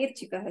pueden ir,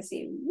 chicos,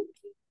 así.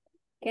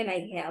 Can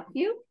I help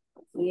you?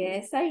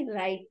 Yes, I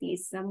like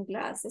these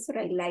sunglasses, or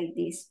I like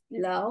this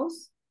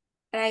blouse,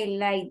 or I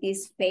like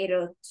this pair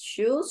of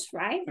shoes,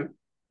 right?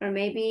 Or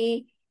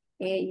maybe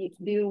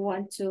do you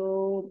want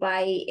to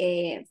buy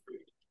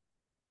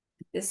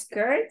the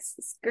skirts?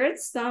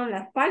 Skirts son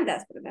las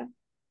faldas, ¿verdad?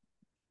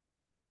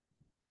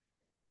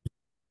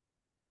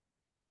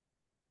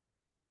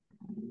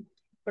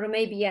 Or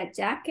maybe a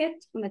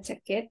jacket, una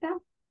chaqueta.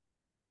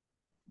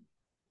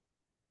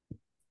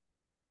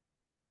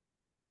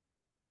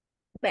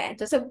 Bueno,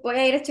 entonces voy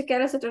a ir a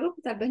chequear los otros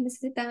grupos, tal vez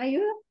necesitan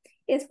ayuda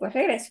y después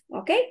regreso,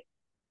 ¿ok?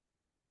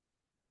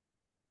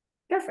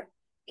 Perfect.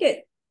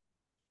 Good.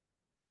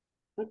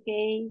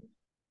 Ok.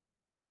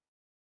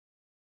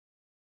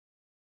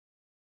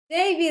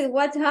 David,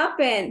 what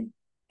happened?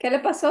 ¿Qué le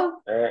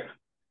pasó?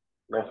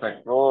 Me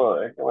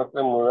sacó, es que me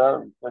estoy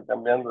mudando, estoy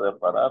cambiando de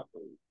aparato.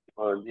 Y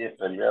todo el día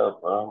estoy liado,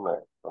 por eso me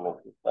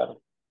conecté tarde.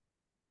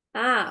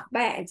 Ah,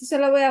 vaya, entonces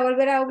lo voy a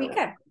volver a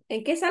ubicar.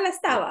 ¿En qué sala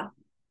estaba?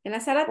 En la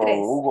sala Con 3.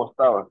 Hugo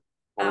estaba,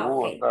 con Ah,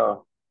 Hugo ok.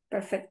 estaba,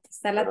 Perfecto,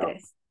 sala pero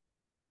 3.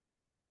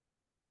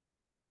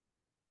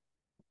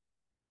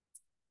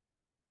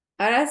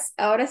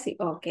 Ahora sí,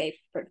 ok,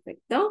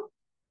 perfecto.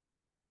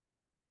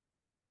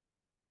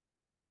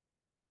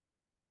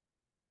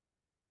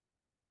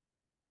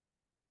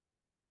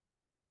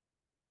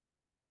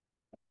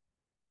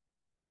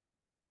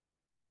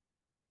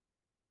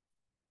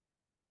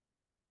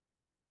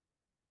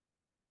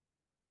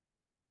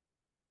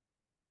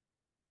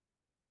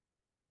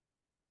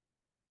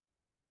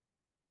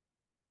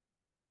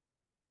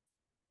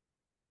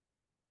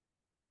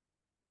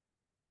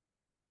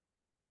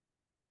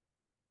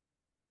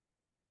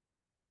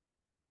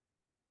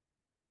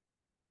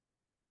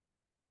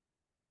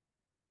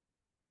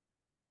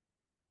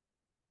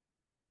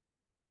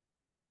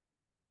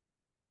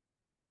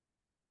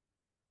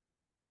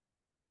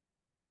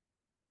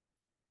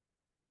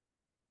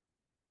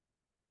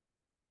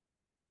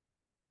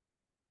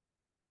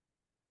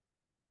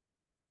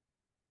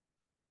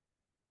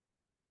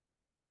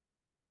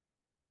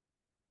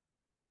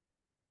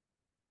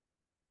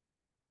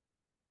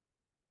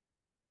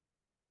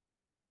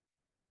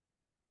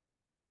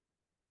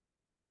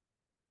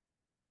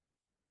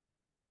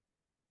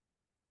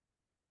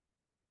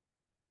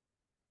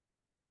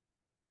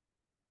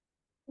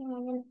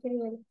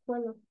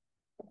 Bueno.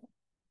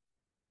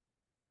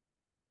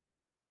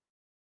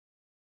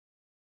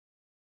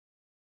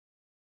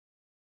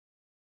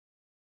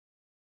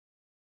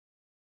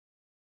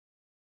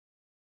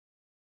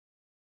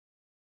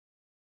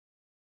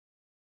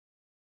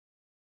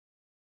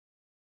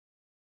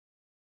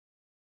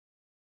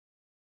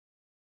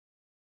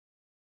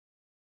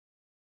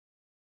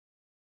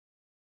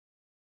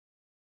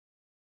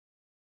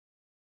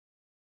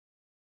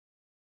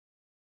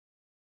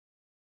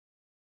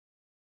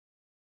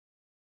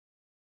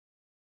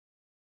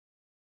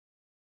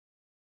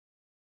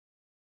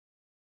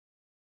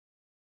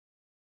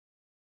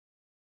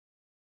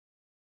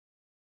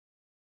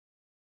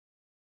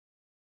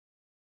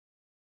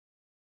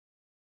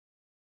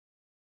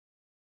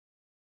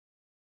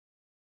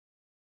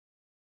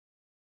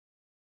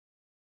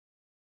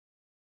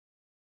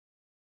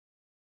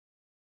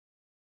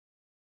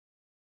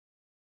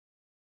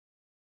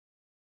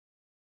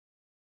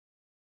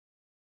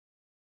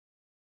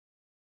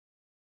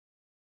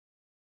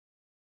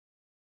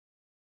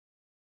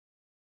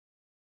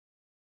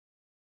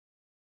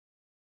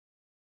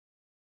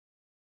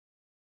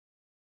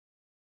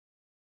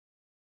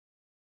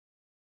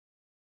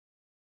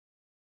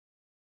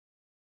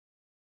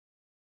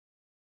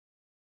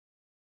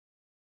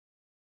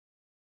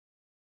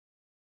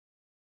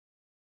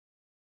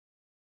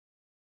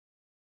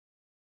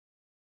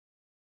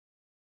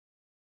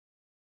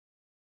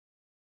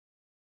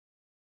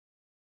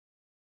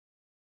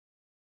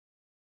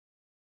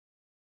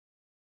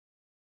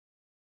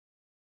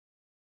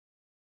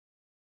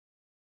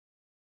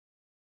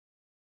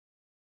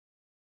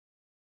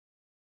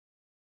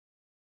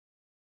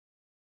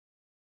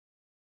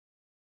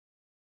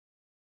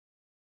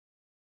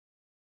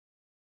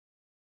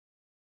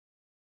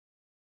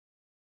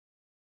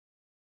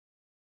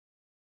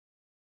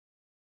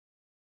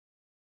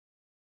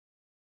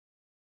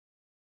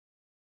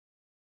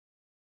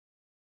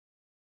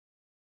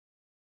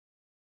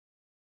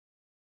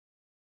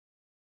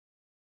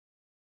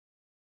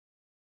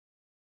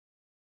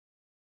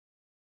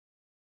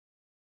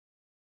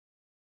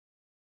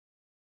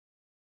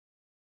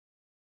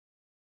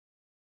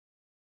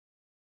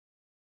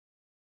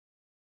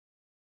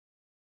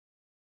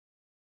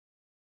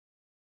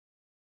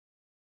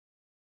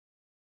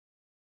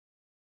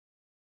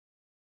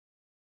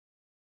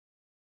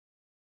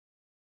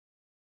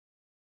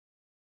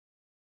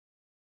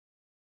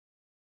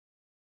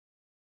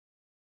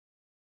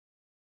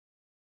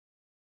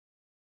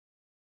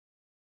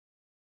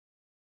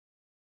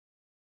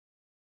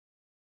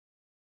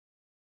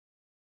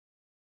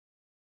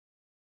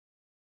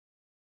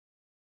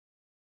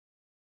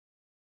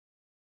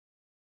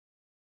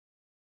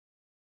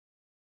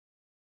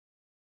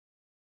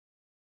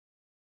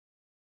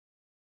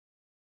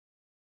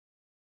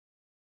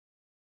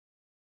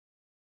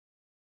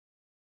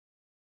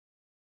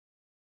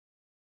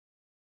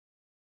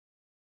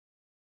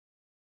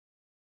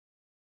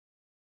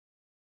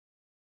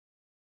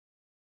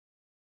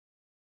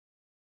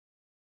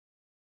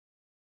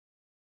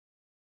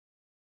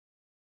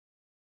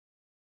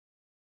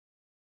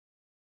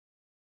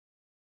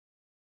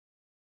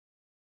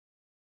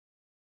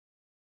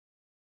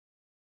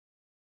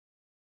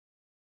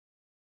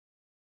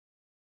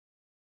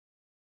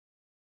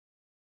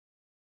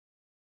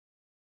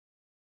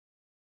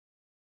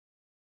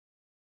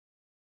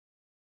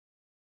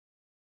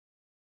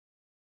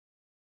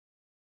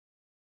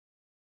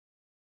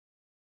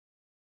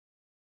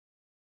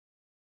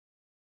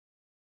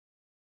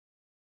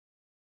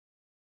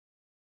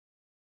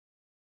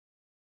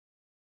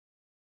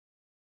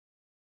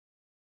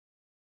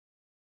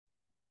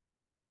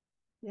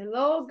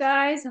 Hello,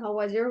 guys. How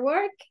was your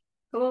work?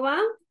 ¿Cómo va?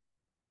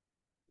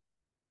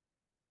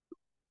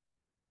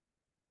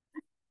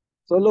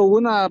 Solo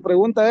una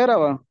pregunta era,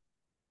 va.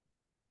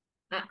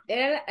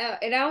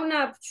 Era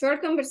una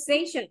short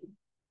conversation.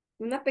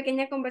 Una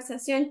pequeña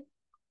conversación.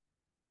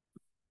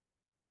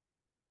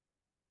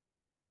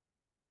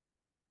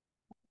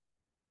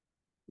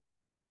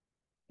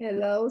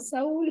 Hello,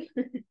 Saúl.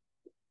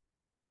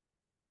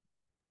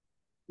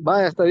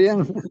 Vaya, está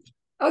bien.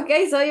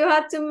 Okay, so you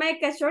have to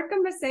make a short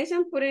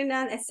conversation, putting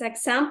on as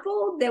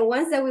example the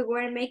ones that we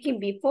were making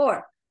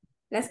before.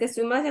 Las que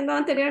estuvimos haciendo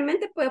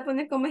anteriormente, puedo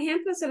poner como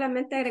ejemplo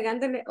solamente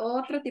agregándole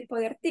otro tipo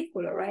de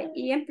artículo, right?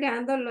 Y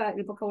empleando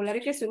el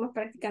vocabulario que estuvimos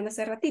practicando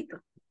hace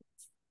ratito.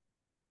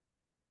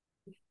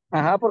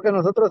 Ajá, porque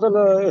nosotros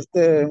solo,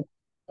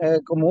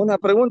 como una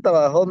pregunta,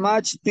 va. How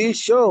much this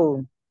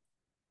show?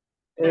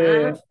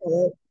 Ah,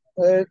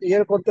 Y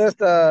él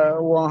contesta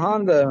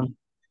 100.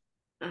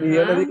 Y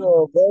yo le ajá.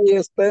 digo, very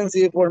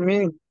expensive for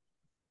me.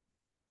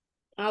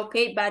 Ok,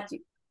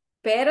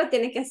 pero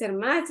tiene que ser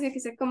más, tiene que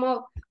ser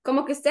como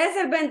que usted es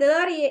el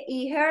vendedor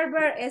y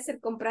Herbert es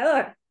el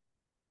comprador.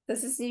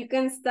 Entonces, you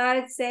can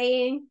start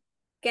saying,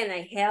 can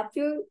I help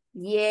you?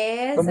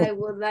 Yes, Como, I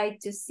would like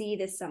to see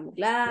the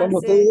como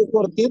usted sunglasses. dice,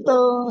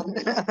 cortito.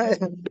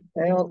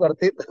 Es un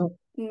cortito.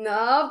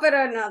 No,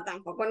 pero no,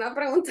 tampoco no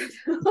pregunto.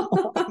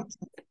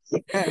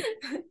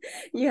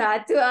 You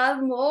had to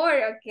add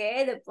more,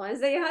 okay? The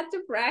points that you had to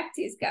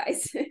practice,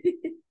 guys.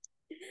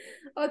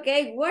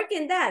 Okay, work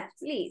in that,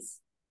 please.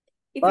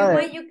 If you Vaya,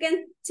 want, you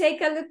can take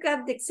a look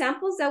at the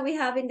examples that we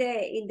have in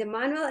the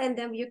manual, and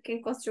then you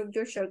can construct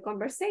your short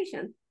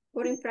conversation.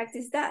 Put in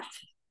practice that.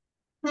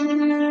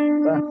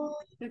 va.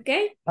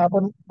 Okay?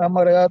 Vamos a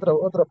agregar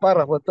otro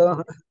párrafo.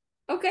 Todo.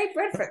 Okay,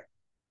 perfect.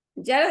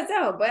 Ya los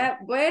dejo.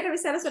 Voy a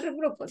revisar los otros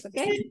grupos,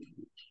 okay?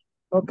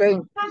 Ok.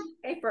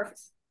 Okay,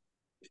 perfect.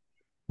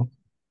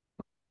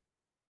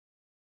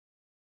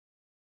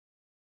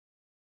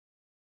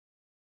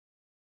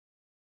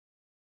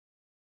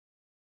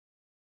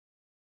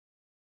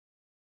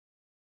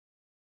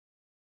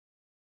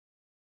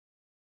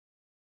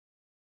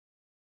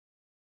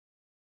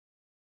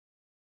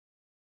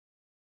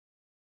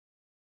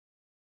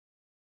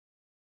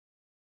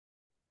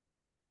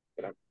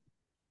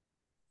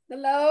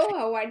 Hello,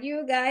 how are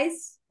you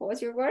guys? How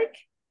was your work?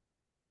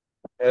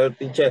 El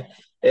teacher,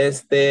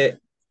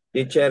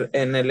 teacher,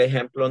 en el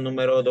ejemplo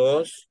número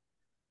 2,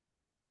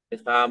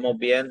 estábamos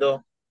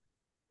viendo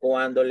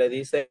cuando le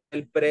dice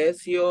el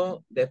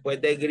precio después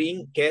de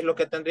green, ¿qué es lo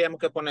que tendríamos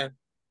que poner?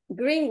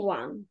 Green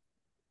one.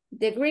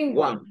 The green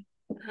One.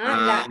 one.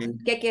 Ajá,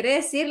 que quiere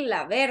decir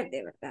la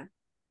verde, ¿verdad?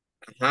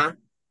 Ajá.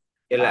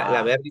 Que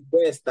la verde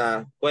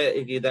cuesta, pues,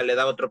 y le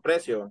da otro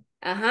precio.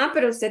 Ajá,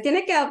 pero usted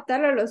tiene que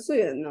adaptarlo a lo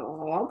suyo. No,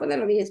 vamos a poner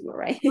lo mismo,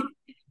 right?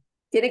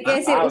 Tiene que ¿Ah?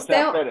 decir, O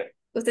sea, espere.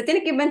 usted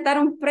tiene que inventar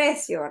un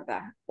precio,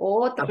 ¿verdad?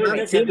 Otro Sí, sí,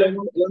 precio. que Sí, le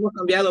hemos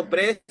cambiado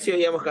precios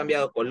y hemos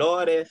cambiado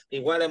colores.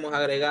 Igual hemos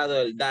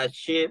agregado el dash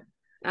sheet.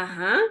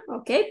 Ajá,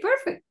 ok,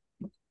 perfect.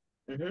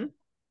 Ujú.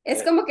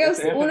 Es como que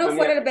ese uno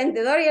fuera tenía. el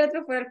vendedor y el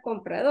otro fuera el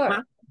comprador.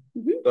 Ajá.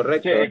 Ujú. Sí,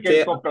 Correcto. es que el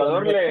Sí,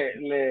 comprador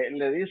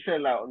le dice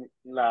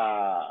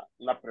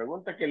la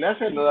pregunta que le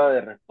hace, lo da de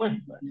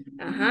respuesta.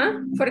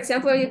 Ajá. For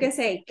example, you can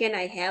say, can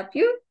I help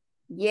you?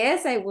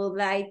 Yes, I would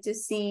like to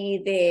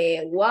see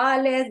the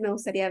wallet. Me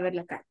gustaría ver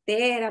la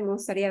cartera, me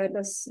gustaría ver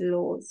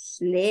los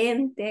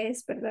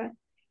lentes, ¿verdad?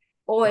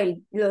 O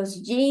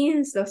los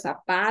jeans, los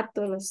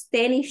zapatos, los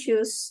tennis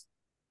shoes.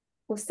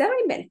 Usted va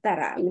a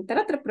inventar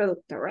otro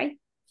producto, right?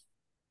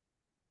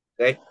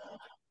 Ok.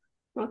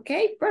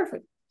 Okay,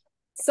 perfect.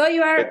 So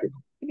you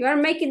are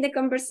making the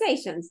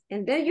conversations,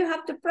 and then you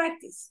have to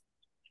practice.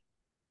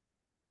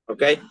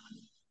 Ok.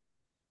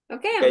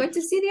 Okay, I'm going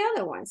to see the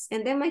other ones,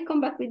 and then I come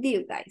back with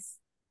you guys.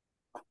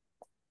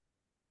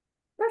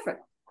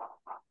 Perfect.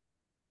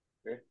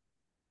 Okay.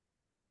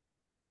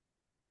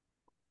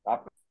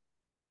 Ah,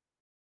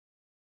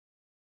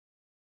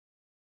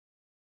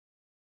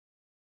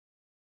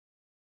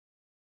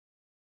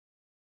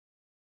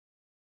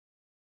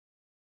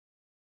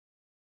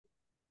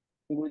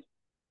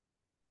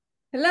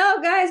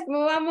 Hello, guys,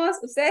 ¿cómo vamos?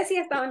 Ustedes sí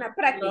estaban en la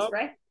practice, Hello,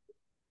 right?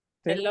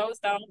 hello,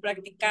 estábamos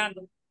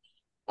practicando.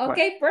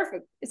 Okay,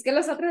 perfect. Es que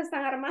los otros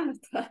están armando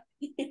todavía.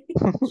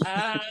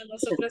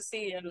 Nosotros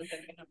sí, ya lo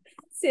terminamos.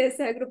 Sí, ese es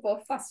el grupo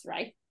Fast,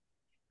 right?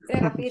 Sí,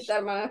 rapidito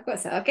arman las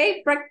cosas. Ok,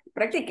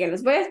 practiquen,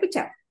 los voy a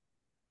escuchar.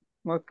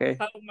 Okay.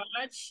 How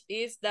much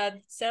is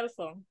that cell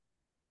phone?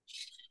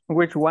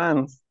 Which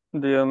ones?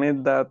 Do you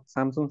mean that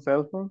Samsung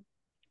cell phone?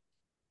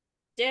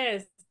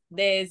 Yes,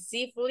 the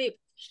Z Flip.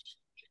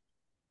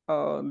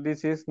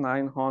 This is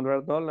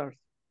 $900.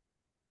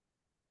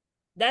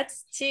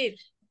 That's cheap.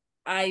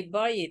 I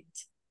buy it.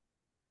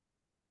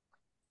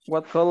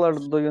 What color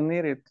do you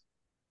need it?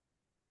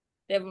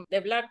 The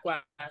black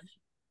one.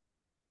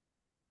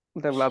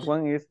 The black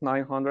one is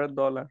 $900.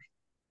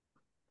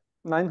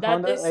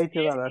 That is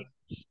 $980.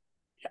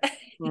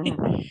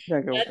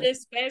 That is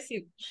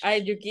expensive. Are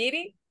you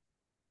kidding?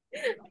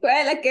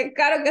 Pues qué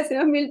caro que sea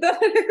 $1,000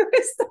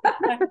 cuesta.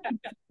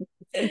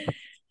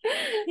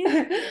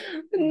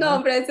 No,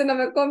 hombre, eso no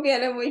me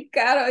conviene, muy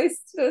caro,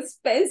 es too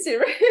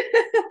expensive.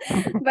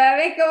 Va a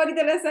ver qué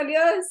bonito le salió,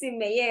 si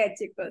me llega,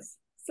 chicos.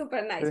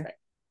 Super nice, Sí. right?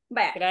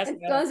 Vaya, Gracias.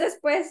 entonces,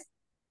 pues,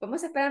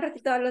 vamos a esperar un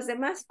ratito a los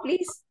demás,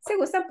 please. Si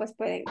gustan, pues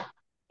pueden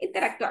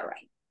interactuar,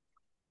 right?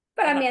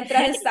 Para Ajá.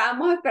 mientras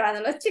estábamos esperando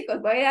a los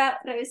chicos, voy a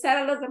revisar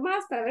a los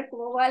demás para ver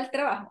cómo va el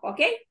trabajo,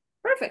 ¿ok?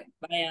 Perfect.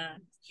 Vaya,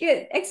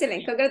 Good,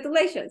 excellent,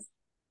 congratulations.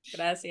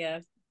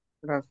 gracias.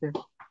 Gracias.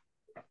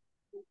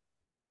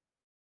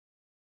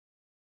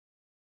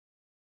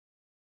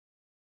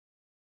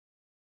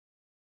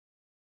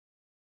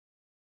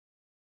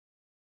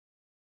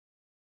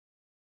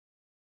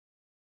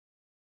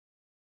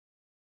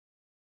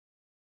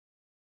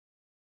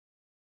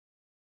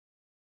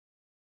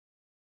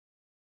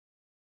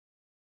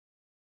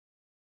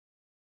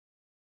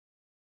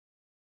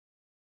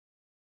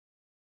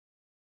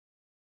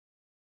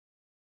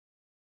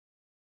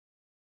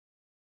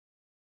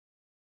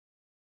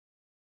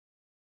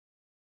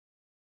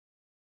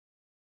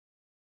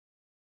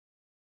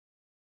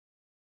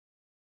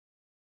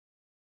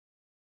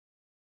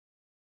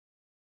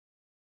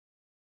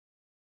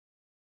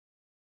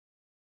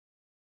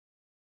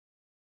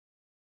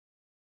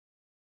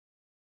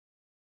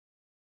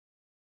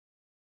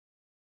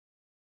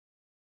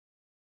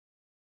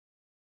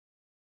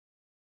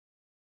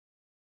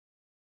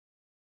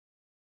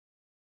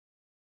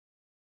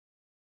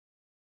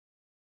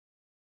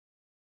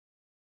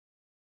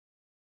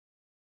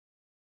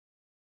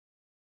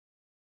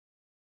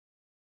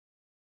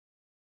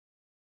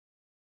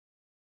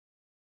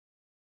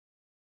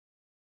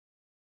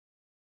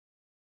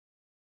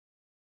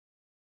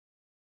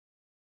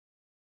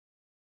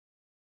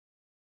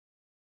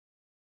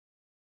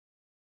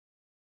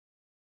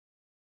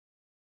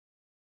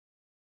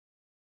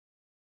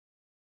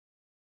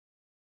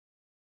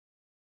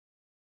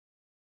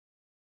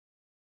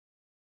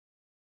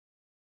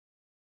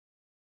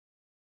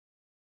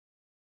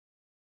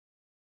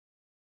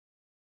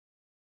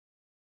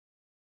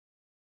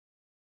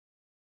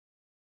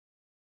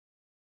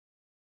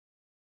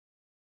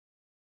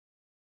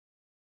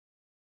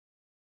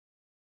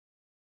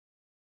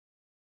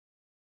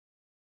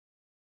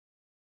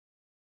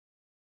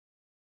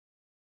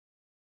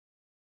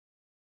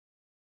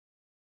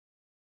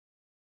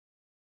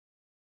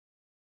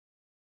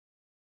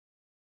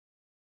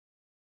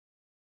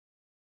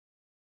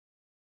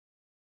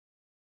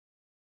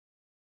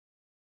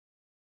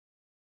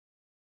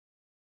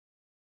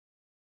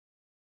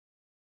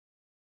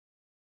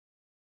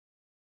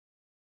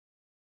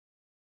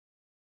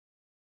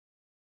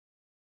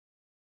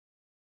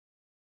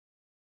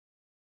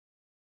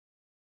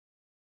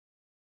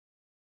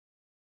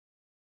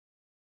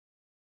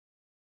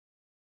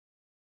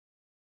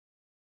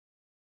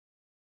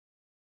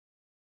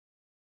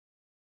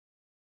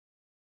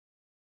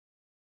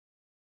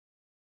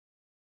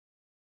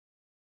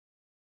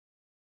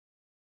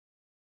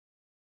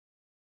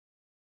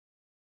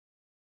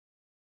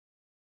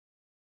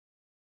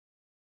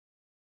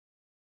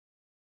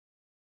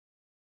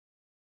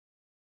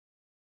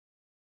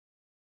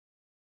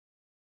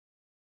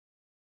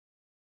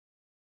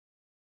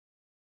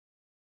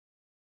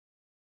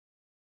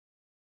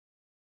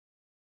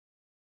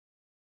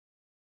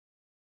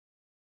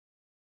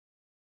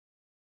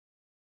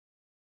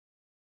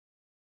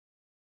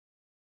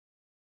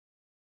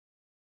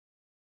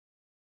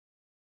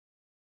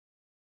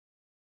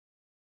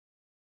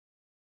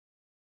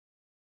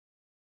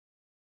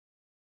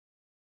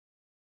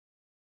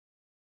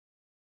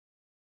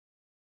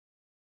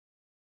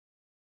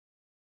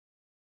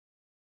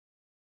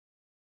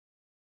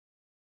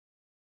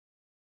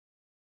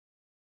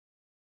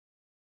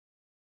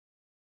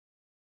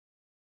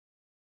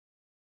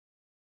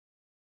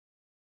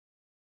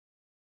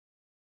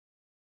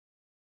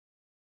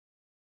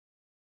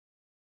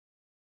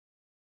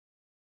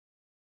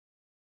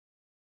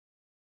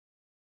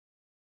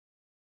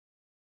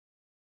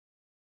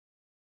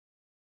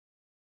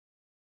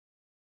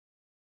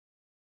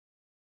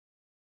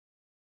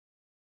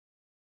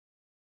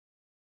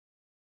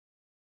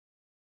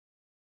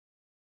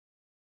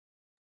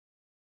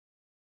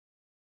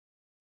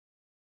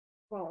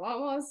 Bueno,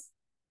 vamos.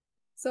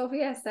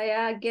 Sofía está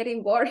ya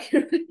getting bored.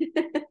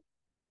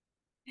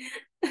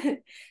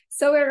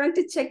 So we're going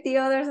to check the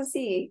others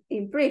así,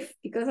 in brief,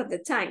 because of the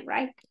time,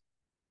 right?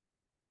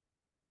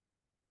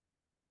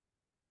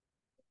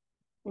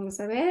 Vamos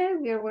a ver,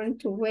 we are going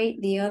to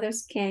wait, the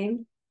others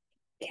can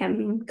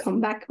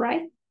come back,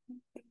 right?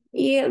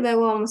 Y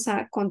luego vamos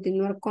a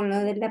continuar con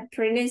lo de la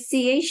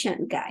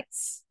pronunciation,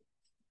 guys.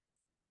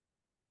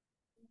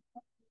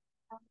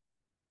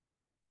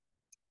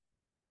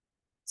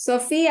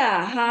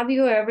 Sophia, have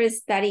you ever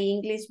studied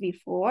English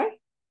before?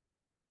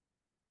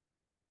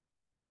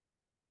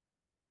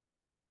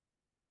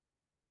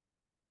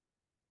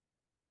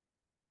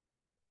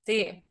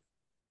 Sí,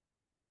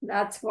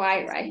 That's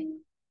why, right?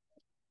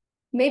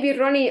 Maybe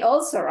Ronnie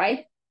also,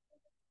 right?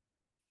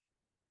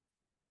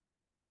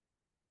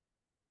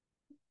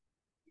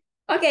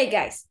 Okay,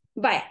 guys,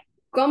 bye.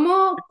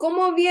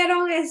 ¿Cómo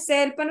vieron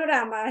el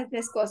panorama?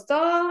 ¿Les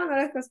costó? ¿No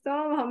les costó?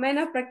 Más o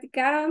menos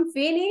practicaron,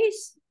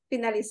 finish,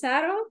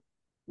 finalizaron.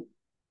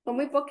 Con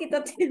muy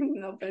poquito tiempo.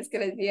 No, pero es que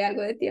les di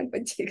algo de tiempo,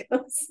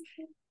 chicos.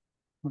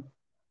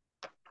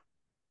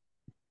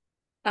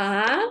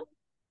 Ajá.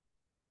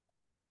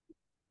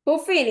 Who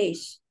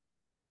finished?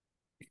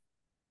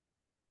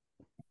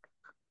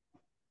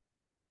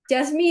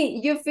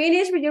 Jasmine, you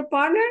finished with your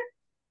partner?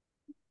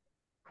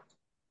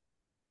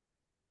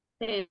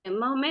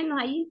 Más o menos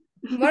ahí.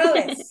 More or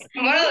less.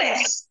 More or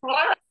less.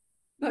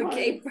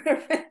 Okay,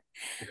 perfect.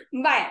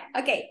 Bye.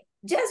 Okay,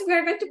 just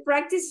we're going to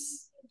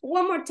practice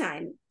one more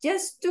time.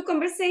 Just 2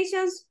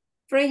 conversations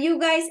from you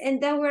guys, and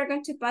then we're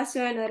going to pass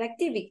to another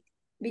activity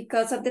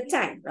because of the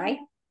time, right?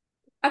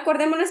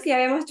 Acordémonos que ya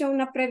habíamos hecho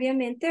una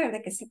previamente,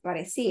 ¿verdad? Que se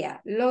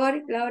parecía.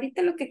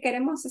 Ahorita lo que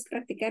queremos es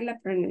practicar la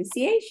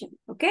pronunciation,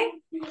 ¿ok?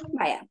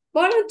 Vaya,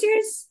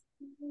 volunteers,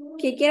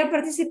 ¿quién quiera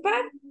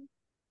participar?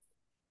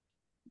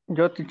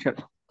 Yo, teacher.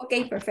 Ok,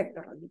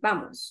 perfecto, Ronnie,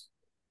 vamos.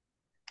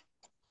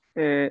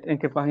 ¿En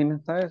qué página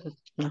está eso?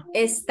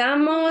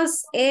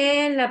 Estamos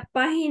en la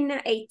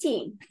página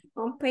 18,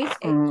 on page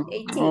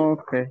 18.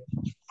 Ok.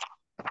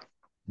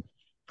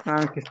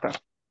 Ah, aquí está.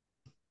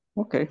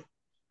 Ok.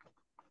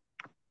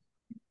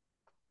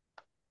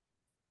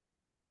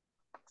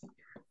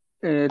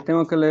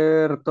 Tengo que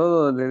leer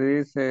todo, le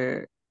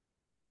dice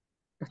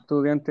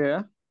estudiante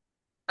A.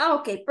 Ah,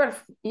 okay,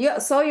 perfect.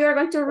 So you're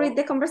going to read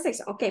the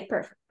conversation. Okay,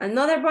 perfect.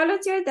 Another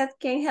volunteer that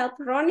can help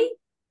Ronnie?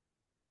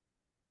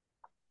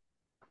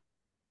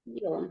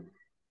 Yo.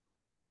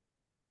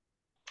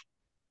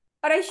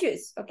 Or I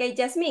choose. Okay,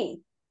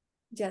 Jasmine.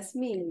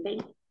 Jasmine.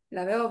 Okay.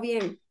 La veo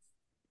bien.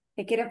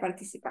 Que quiere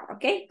participar.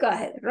 Okay, go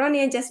ahead.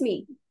 Ronnie and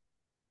Jasmine.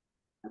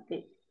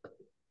 Okay.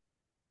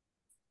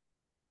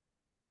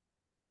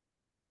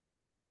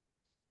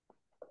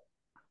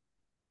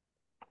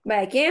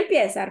 Vale, ¿quién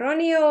empieza?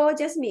 ¿Ronnie o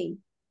Jasmine?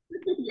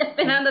 Ya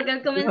esperando que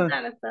él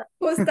comenzara.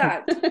 Who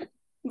start?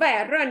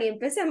 Vaya, Ronnie,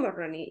 empecemos,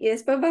 Ronnie. Y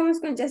después vamos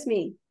con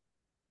Jasmine.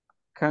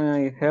 Can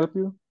I help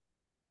you?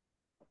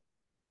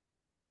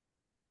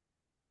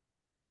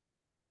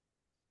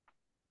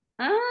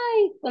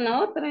 Ay, con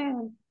la otra.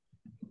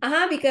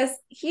 Because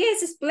he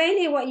is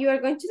explaining what you are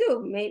going to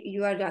do. Maybe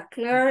you are the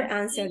clerk,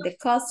 answer the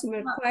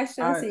customer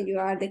questions, and you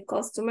are the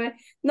customer.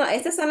 No,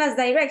 estas son las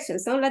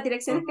directions, son las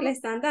direcciones que le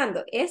están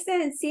dando. Esta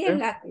en sí es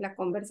la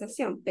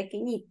conversación,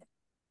 pequeñita.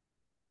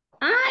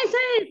 Ay,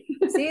 sí.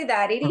 Sí,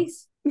 that it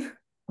is.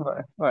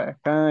 Right.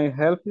 Can I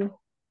help you?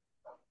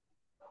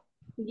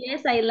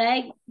 Yes, I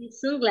like the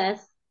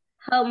sunglasses.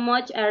 How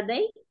much are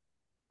they?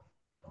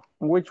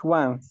 Which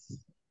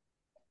ones?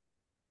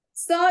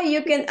 So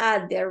you can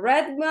add the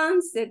red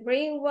ones, the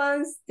green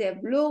ones, the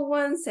blue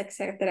ones,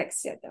 etc.,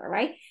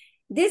 right?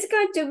 This is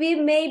going to be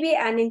maybe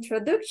an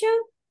introduction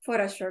for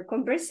a short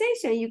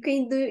conversation. You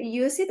can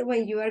use it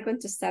when you are going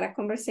to start a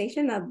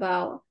conversation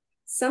about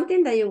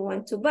something that you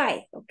want to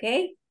buy,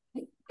 okay?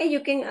 And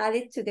you can add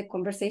it to the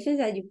conversations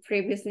that you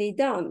previously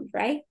done,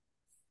 right?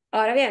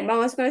 Ahora bien,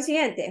 vamos con el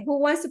siguiente. Who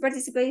wants to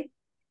participate?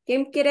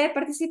 ¿Quién quiere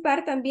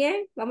participar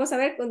también? Vamos a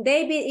ver con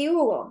David y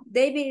Hugo.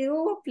 David y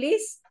Hugo,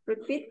 please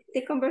repeat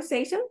the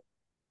conversation.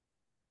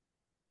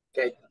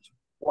 Okay.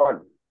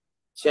 ¿Cuál?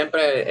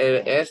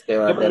 Siempre este,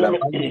 ¿va? De la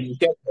página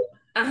inicial.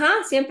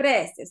 Ajá,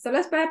 siempre este. Solo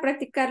es para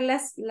practicar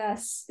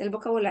el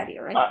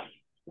vocabulario, right? Ah,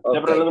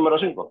 ¿siempre el número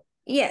 5?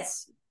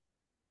 Yes.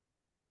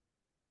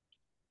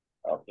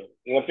 Okay.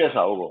 ¿Quién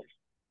empieza, Hugo?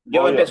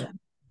 Yo empiezo.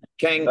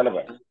 Dale,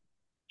 pues.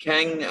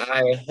 Can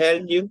I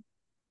help you?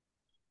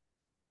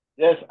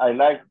 Yes, I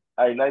like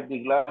the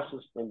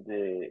glasses and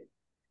the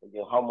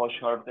how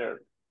much are there?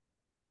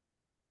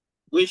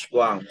 Which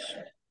ones?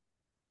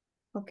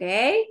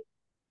 Okay.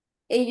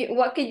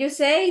 What can you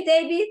say,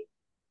 David?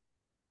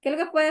 ¿Qué es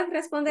lo que puedes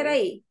responder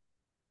ahí?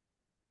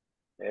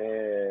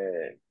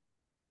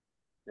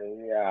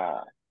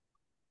 Sería,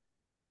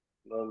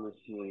 let me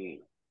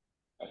see,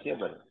 así es,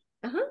 ¿verdad?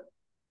 Ajá.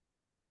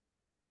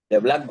 The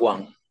black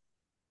one.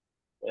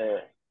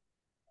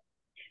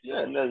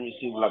 Yeah, let me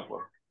see black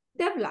one.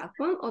 The black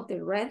one or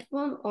the red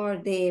one or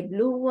the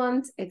blue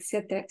ones,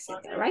 etc.,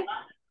 right?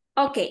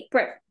 Ok,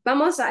 perfect.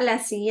 Vamos a la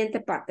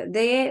siguiente parte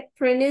de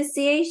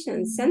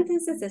pronunciation,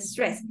 sentences de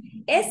stress.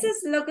 Ese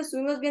es lo que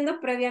estuvimos viendo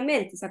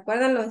previamente. ¿Se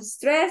acuerdan los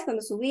stress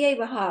cuando subía y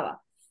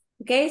bajaba?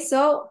 Okay,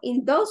 so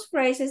in those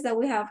phrases that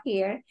we have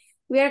here,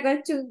 we are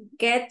going to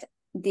get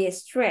the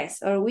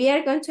stress or we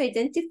are going to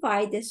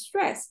identify the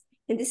stress.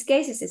 In this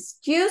case, it's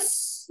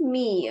excuse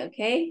me,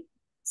 okay?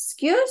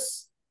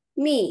 Excuse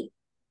me.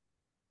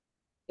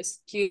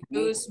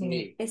 Excuse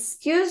me.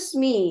 Excuse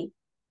me.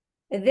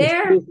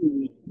 They're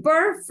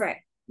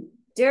perfect.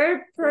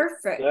 They're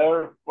perfect.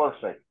 They're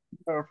perfect.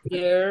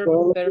 They're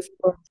perfect.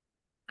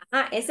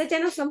 Esas ya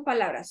no son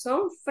palabras,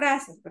 son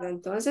frases, pero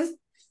entonces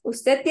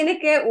usted tiene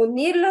que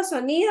unir los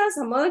sonidos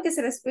a modo que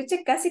se le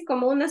escuche casi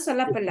como una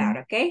sola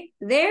palabra, ¿ok?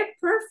 They're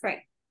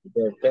perfect.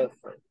 They're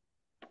perfect.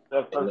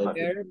 They're perfect.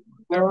 They're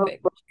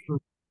perfect.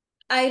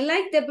 I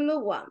like the blue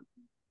one.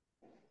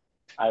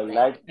 I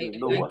like I the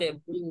blue like one.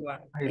 the blue one.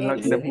 I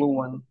like the blue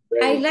one.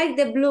 I like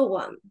the blue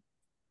one.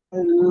 I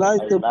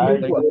like I the blue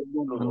like one. the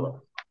blue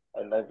one.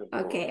 I like the blue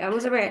Okay, one.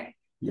 vamos a ver.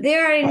 They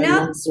are I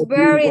not like the blue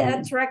very one.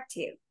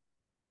 attractive.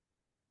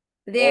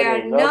 They They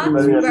are are not not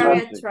very very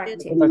attractive.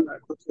 attractive.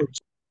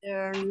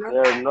 They're not They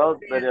are not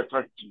very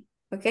attractive.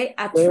 Okay,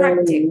 They're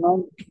attractive. not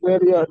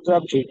very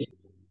attractive.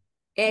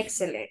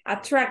 Excellent.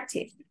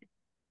 Attractive.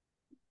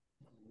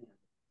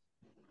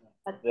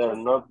 They are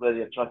not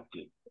very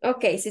attractive.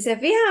 Ok, si se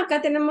fijan,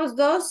 acá tenemos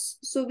dos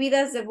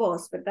subidas de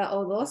voz, ¿verdad?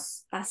 O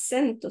dos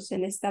acentos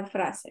en esta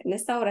frase, en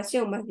esta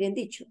oración, más bien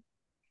dicho.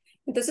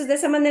 Entonces, de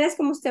esa manera es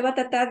como usted va a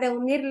tratar de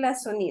unir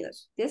los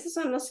sonidos. Y esos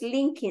son los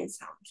linking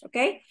sounds, ¿ok?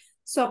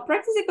 So,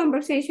 practice the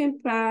conversation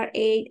part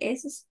 8,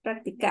 eso es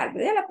practicar,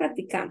 ¿verdad? Ya la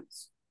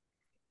practicamos.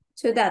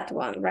 So, that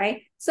one,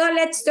 right? So,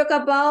 let's talk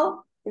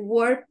about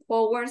word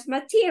powers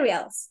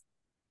materials.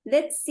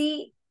 Let's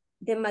see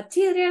the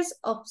materials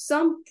of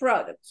some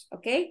products,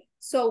 okay?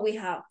 So we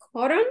have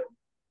cotton,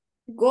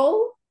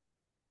 gold,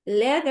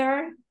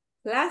 leather,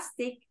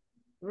 plastic,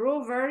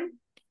 rubber,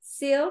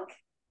 silk,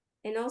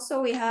 and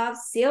also we have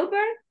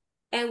silver,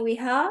 and we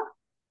have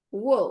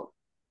wool.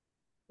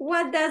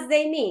 What does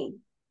they mean?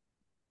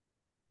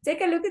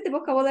 Take a look at the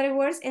vocabulary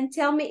words and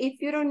tell me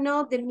if you don't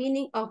know the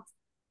meaning of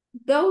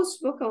those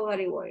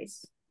vocabulary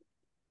words.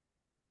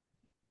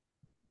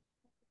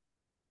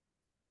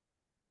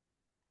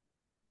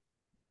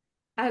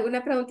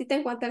 ¿Alguna preguntita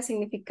en cuanto al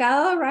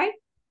significado, right?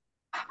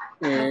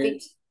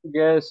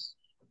 Yes.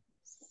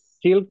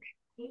 Silk.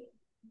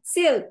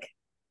 Silk.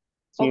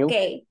 Silk. Ok.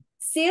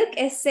 Silk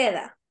es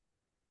seda.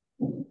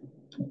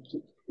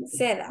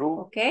 Seda, Blue.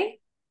 ok.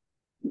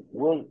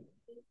 Wool.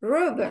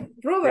 Rubber.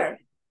 Rubber.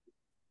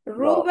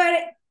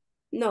 Rubber.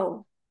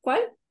 No.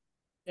 ¿Cuál?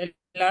 El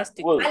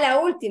plástico. Wool. A la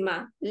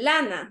última.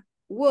 Lana.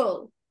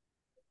 Wool.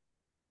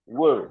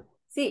 Wool.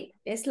 Sí,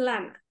 es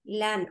lana.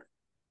 Lana.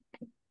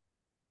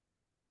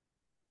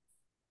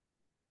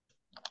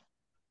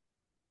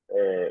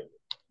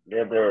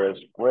 Leather es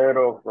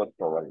cuero,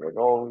 cotton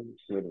algodón,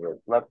 silver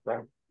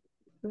plata.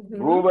 Ujú.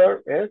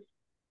 Rubber es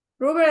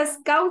Rubber es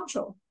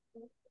caucho.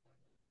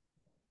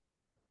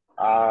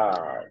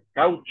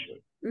 caucho,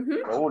 Ujú.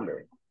 no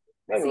hule.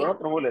 Bueno, Sí.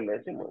 nosotros hule le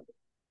decimos.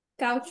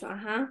 Caucho,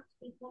 ajá.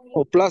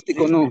 O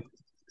plástico, no.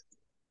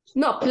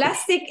 No,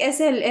 plastic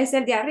es el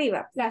de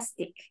arriba.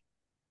 Plastic.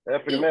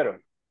 Es primero.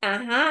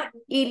 Ajá.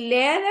 Y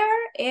leather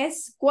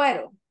es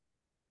cuero.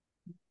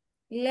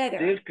 Leather.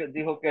 Silk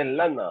dijo que es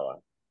lana, ¿va?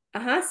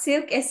 Ajá.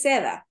 Silk es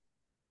seda.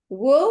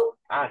 Wool.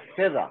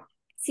 Seda.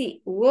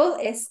 Sí, wool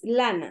es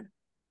lana.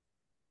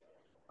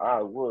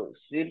 Wool.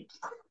 Silk,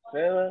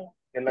 seda,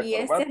 que es la Y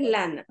esta es corbata.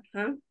 lana.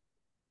 Ajá.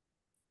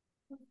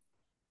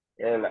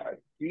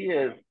 Aquí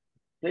es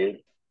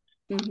silk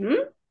Ujú.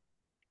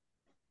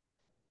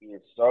 y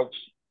socks,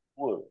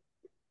 wool.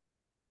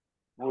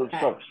 Wool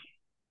socks.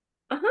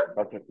 Ajá.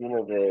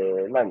 Calcetines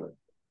de lana.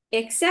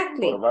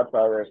 Exactly.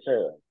 Corbata de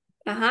seda.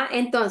 Ajá.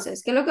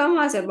 Entonces, ¿qué es lo que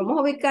vamos a hacer? Vamos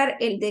a ubicar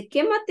el de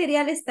qué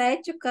material está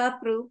hecho cada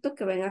producto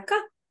que ven acá.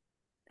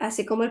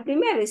 Así como el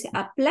primero dice,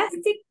 a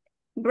plastic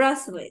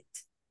bracelet.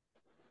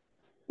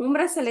 Un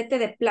brazalete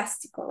de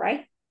plástico,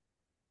 right?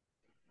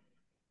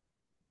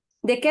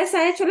 ¿De qué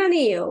está hecho el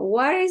anillo?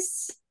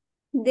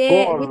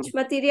 Which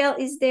material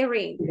is the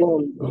ring?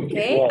 Gold.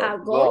 Okay, a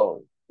gold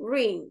Gold.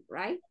 ring,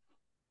 right?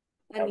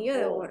 Anillo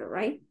de Gold. oro,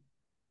 right?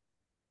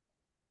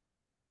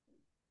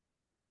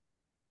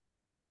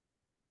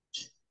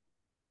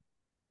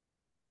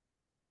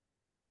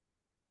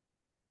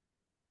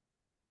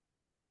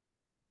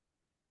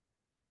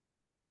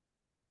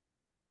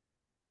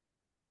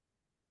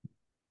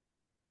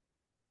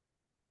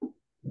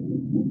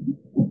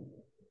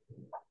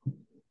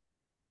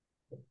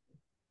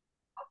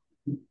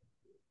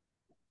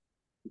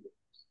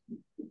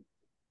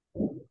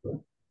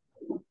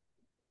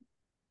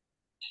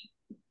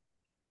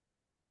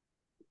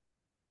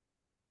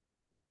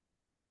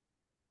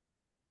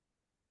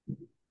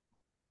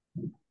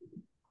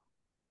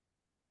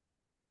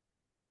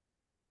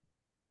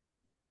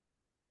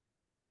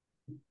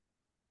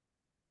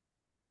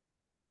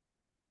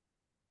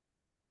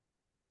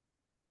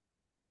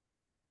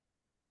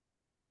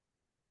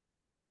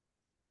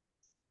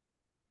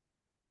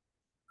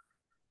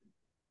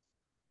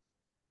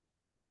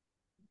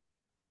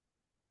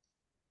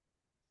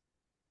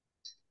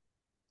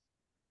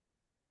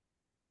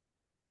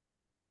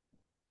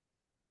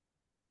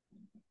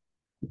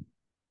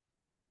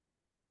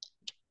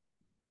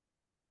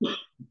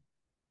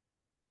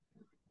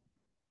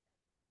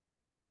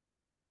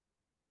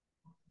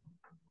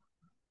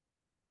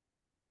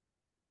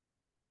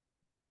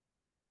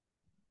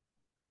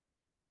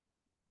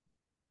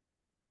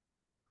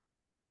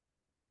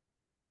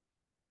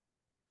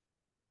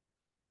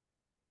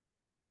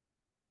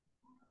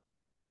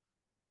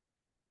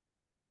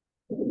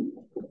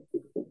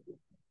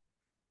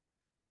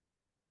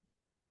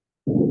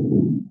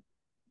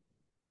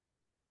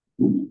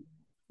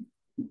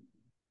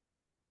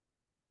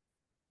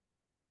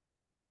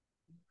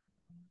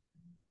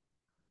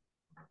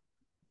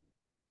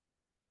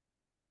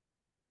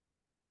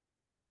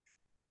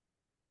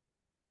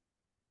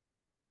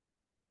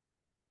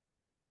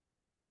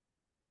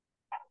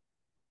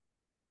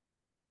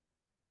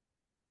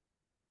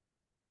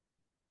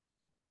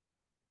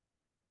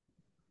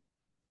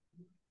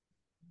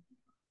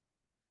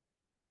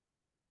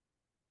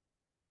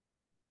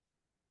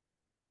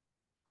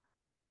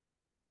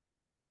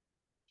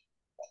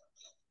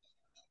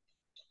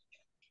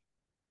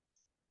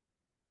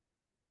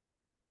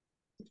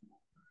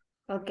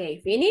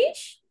 Okay,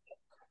 finish.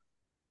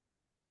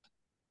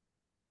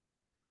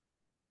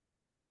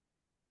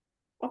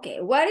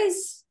 Okay, what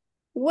is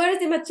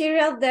the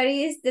material that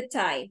is the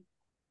tie?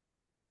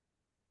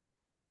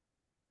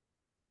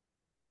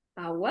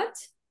 What?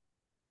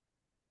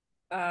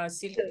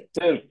 Silk.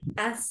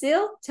 A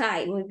silk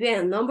tie. Muy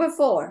bien. Number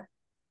 4.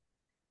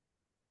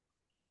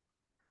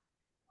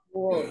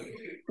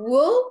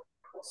 Wool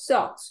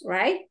socks,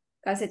 right?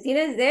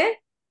 Calcetines de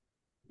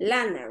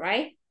lana,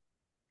 right?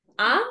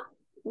 A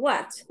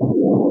what?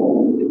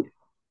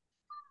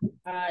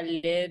 A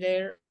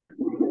leather.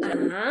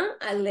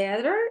 A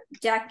leather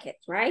jacket,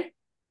 right?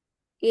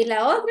 ¿Y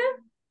la otra?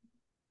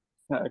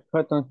 A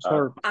cotton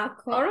shirt. A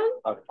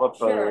cotton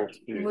shirt.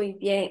 Muy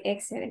bien,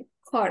 excellent.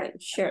 Cotton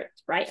shirt,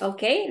 right?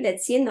 Okay,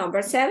 let's see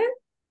number 7.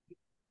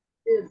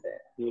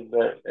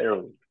 Silver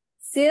earring.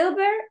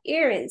 Silver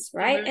earrings,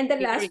 right? And the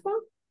last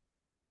one?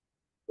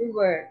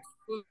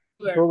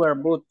 Rubber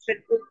boots.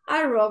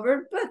 A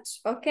rubber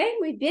boots. Okay,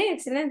 muy bien,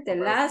 excelente.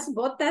 Las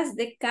botas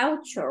de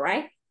caucho,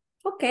 right?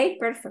 Okay,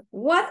 perfect.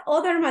 What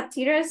other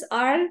materials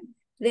are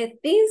the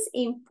things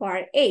in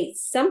part A?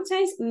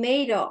 Sometimes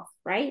made of,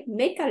 right?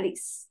 Make a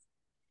list.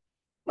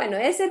 Bueno,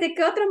 ese de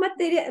qué otros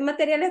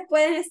materiales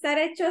pueden estar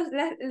hechos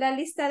la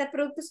lista de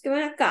productos que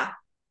ven acá.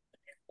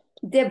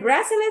 The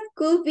bracelet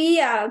could be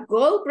a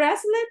gold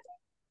bracelet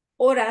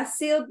or a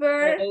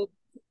silver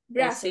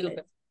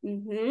bracelet.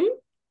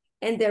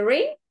 And the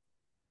ring?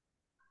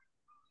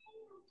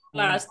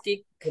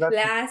 Plastic.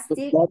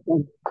 Plastic,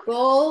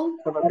 gold,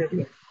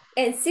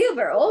 and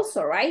silver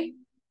also, right?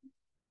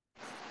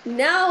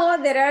 Now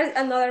there are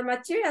another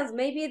materials.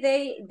 Maybe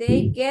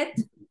they get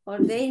or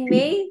they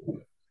made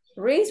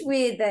rings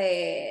with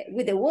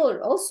the wool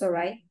also,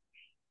 right?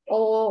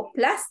 O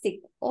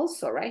plastic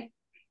also, right?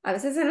 A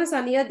veces en los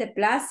anillos de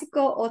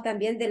plástico o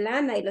también de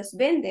lana y los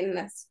venden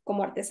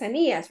como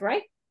artesanías,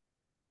 right?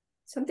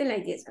 Something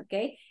like this,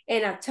 okay?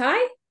 And a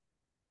tie?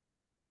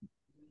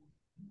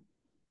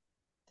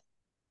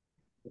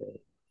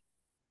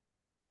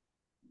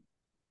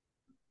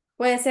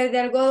 Puede ser de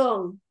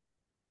algodón.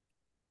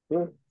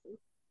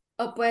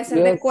 O puede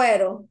ser de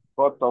cuero.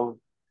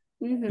 Cotton.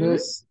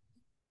 Yes.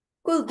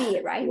 Could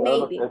be, right?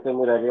 Claro, Maybe. que se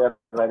miraría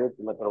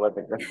rarísima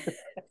corbata.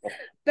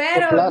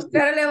 Pero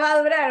le va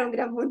a durar un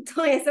gran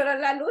montón. Y solo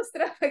la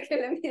lustra para que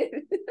le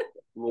mire.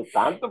 Ni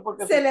tanto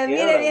porque se le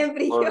mire bien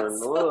por el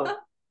brilloso.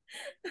 nudo.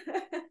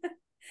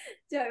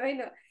 Ya,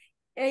 bueno.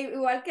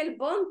 Igual que el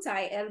bone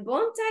tie. El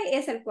bone tie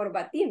es el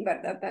corbatín,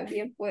 ¿verdad?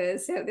 También puede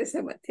ser de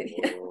ese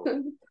material.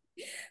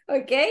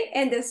 Ok,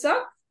 and the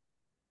sock?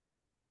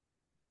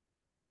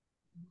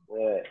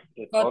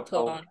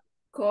 Cotton.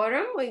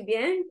 Cotton, muy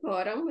bien.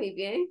 Cotton, muy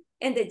bien.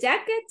 And the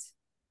jacket?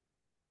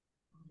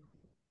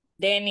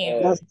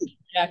 Denim.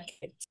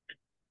 Jacket.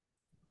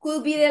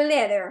 Could be the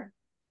leather.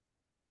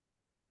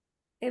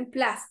 And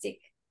plastic.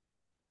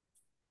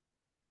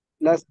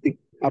 Plastic.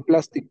 A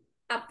plastic.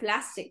 A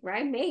plastic,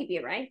 right? Maybe,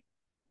 right?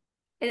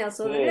 And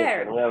also the Sí,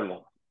 leather.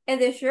 permeable.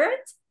 And the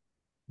shirt?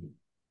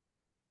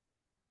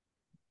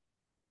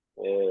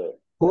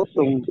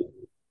 Cotton.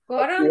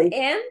 Cotton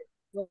and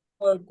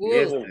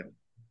Good.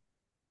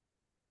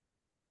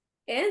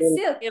 And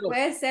silk.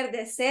 Puede ser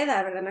de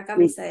seda, ¿verdad? Una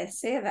camisa de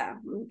seda.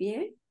 Muy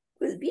bien.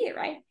 Could be,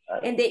 right?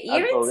 And the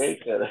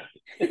earrings?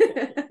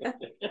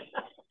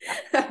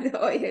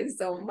 Oye,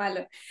 son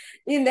malos.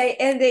 And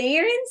the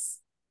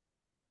earrings?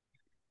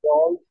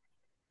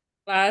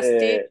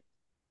 Plastic.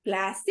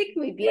 Plastic,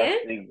 muy bien.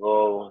 Plastic,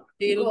 gold.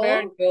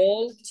 Silver,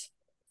 gold.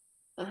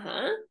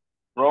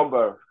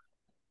 Rubber.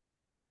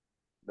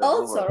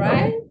 Also,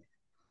 right?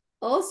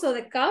 Also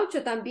de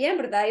caucho también,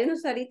 ¿verdad? Hay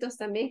unos aritos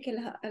también que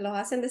los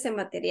hacen de ese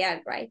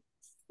material, right?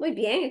 Muy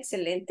bien,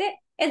 excelente.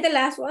 And the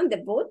last one, the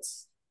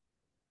boots?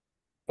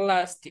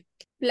 Plastic.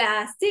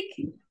 Plastic.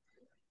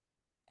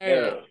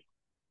 There.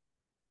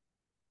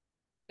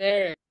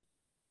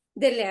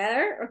 The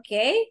leather,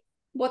 ok.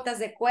 Botas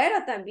de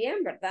cuero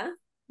también, ¿verdad?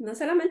 No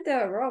solamente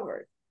de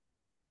rubber.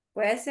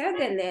 Puede ser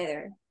de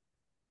leather.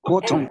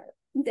 Cotton.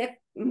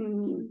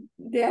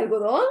 De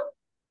algodón?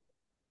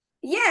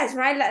 Yes,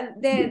 right.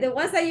 The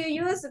ones that you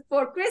use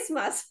for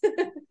Christmas.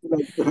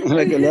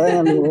 La que le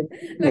dan a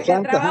La que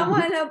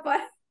trabajamos en la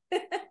pared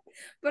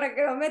para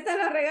que lo metan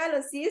los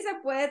regalos. Sí, se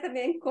puede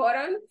también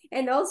cotton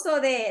and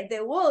also the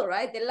wool,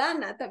 right? De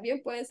lana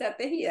también pueden ser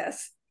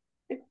tejidas.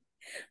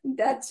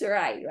 That's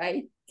right,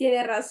 right?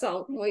 Tiene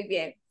razón. Muy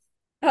bien.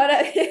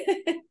 Ahora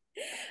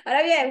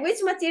bien,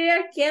 which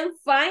material can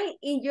find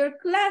in your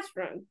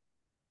classroom?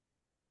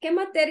 ¿Qué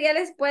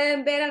materiales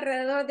pueden ver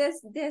alrededor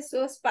de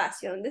su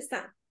espacio? ¿Dónde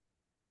están?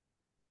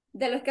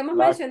 De los que hemos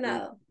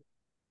mencionado.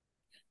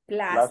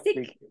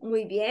 Plastic.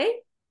 Muy bien.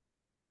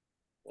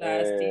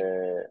 Plastic.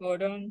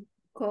 Cotton.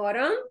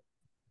 Cotton.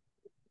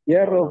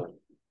 Hierro.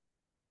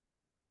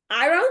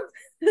 Iron.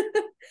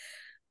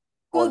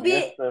 Could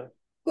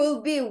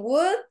be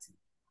wood.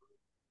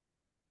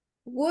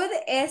 Wood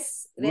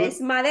es Wood,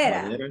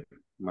 madera.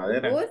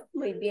 madera. Wood,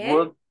 muy bien.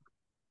 Wood,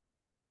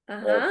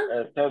 Ajá.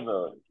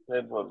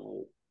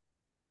 table.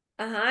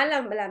 Ajá,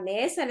 la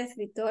mesa, el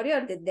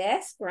escritorio, the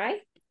desk,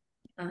 right?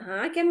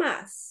 Ajá, ¿qué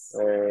más?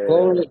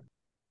 Cobre,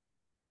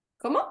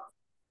 ¿Cómo?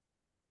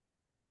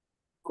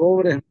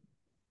 cobre.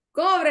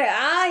 Cobre,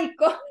 ay,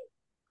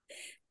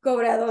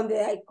 cobre, ¿a dónde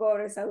hay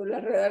cobre, Saúl,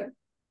 alrededor?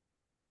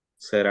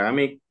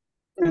 Ceramic.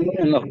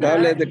 En los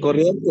cables de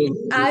corriente.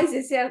 Ay, sí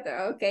es cierto.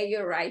 Ok,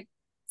 you're right.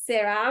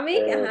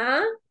 Ceramic,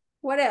 ajá.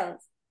 What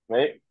else?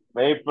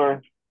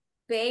 Paper.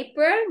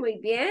 Paper, muy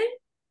bien.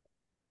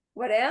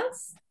 What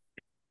else?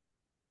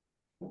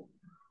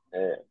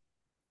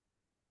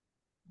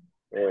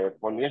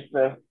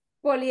 Poliéster.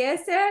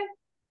 Poliéster,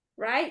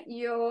 right?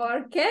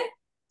 ¿Qué?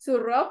 Su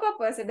ropa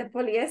puede ser de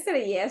poliéster.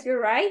 Yes,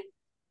 you're right.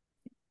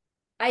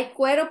 ¿Hay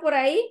cuero por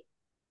ahí?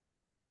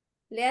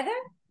 ¿Leather?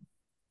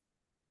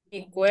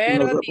 Ni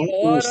cuero,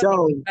 ni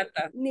oro, ni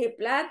plata. Ni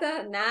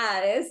plata,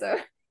 nada de eso.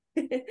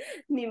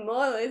 Ni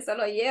modo, es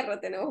solo hierro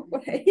tenemos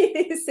por ahí.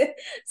 Dice.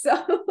 So,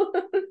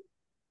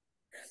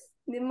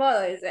 ni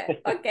modo,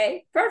 dice.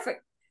 Ok,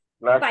 perfect.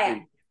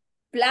 Vaya.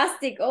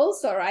 Plastic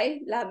also,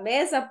 right? La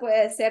mesa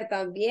puede ser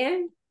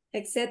también,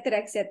 etcétera,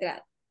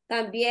 etcétera.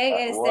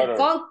 También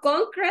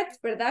concrete,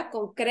 ¿verdad?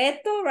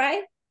 Concreto,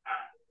 right?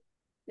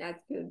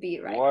 That could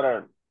be right.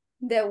 Water.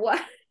 The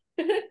water.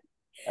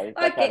 Ahí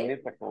está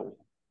Carlita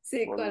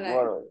Sí, con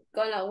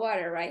la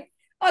water, right?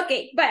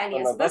 Ok, vaya,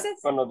 niños,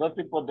 entonces. Con los dos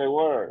tipos de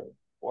water.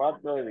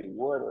 Water y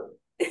water.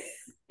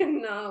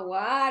 No,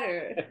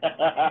 water.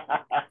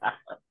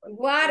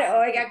 Water,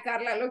 oiga,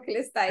 Carla, lo que le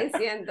está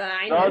diciendo.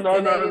 Ay,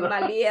 no, no.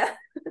 Malía.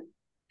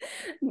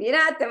 Mira,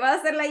 te va a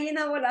hacer la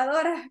gallina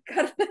voladora,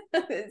 Carla,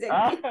 desde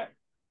aquí.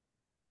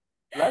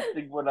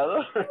 Plástico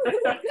volador.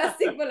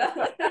 Plástico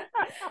volador.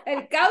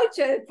 El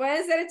caucho,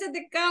 pueden ser hechos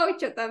de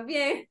caucho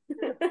también.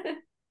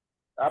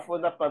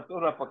 Pues la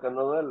panturra para que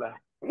no duela.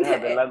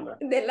 De lana.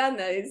 De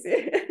lana,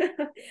 dice.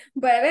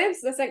 Bueno,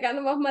 está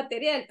sacando más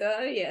material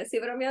todavía. Sí,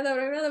 bromeando,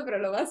 pero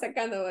lo va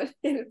sacando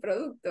el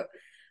producto.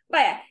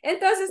 Vaya,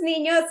 entonces,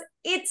 niños,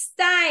 it's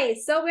time.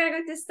 So we are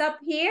going to stop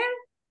here.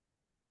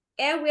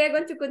 And we are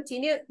going to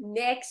continue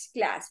next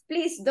class.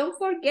 Please don't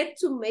forget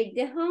to make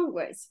the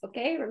homeworks,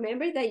 okay?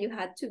 Remember that you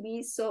had to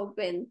be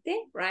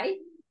solvente, right?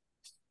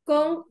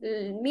 Con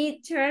el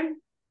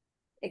midterm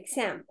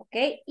exam,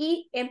 okay?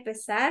 Y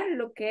empezar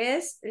lo que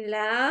es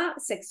la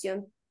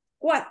sección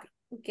 4,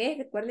 okay?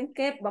 Recuerden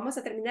que vamos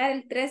a terminar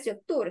el 3 de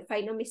octubre, if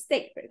I no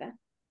mistake, ¿verdad?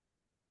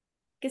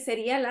 Que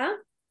sería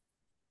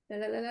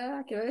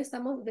creo que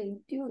estamos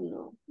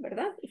 21,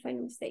 ¿verdad? If I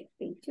no mistake,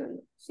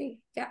 21,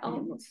 sí, ya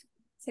almost.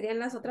 Serían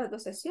las otras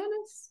 2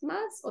 sesiones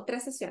más, o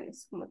 3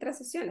 sesiones, como 3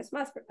 sesiones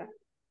más, ¿verdad?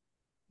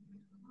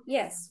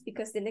 Yes,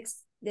 because the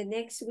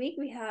next week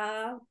we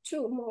have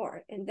 2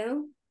 more, and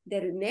then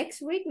the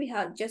next week we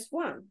have just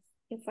 1,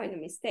 if I no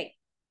mistake.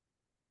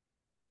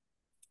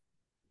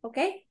 ¿Ok?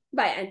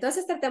 Vaya,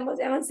 entonces tratemos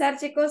de avanzar,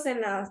 chicos,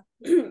 en la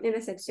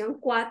sección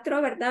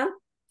 4, ¿verdad?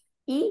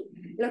 Y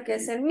lo que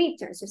es el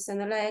midterm, si usted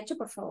no lo ha hecho,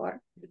 por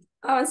favor,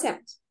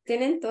 avancemos.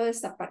 Tienen toda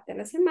esta parte de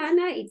la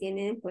semana y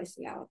tienen pues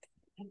la otra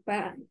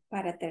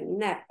para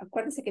terminar.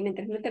 Acuérdense que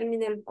mientras no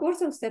termine el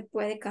curso, usted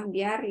puede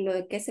cambiar lo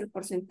de qué es el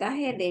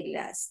porcentaje de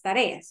las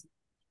tareas.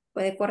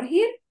 Puede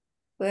corregir,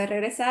 puede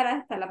regresar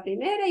hasta la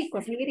primera y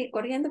corregir y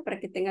corriendo para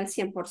que tenga el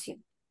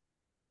 100%.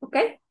 ¿Ok?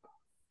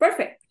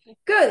 Perfect.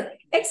 Good.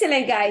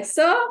 Excellent, guys.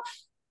 So,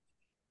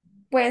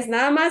 pues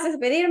nada más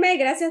despedirme.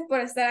 Gracias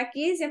por estar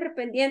aquí, siempre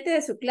pendiente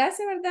de su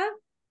clase, ¿verdad?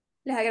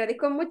 Les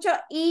agradezco mucho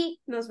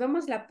y nos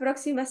vemos la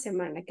próxima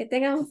semana. Que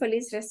tengan un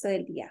feliz resto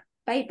del día.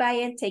 Bye,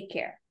 bye, and take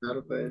care.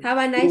 Have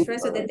a nice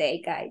rest of the day,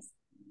 guys.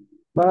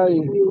 Bye.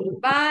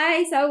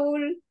 Bye,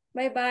 Saúl.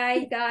 Bye,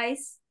 bye,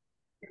 guys.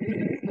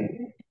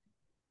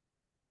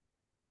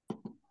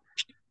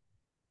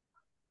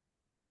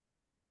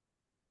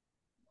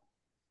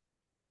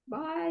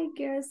 Bye,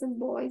 girls and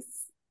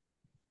boys.